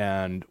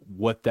 and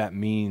what that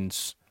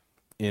means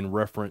in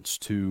reference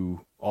to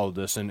all of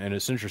this. And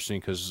it's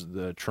interesting because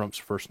the Trump's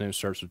first name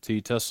starts with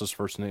T, Tesla's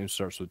first name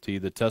starts with T.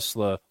 The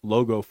Tesla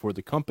logo for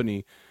the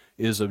company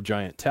is a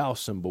giant Tau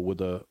symbol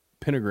with a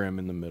pentagram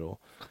in the middle.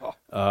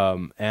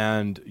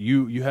 And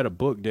you had a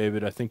book,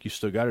 David, I think you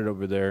still got it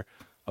over there,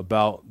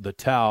 about the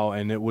Tau,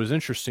 and it was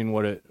interesting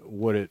what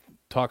it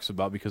talks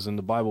about, because in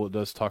the Bible it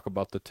does talk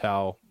about the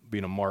Tau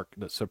being a mark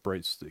that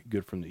separates the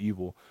good from the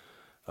evil,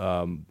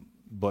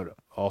 but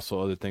also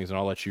other things, and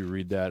I'll let you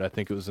read that. I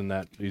think it was in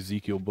that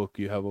Ezekiel book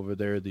you have over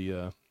there.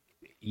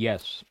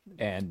 Yes,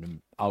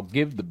 and I'll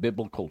give the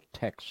biblical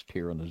text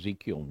here in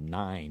Ezekiel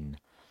 9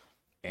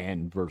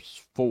 and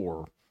verse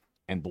 4.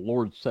 And the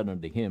Lord said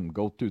unto him,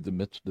 Go through the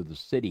midst of the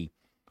city,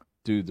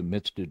 through the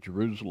midst of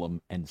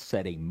Jerusalem, and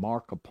set a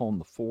mark upon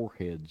the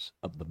foreheads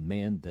of the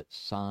men that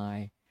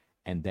sigh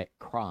and that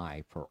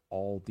cry for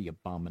all the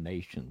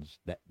abominations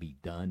that be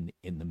done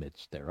in the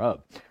midst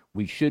thereof.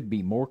 We should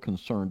be more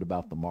concerned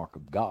about the mark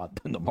of God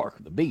than the mark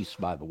of the beast,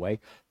 by the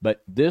way.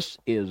 But this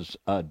is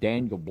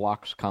Daniel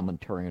Block's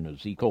commentary on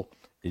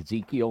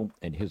Ezekiel,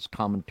 and his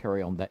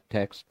commentary on that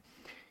text.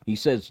 He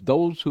says,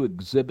 those who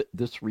exhibit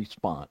this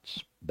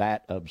response,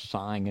 that of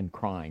sighing and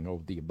crying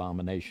over the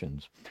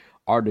abominations,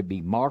 are to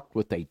be marked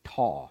with a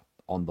taw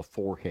on the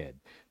forehead.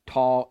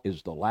 Taw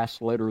is the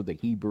last letter of the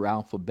Hebrew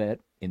alphabet.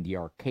 In the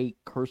archaic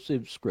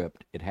cursive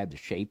script, it had the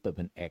shape of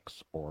an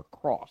X or a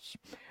cross,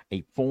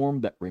 a form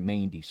that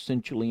remained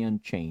essentially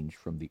unchanged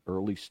from the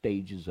early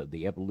stages of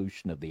the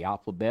evolution of the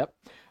alphabet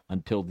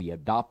until the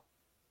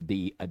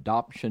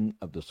adoption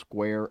of the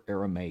square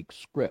Aramaic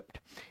script.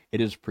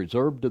 It is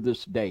preserved to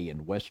this day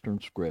in Western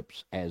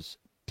scripts as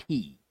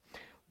T.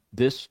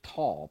 This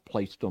taw,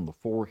 placed on the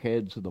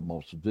foreheads of the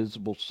most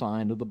visible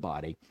sign of the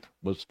body,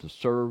 was to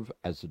serve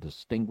as a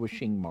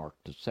distinguishing mark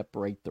to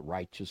separate the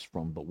righteous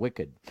from the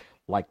wicked.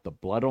 Like the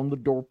blood on the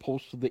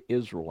doorposts of the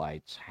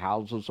Israelites,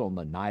 houses on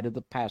the night of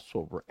the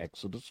Passover,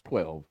 Exodus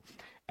 12,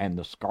 and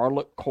the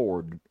scarlet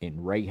cord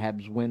in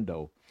Rahab's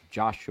window,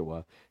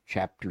 Joshua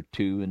chapter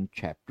 2 and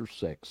chapter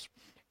 6.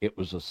 It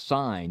was a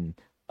sign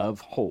of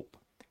hope.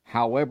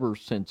 However,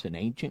 since in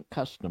ancient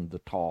custom the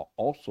taw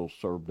also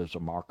served as a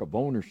mark of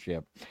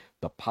ownership,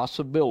 the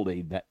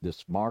possibility that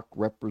this mark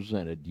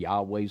represented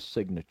Yahweh's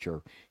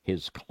signature,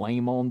 his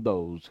claim on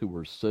those who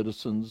were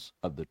citizens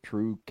of the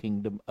true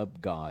kingdom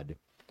of God,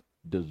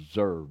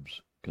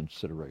 deserves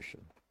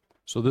consideration.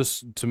 So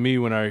this, to me,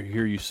 when I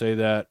hear you say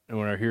that, and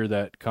when I hear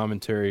that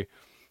commentary,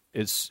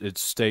 it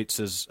states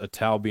as a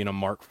Tau being a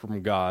mark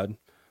from God,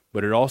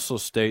 but it also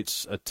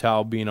states a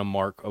Tau being a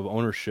mark of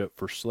ownership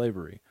for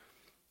slavery.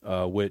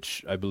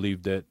 Which I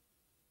believe that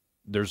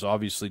there's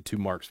obviously two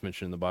marks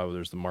mentioned in the Bible.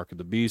 There's the mark of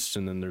the beast,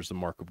 and then there's the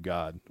mark of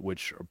God,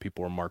 which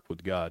people are marked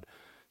with God.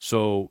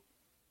 So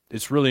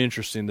it's really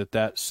interesting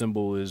that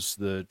symbol is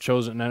the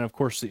chosen. And of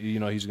course, he's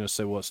going to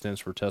say, well, it stands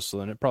for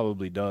Tesla, and it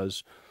probably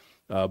does.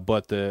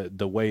 But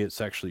the way it's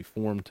actually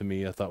formed, to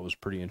me, I thought was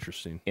pretty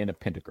interesting. In a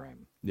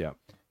pentagram. Yeah.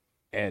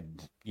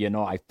 And,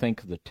 I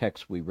think of the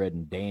text we read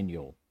in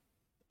Daniel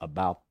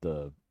about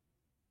the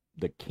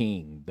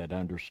king that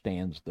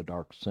understands the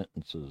dark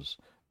sentences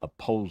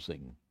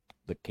opposing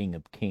the King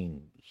of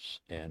Kings,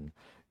 and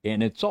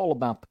it's all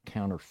about the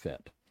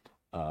counterfeit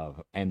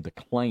and the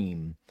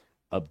claim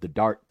of the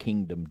dark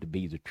kingdom to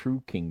be the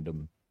true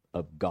kingdom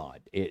of God.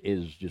 It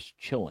is just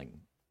chilling.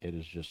 It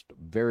is just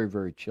very,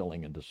 very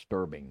chilling and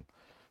disturbing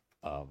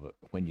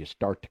when you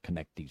start to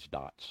connect these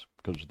dots,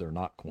 because they're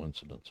not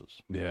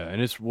coincidences. Yeah,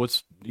 and it's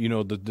what's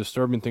the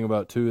disturbing thing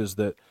about it too is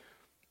that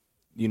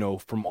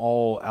from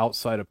all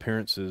outside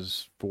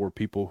appearances, for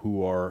people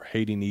who are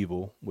hating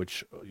evil,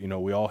 which,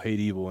 we all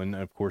hate evil. And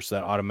of course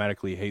that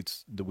automatically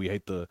we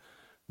hate the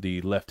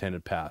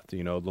left-handed path.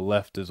 The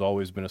left has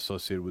always been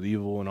associated with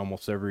evil, and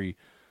almost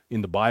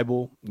in the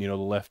Bible, the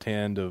left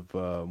hand of,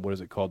 what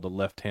is it called? The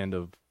left hand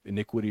of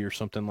iniquity or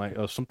something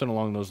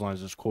along those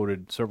lines is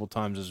quoted several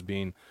times as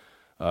being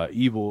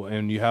evil.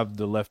 And you have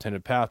the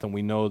left-handed path, and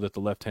we know that the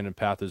left-handed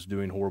path is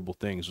doing horrible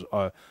things.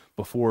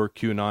 Before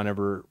QAnon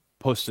ever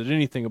posted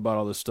anything about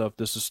all this stuff,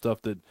 this is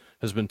stuff that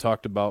has been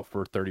talked about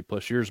for 30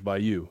 plus years by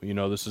you.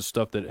 This is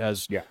stuff that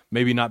has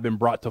maybe not been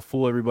brought to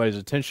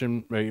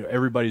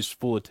everybody's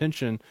full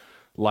attention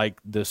like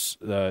this.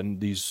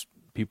 These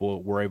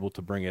people were able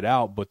to bring it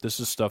out, but this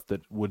is stuff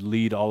that would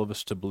lead all of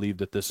us to believe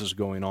that this is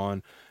going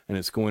on, and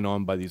it's going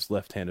on by these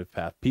left-handed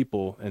path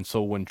people. And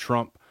so when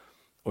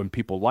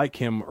people like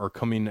him are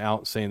coming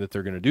out saying that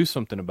they're going to do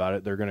something about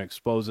it, they're going to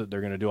expose it,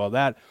 they're going to do all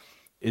that,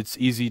 it's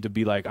easy to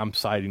be like, I'm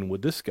siding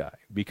with this guy,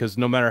 because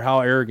no matter how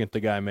arrogant the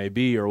guy may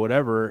be or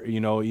whatever,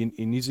 and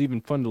he's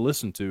even fun to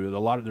listen to.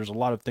 There's a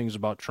lot of things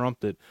about Trump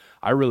that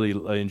I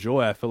really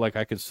enjoy. I feel like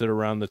I could sit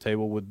around the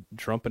table with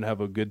Trump and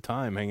have a good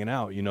time hanging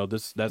out.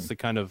 That's the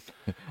kind of.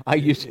 I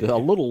used to, a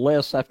little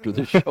less after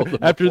this show.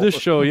 After this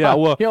show, yeah,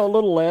 well, a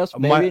little less.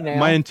 Maybe now.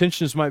 My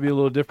intentions might be a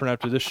little different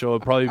after this show.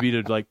 It'd probably be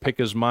to pick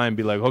his mind,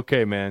 be like,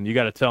 okay, man, you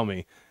got to tell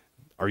me.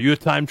 Are you a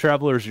time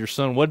traveler? Is your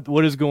son?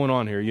 What is going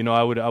on here?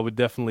 I would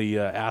definitely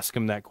ask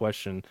him that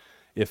question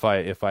if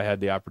I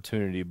had the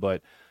opportunity.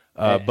 But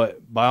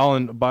by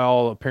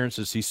all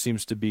appearances, he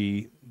seems to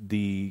be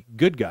the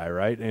good guy,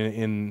 right?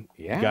 And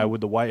the guy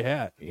with the white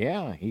hat.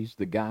 Yeah, he's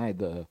the guy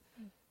the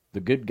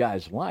good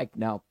guys like.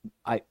 Now,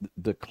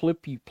 the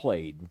clip you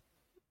played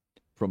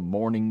from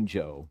Morning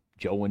Joe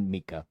Joe and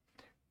Mika,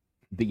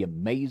 the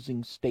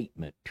amazing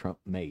statement Trump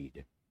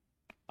made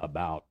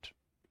about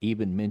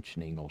even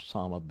mentioning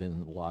Osama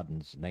bin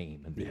Laden's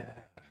name in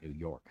New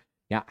York.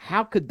 Now,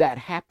 how could that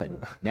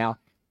happen? Now,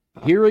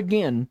 here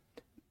again,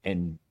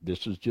 and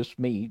this is just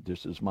me,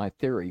 this is my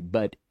theory,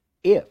 but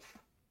if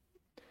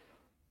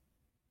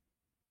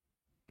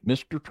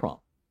Mr.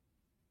 Trump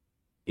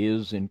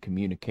is in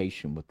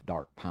communication with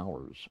dark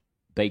powers,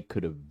 they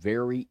could have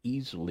very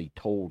easily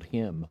told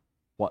him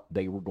what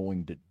they were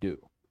going to do.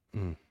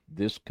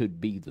 This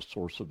could be the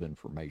source of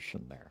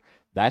information there.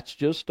 That's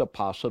just a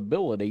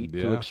possibility.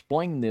 To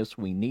explain this,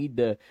 we need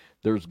to,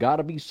 there's got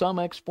to be some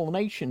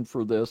explanation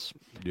for this.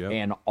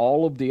 And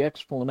all of the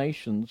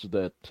explanations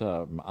that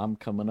I'm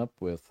coming up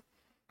with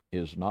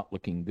is not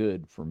looking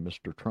good for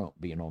Mr. Trump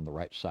being on the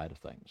right side of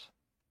things.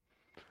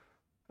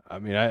 I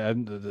mean,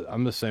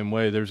 I'm the same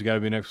way. There's got to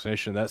be an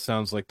explanation. That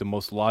sounds like the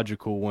most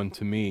logical one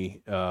to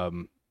me.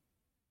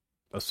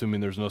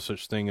 Assuming there's no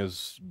such thing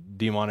as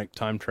demonic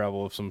time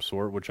travel of some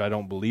sort, which I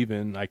don't believe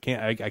in. I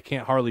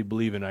can't hardly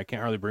believe in. I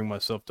can't hardly bring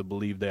myself to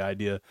believe the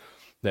idea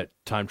that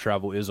time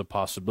travel is a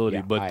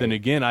possibility. But then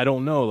again, I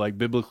don't know. Like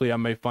biblically, I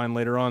may find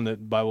later on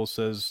that Bible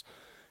says,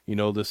 you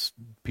know, this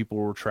people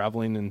were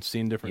traveling and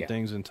seeing different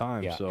things in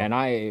time. So, and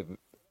I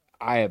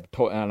have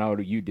told, I know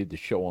you did the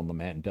show on the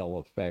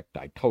Mandela effect.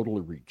 I totally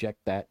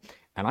reject that.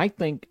 And I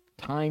think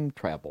time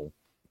travel,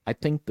 I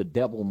think the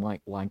devil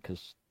might like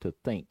us to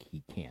think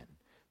he can.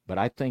 But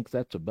I think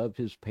that's above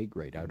his pay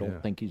grade. I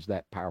don't think he's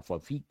that powerful.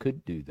 If he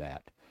could do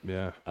that,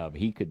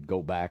 he could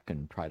go back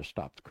and try to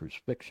stop the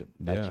crucifixion.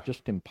 That's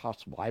just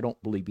impossible. I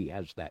don't believe he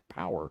has that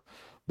power.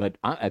 But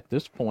at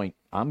this point,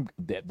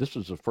 this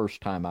is the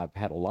first time I've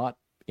had a lot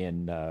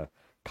in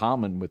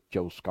common with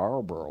Joe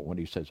Scarborough when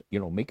he says, you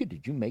know, Mika,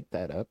 did you make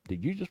that up?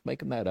 Did you just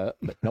make that up?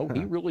 But no,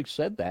 he really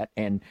said that.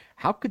 And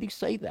how could he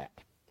say that?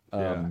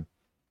 I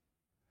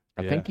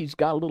think he's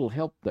got a little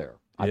help there.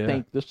 I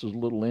think this is a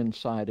little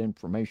inside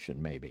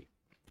information, maybe.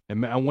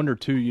 And I wonder,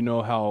 too, you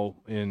know, how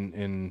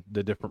in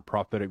the different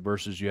prophetic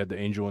verses you had the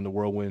angel in the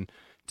whirlwind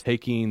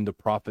taking the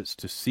prophets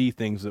to see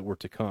things that were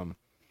to come.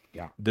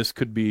 Yeah. This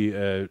could be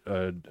a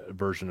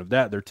version of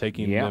that. They're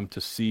taking them to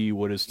see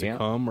what is to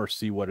come or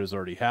see what has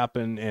already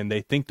happened, and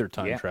they think they're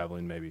time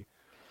traveling, maybe.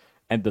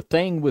 And the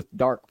thing with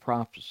dark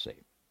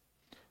prophecy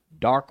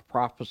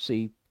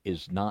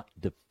is not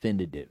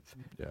definitive.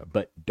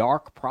 But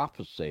dark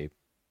prophecy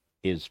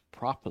is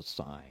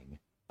prophesying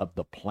of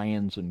the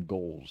plans and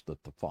goals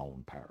that the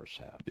fallen powers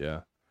have.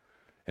 Yeah.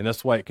 And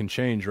that's why it can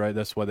change, right?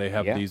 That's why they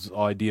have these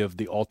idea of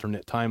the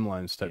alternate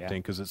timelines type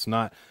thing, because it's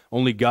not,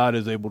 only God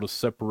is able to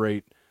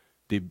separate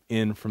the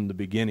end from the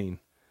beginning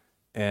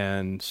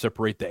and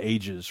separate the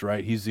ages,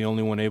 right? He's the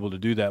only one able to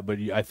do that. But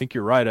I think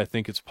you're right. I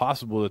think it's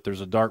possible that there's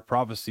a dark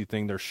prophecy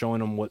thing. They're showing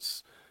them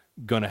what's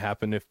going to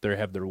happen if they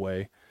have their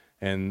way.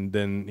 And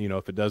then, you know,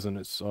 if it doesn't,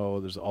 it's,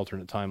 there's an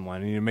alternate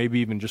timeline. And maybe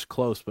even just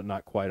close, but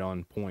not quite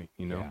on point,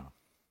 you know?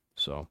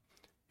 So,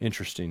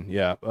 interesting.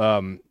 Yeah.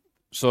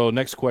 So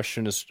next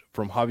question is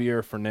from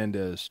Javier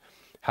Fernandez.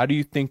 How do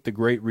you think the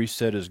Great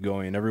Reset is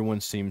going? Everyone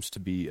seems to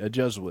be a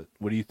Jesuit.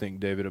 What do you think,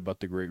 David, about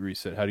the Great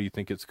Reset? How do you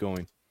think it's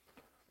going?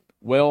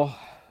 Well,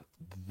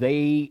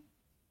 they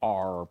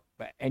are,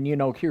 and you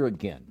know, here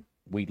again,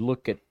 we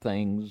look at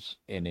things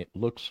and it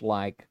looks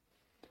like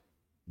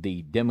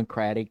the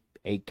Democratic,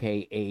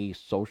 a.k.a.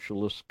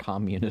 socialist,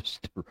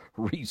 communist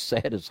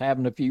reset is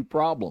having a few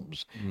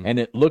problems. And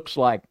it looks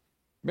like,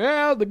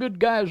 the good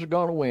guys are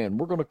going to win.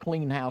 We're going to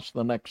clean house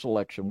the next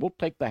election. We'll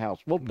take the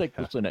House. We'll take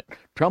the Senate.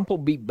 Trump will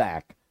be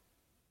back.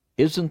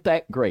 Isn't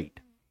that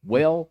great?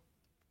 Well,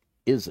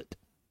 is it?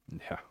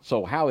 Yeah.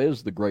 So how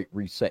is the Great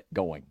Reset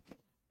going?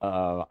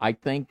 I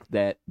think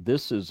that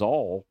this is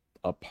all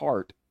a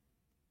part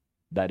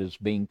that is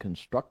being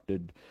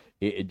constructed.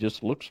 It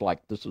just looks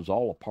like this is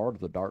all a part of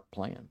the dark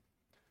plan.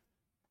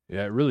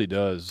 Yeah, it really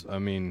does. I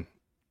mean,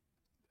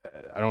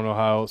 I don't know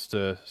how else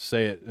to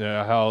say it,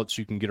 how else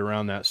you can get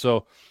around that.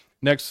 So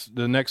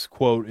the next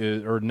quote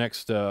is, or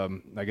next,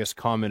 I guess,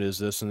 comment is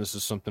this, and this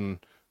is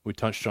something we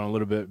touched on a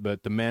little bit,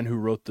 but the man who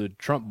wrote the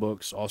Trump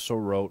books also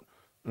wrote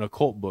an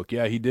occult book.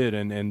 Yeah, he did.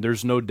 And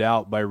there's no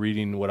doubt by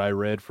reading what I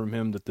read from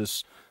him that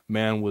this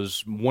man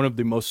was one of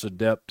the most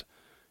adept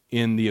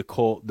in the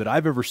occult that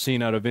I've ever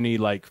seen out of any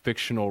like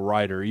fictional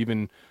writer,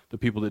 even the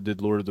people that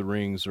did Lord of the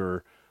Rings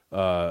or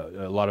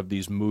a lot of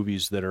these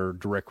movies that are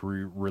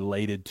directly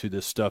related to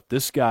this stuff.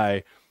 This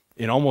guy,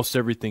 in almost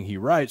everything he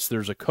writes,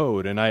 there's a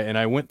code. And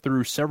I went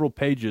through several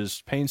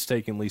pages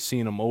painstakingly,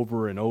 seeing them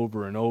over and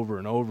over and over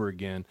and over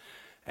again.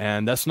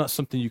 And that's not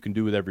something you can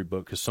do with every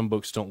book, because some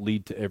books don't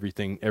lead to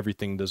everything.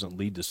 Everything doesn't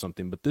lead to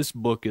something. But this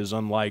book is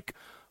unlike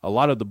a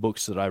lot of the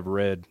books that I've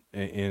read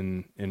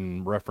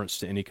in reference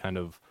to any kind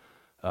of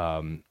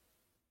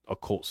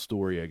occult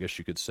story, I guess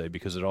you could say,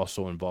 because it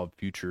also involved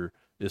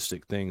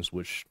futuristic things,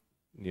 which,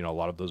 you know, a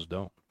lot of those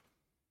don't.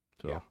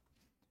 So, yeah.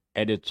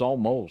 And it's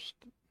almost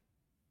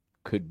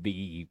could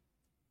be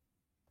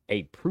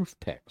a proof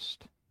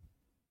text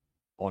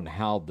on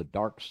how the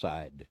dark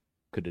side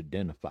could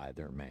identify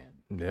their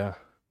man. Yeah.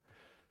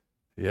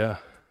 Yeah.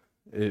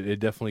 It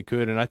definitely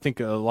could, and I think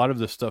a lot of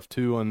the stuff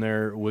too on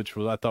there, which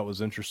I thought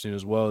was interesting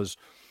as well, is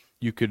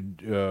you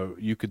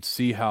could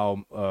see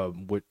how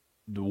what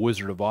the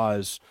Wizard of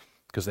Oz,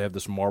 because they have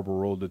this marble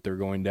road that they're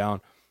going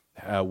down,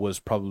 was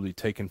probably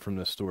taken from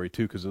this story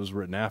too, because it was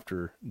written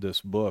after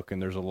this book,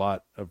 and there's a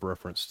lot of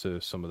reference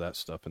to some of that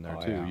stuff in there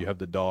too. Yeah. You have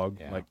the dog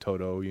like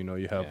Toto,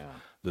 you have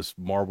this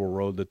marble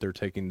road that they're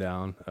taking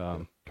down.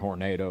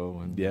 Tornado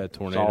and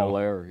tornado. It's all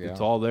there. Yeah.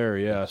 It's all there.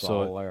 Yeah, It's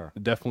so all there.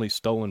 Definitely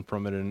stolen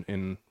from it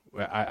in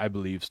I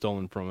believe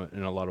stolen from it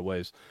in a lot of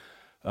ways.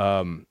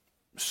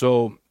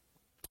 So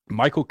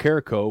Michael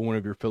Carrico, one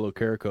of your fellow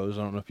Carricos, I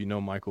don't know if you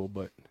know Michael,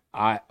 but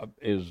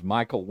is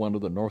Michael one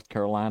of the North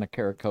Carolina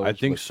Carricos? I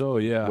think so.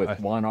 Yeah, with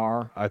one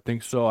R. I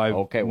think so.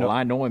 Okay, well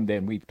I know him.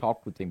 Then we've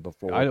talked with him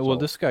before. Well,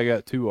 this guy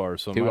got 2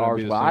 R's. So 2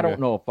 R's. Well, I don't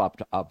know if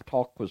I've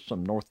talked with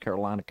some North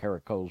Carolina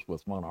Carricos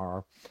with 1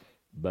 R.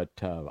 But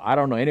I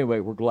don't know.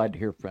 Anyway, we're glad to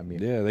hear from you.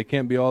 Yeah, they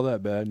can't be all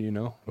that bad,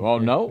 Well,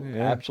 no,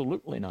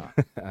 absolutely not.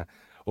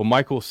 Well,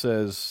 Michael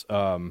says,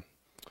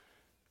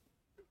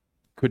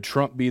 could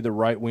Trump be the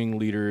right-wing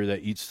leader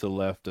that eats the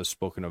left as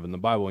spoken of in the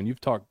Bible? And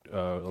you've talked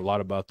a lot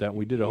about that.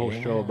 We did a whole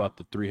show about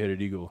the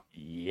three-headed eagle.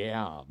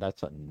 Yeah,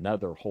 that's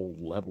another whole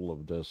level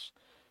of this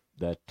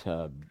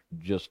that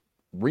just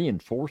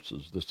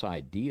reinforces this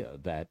idea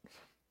that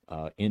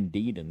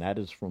indeed, and that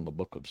is from the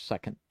book of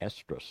 2nd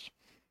Esdras.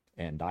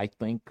 And I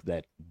think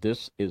that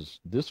this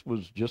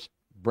was just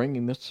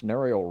bringing this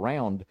scenario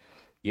around.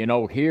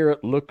 Here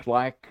it looked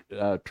like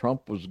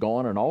Trump was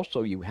gone, and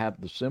also you have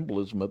the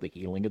symbolism of the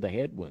healing of the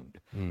head wound.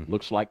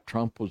 Looks like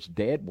Trump was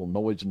dead. Well,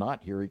 no, he's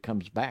not. Here he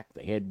comes back.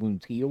 The head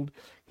wound's healed.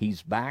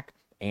 He's back.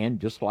 And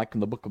just like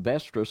in the book of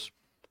Esdras,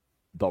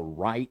 the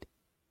right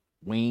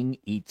wing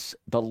eats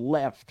the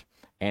left.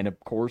 And, of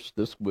course,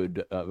 this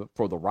would,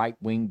 for the right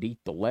wing to eat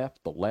the left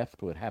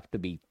would have to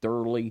be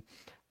thoroughly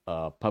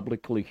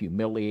publicly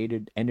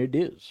humiliated, and it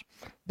is.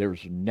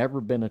 There's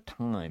never been a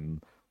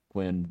time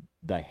when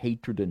the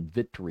hatred and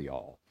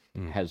vitriol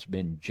has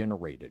been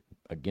generated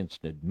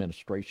against an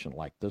administration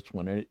like this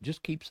one, and it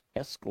just keeps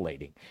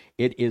escalating.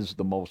 It is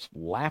the most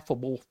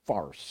laughable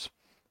farce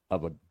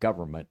of a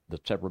government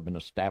that's ever been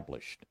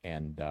established,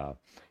 and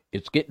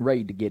it's getting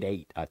ready to get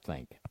ate, I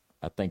think.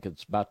 I think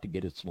it's about to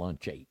get its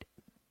lunch ate.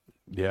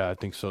 Yeah, I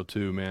think so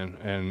too, man.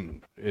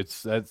 And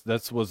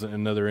that was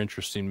another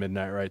interesting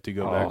midnight ride to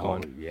go back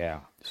on.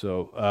 Yeah.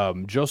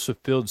 So Joseph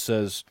Field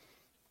says,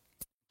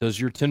 does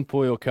your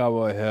tinfoil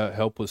cowboy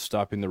help with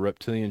stopping the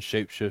reptilian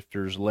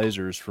shapeshifters'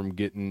 lasers from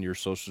getting your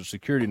Social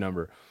Security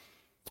number?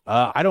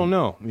 I don't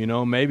know.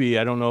 Maybe.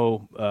 I don't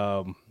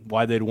know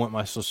why they'd want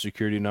my Social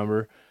Security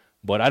number,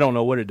 but I don't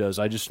know what it does.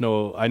 I just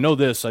know. I know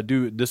this. I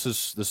do. This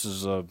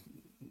is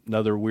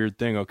another weird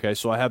thing. Okay,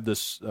 so I have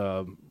this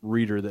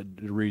reader that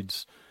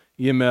reads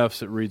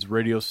EMFs, it reads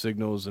radio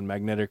signals and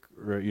magnetic,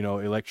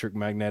 electric,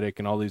 magnetic,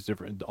 and all these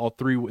different, all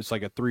three. It's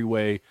like a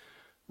 3-way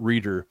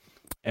reader,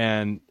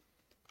 and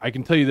I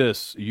can tell you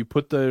this: you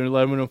put the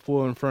aluminum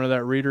foil in front of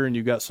that reader, and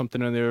you got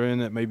something on the other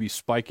end that may be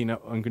spiking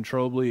up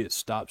uncontrollably. It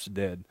stops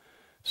dead.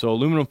 So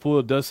aluminum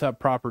foil does have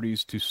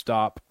properties to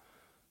stop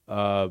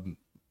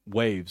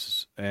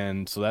waves,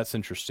 and so that's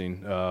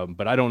interesting.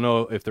 But I don't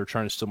know if they're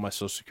trying to steal my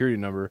Social Security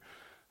number.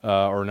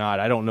 Or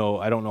not. I don't know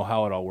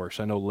how it all works.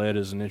 I know lead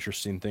is an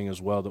interesting thing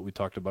as well that we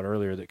talked about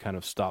earlier that kind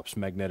of stops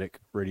magnetic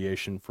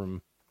radiation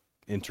from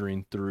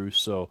entering through.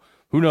 So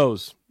who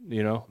knows?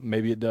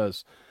 Maybe it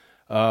does.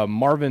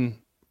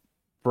 Marvin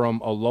from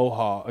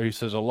Aloha, he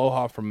says,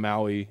 aloha from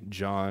Maui,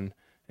 John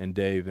and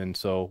Dave. And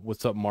so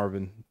what's up,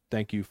 Marvin?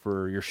 Thank you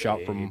for your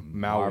shout from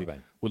Maui.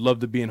 Marvin. Would love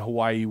to be in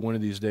Hawaii one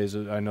of these days.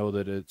 I know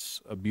that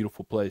it's a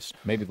beautiful place.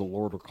 Maybe the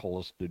Lord will call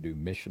us to do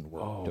mission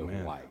work to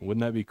Hawaii.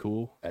 Wouldn't that be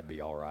cool? That'd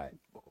be all right.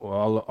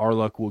 Well, our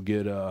luck will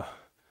get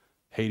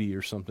Haiti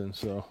or something.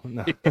 So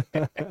no,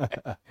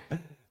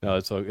 no,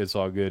 it's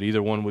all good.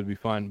 Either one would be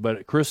fine.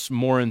 But Chris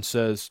Morin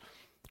says,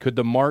 could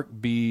the mark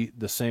be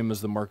the same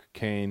as the mark of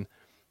Cain,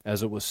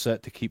 as it was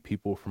set to keep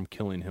people from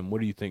killing him?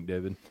 What do you think,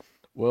 David?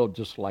 Well,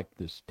 just like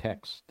this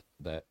text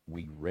that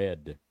we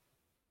read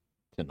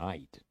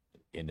tonight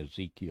in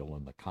Ezekiel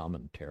in the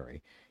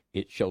commentary,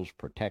 it shows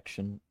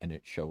protection and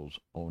it shows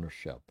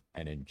ownership.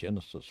 And in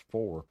Genesis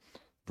 4,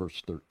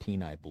 verse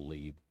 13, I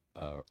believe,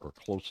 or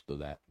close to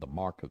that, the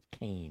mark of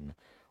Cain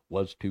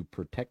was to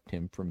protect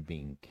him from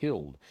being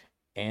killed.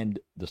 And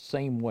the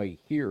same way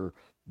here,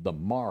 the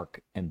mark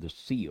and the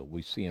seal,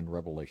 we see in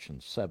Revelation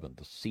 7,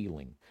 the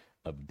sealing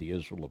of the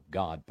Israel of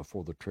God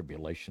before the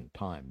tribulation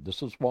time.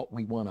 This is what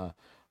we want to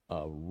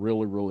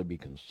really, really be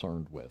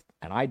concerned with.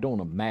 And I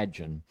don't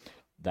imagine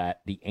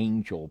that the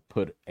angel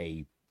put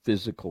a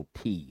physical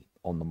T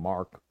on the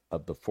mark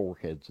of the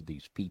foreheads of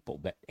these people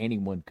that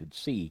anyone could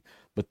see,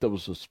 but there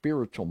was a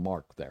spiritual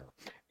mark there.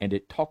 And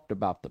it talked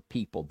about the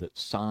people that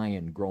sigh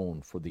and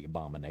groan for the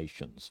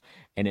abominations.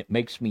 And it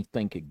makes me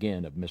think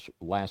again of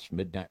last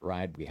Midnight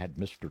Ride. We had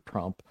Mr.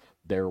 Trump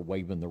there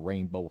waving the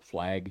rainbow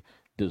flag.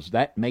 Does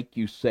that make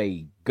you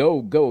say,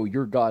 go, go,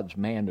 you're God's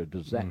man, or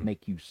does that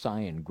make you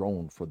sigh and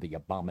groan for the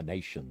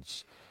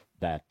abominations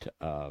that,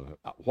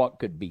 what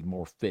could be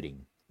more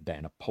fitting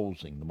than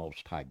opposing the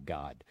Most High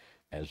God,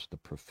 as the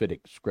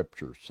prophetic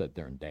scripture said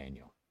there in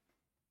Daniel.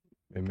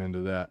 Amen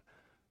to that.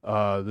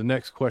 The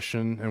next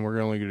question, and we're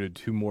only going to do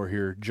two more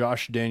here.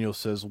 Josh Daniel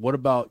says, what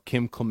about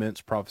Kim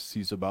Clement's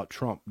prophecies about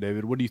Trump?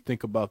 David, what do you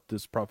think about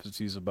this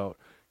prophecies about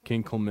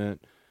King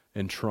Clement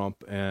and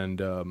Trump,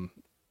 and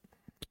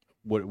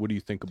what do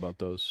you think about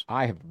those?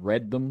 I have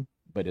read them,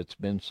 but it's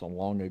been so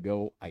long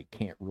ago, I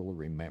can't really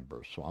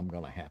remember, so I'm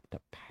going to have to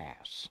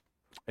pass.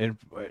 And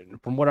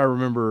from what I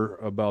remember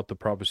about the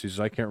prophecies,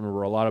 I can't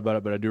remember a lot about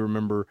it, but I do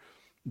remember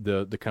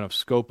the kind of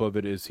scope of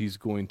it is he's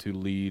going to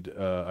lead,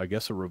 I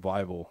guess, a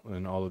revival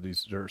in all of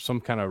these, or some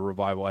kind of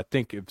revival. I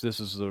think if this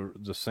is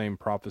the same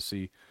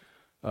prophecy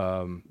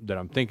that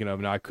I'm thinking of,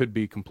 now I could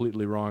be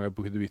completely wrong. I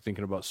could be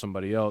thinking about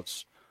somebody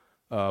else.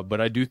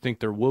 But I do think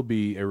there will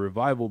be a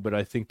revival, but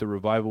I think the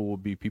revival will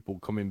be people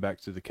coming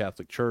back to the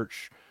Catholic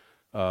Church,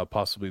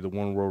 possibly the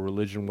one world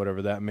religion,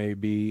 whatever that may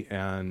be,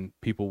 and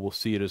people will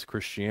see it as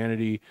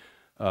Christianity,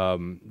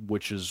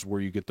 which is where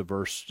you get the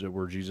verse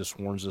where Jesus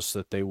warns us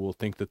that they will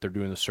think that they're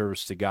doing the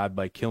service to God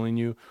by killing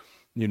you.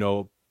 You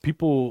know,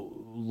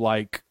 people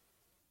like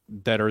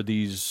that are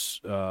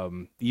these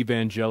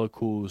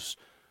evangelicals,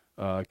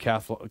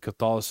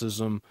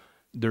 Catholicism.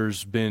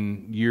 There's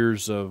been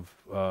years of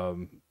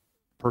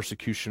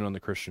persecution on the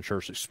Christian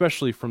church,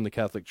 especially from the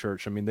Catholic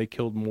Church. I mean, they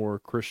killed more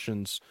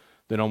Christians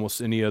than almost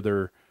any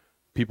other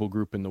people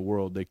group in the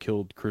world. They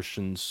killed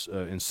Christians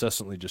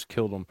incessantly, just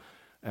killed them,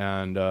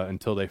 and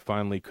until they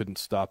finally couldn't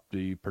stop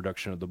the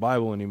production of the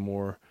Bible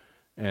anymore,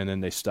 and then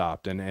they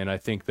stopped. And I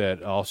think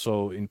that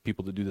also in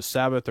people that do the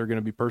Sabbath are going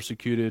to be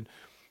persecuted.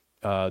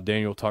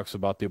 Daniel talks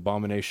about the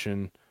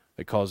abomination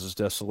that causes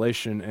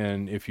desolation,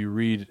 and if you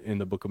read in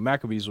the book of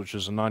Maccabees, which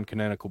is a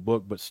non-canonical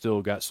book but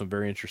still got some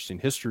very interesting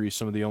history,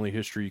 some of the only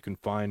history you can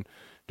find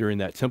during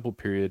that temple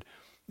period,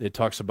 it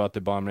talks about the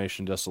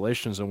abomination of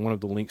desolations, and one of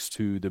the links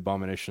to the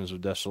abominations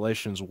of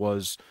desolations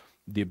was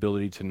the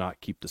ability to not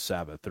keep the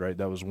Sabbath, right?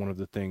 That was one of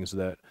the things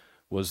that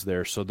was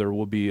there. So there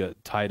will be a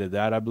tie to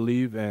that, I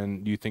believe.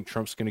 And do you think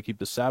Trump's going to keep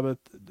the Sabbath?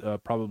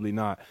 Probably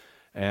not.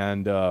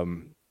 And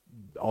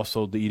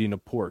also the eating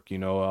of pork, you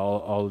know,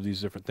 all of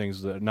these different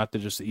things, that not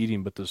just the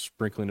eating, but the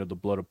sprinkling of the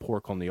blood of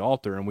pork on the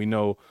altar. And we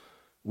know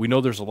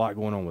there's a lot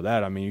going on with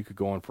that. I mean, you could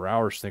go on for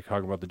hours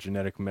talking about the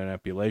genetic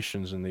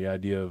manipulations and the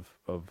idea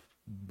of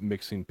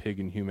mixing pig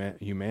and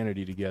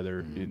humanity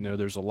together. You know,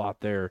 there's a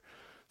lot there.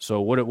 So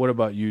what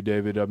about you,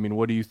 David? I mean,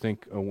 what do you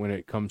think when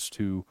it comes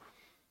to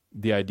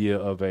the idea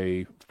of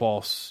a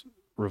false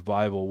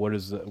revival? What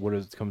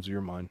comes to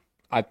your mind?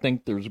 I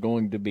think there's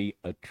going to be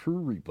a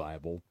true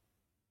revival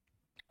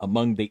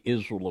among the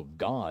Israel of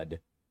God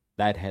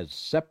that has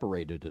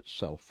separated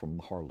itself from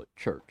the harlot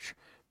church.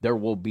 There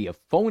will be a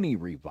phony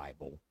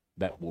revival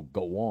that will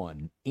go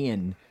on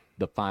in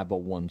the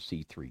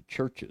 501c3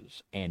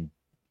 churches, and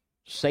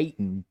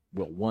Satan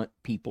will want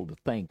people to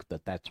think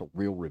that that's a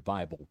real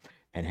revival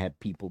and have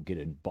people get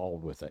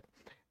involved with it.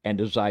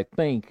 And as I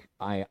think,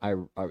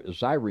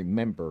 as I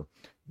remember,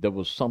 there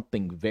was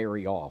something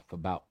very off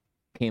about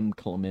Kim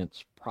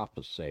Clement's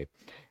prophecy.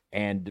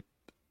 And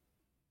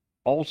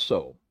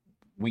also,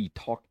 we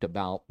talked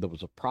about there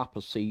was a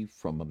prophecy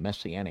from a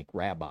Messianic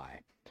rabbi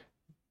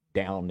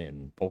down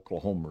in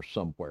Oklahoma or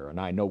somewhere. And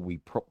I know we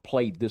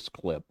played this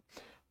clip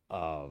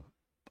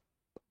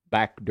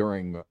back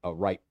during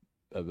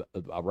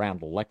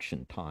around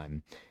election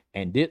time.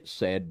 And it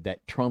said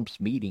that Trump's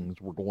meetings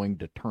were going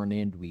to turn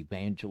into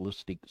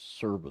evangelistic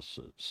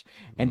services.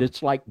 And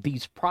it's like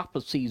these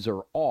prophecies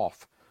are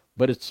off,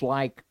 but it's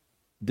like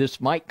this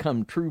might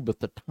come true,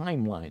 but the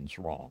timeline's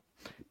wrong,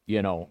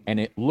 you know. And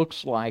it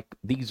looks like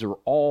these are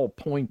all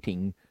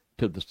pointing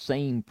to the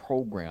same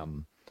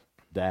program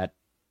that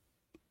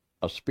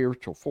a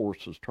spiritual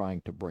force is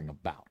trying to bring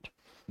about.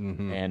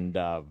 Mm-hmm. And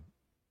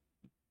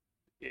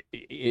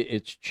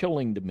it's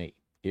chilling to me.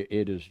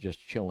 It is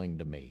just chilling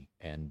to me.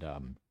 And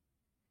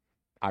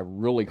I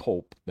really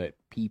hope that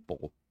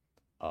people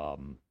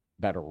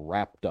that are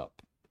wrapped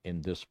up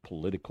in this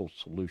political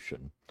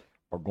solution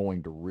are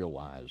going to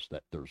realize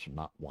that there's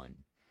not one,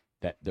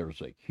 that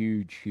there's a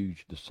huge,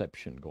 huge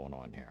deception going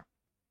on here.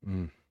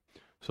 Mm.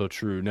 So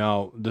true.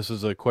 Now, this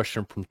is a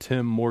question from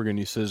Tim Morgan.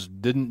 He says,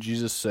 didn't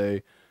Jesus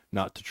say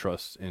not to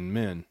trust in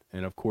men?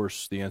 And of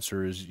course, the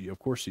answer is, of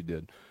course he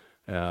did.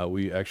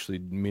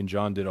 Me and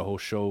John did a whole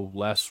show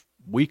last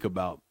week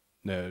about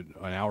an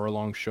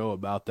hour-long show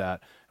about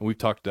that, and we've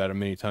talked about it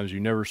many times.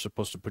 You're never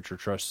supposed to put your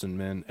trust in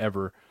men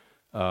ever,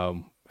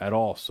 at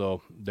all.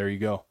 So there you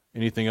go.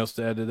 Anything else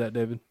to add to that,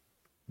 David?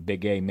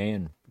 Big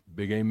amen.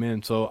 Big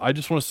amen. So I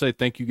just want to say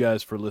thank you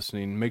guys for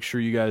listening. Make sure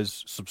you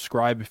guys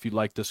subscribe if you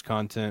like this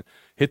content.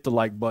 Hit the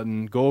like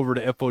button. Go over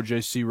to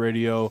FOJC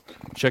Radio.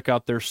 Check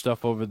out their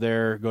stuff over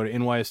there. Go to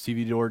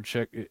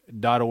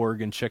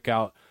nystv.org and check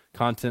out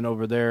content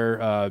over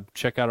there.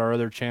 Check out our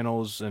other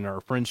channels and our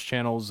friends'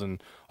 channels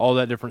and all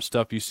that different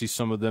stuff. You see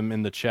some of them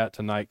in the chat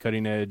tonight.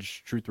 Cutting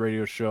Edge, Truth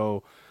Radio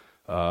Show.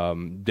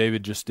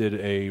 David just did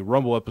a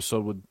Rumble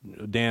episode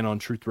with Dan on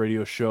Truth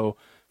Radio Show.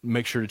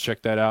 Make sure to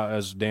check that out,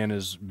 as Dan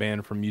is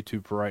banned from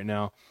YouTube for right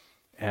now.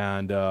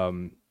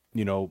 And,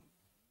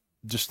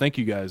 just thank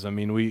you guys. I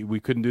mean, we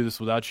couldn't do this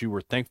without you.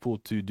 We're thankful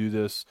to do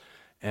this.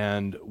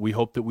 And we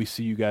hope that we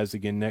see you guys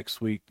again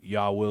next week.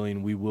 Yah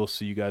willing, we will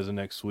see you guys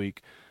next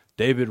week.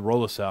 David,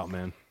 roll us out,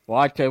 man. Well,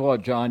 I tell you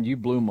what, John, you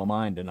blew my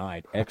mind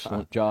tonight.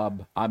 Excellent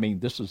job. I mean,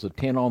 this is a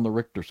 10 on the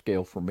Richter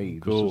scale for me.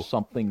 Cool. This is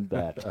something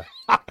that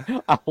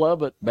I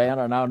love it, man,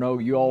 and I know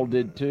you all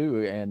did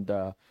too. And,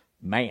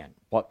 man,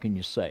 what can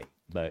you say?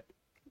 But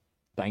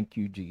thank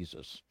you,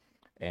 Jesus.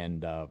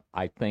 And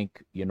I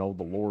think, the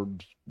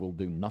Lord will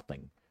do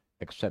nothing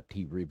except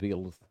he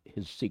revealeth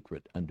his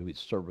secret unto his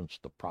servants,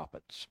 the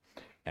prophets.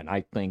 And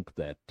I think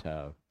that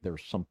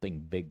there's something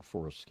big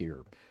for us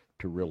here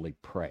to really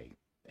pray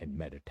and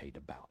meditate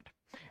about.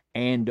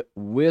 And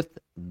with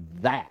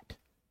that,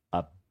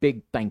 a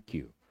big thank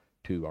you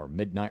to our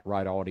Midnight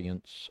Ride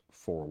audience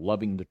for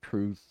loving the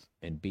truth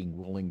and being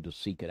willing to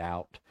seek it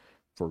out,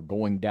 for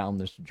going down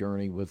this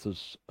journey with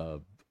us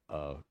of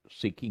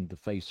seeking the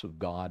face of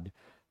God,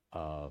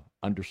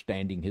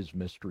 understanding his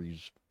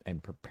mysteries,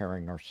 and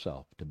preparing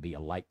ourselves to be a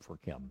light for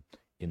him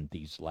in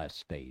these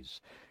last days.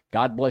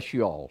 God bless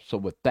you all. So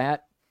with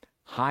that,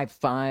 high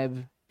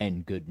five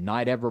and good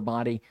night,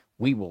 everybody.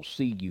 We will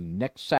see you next Saturday.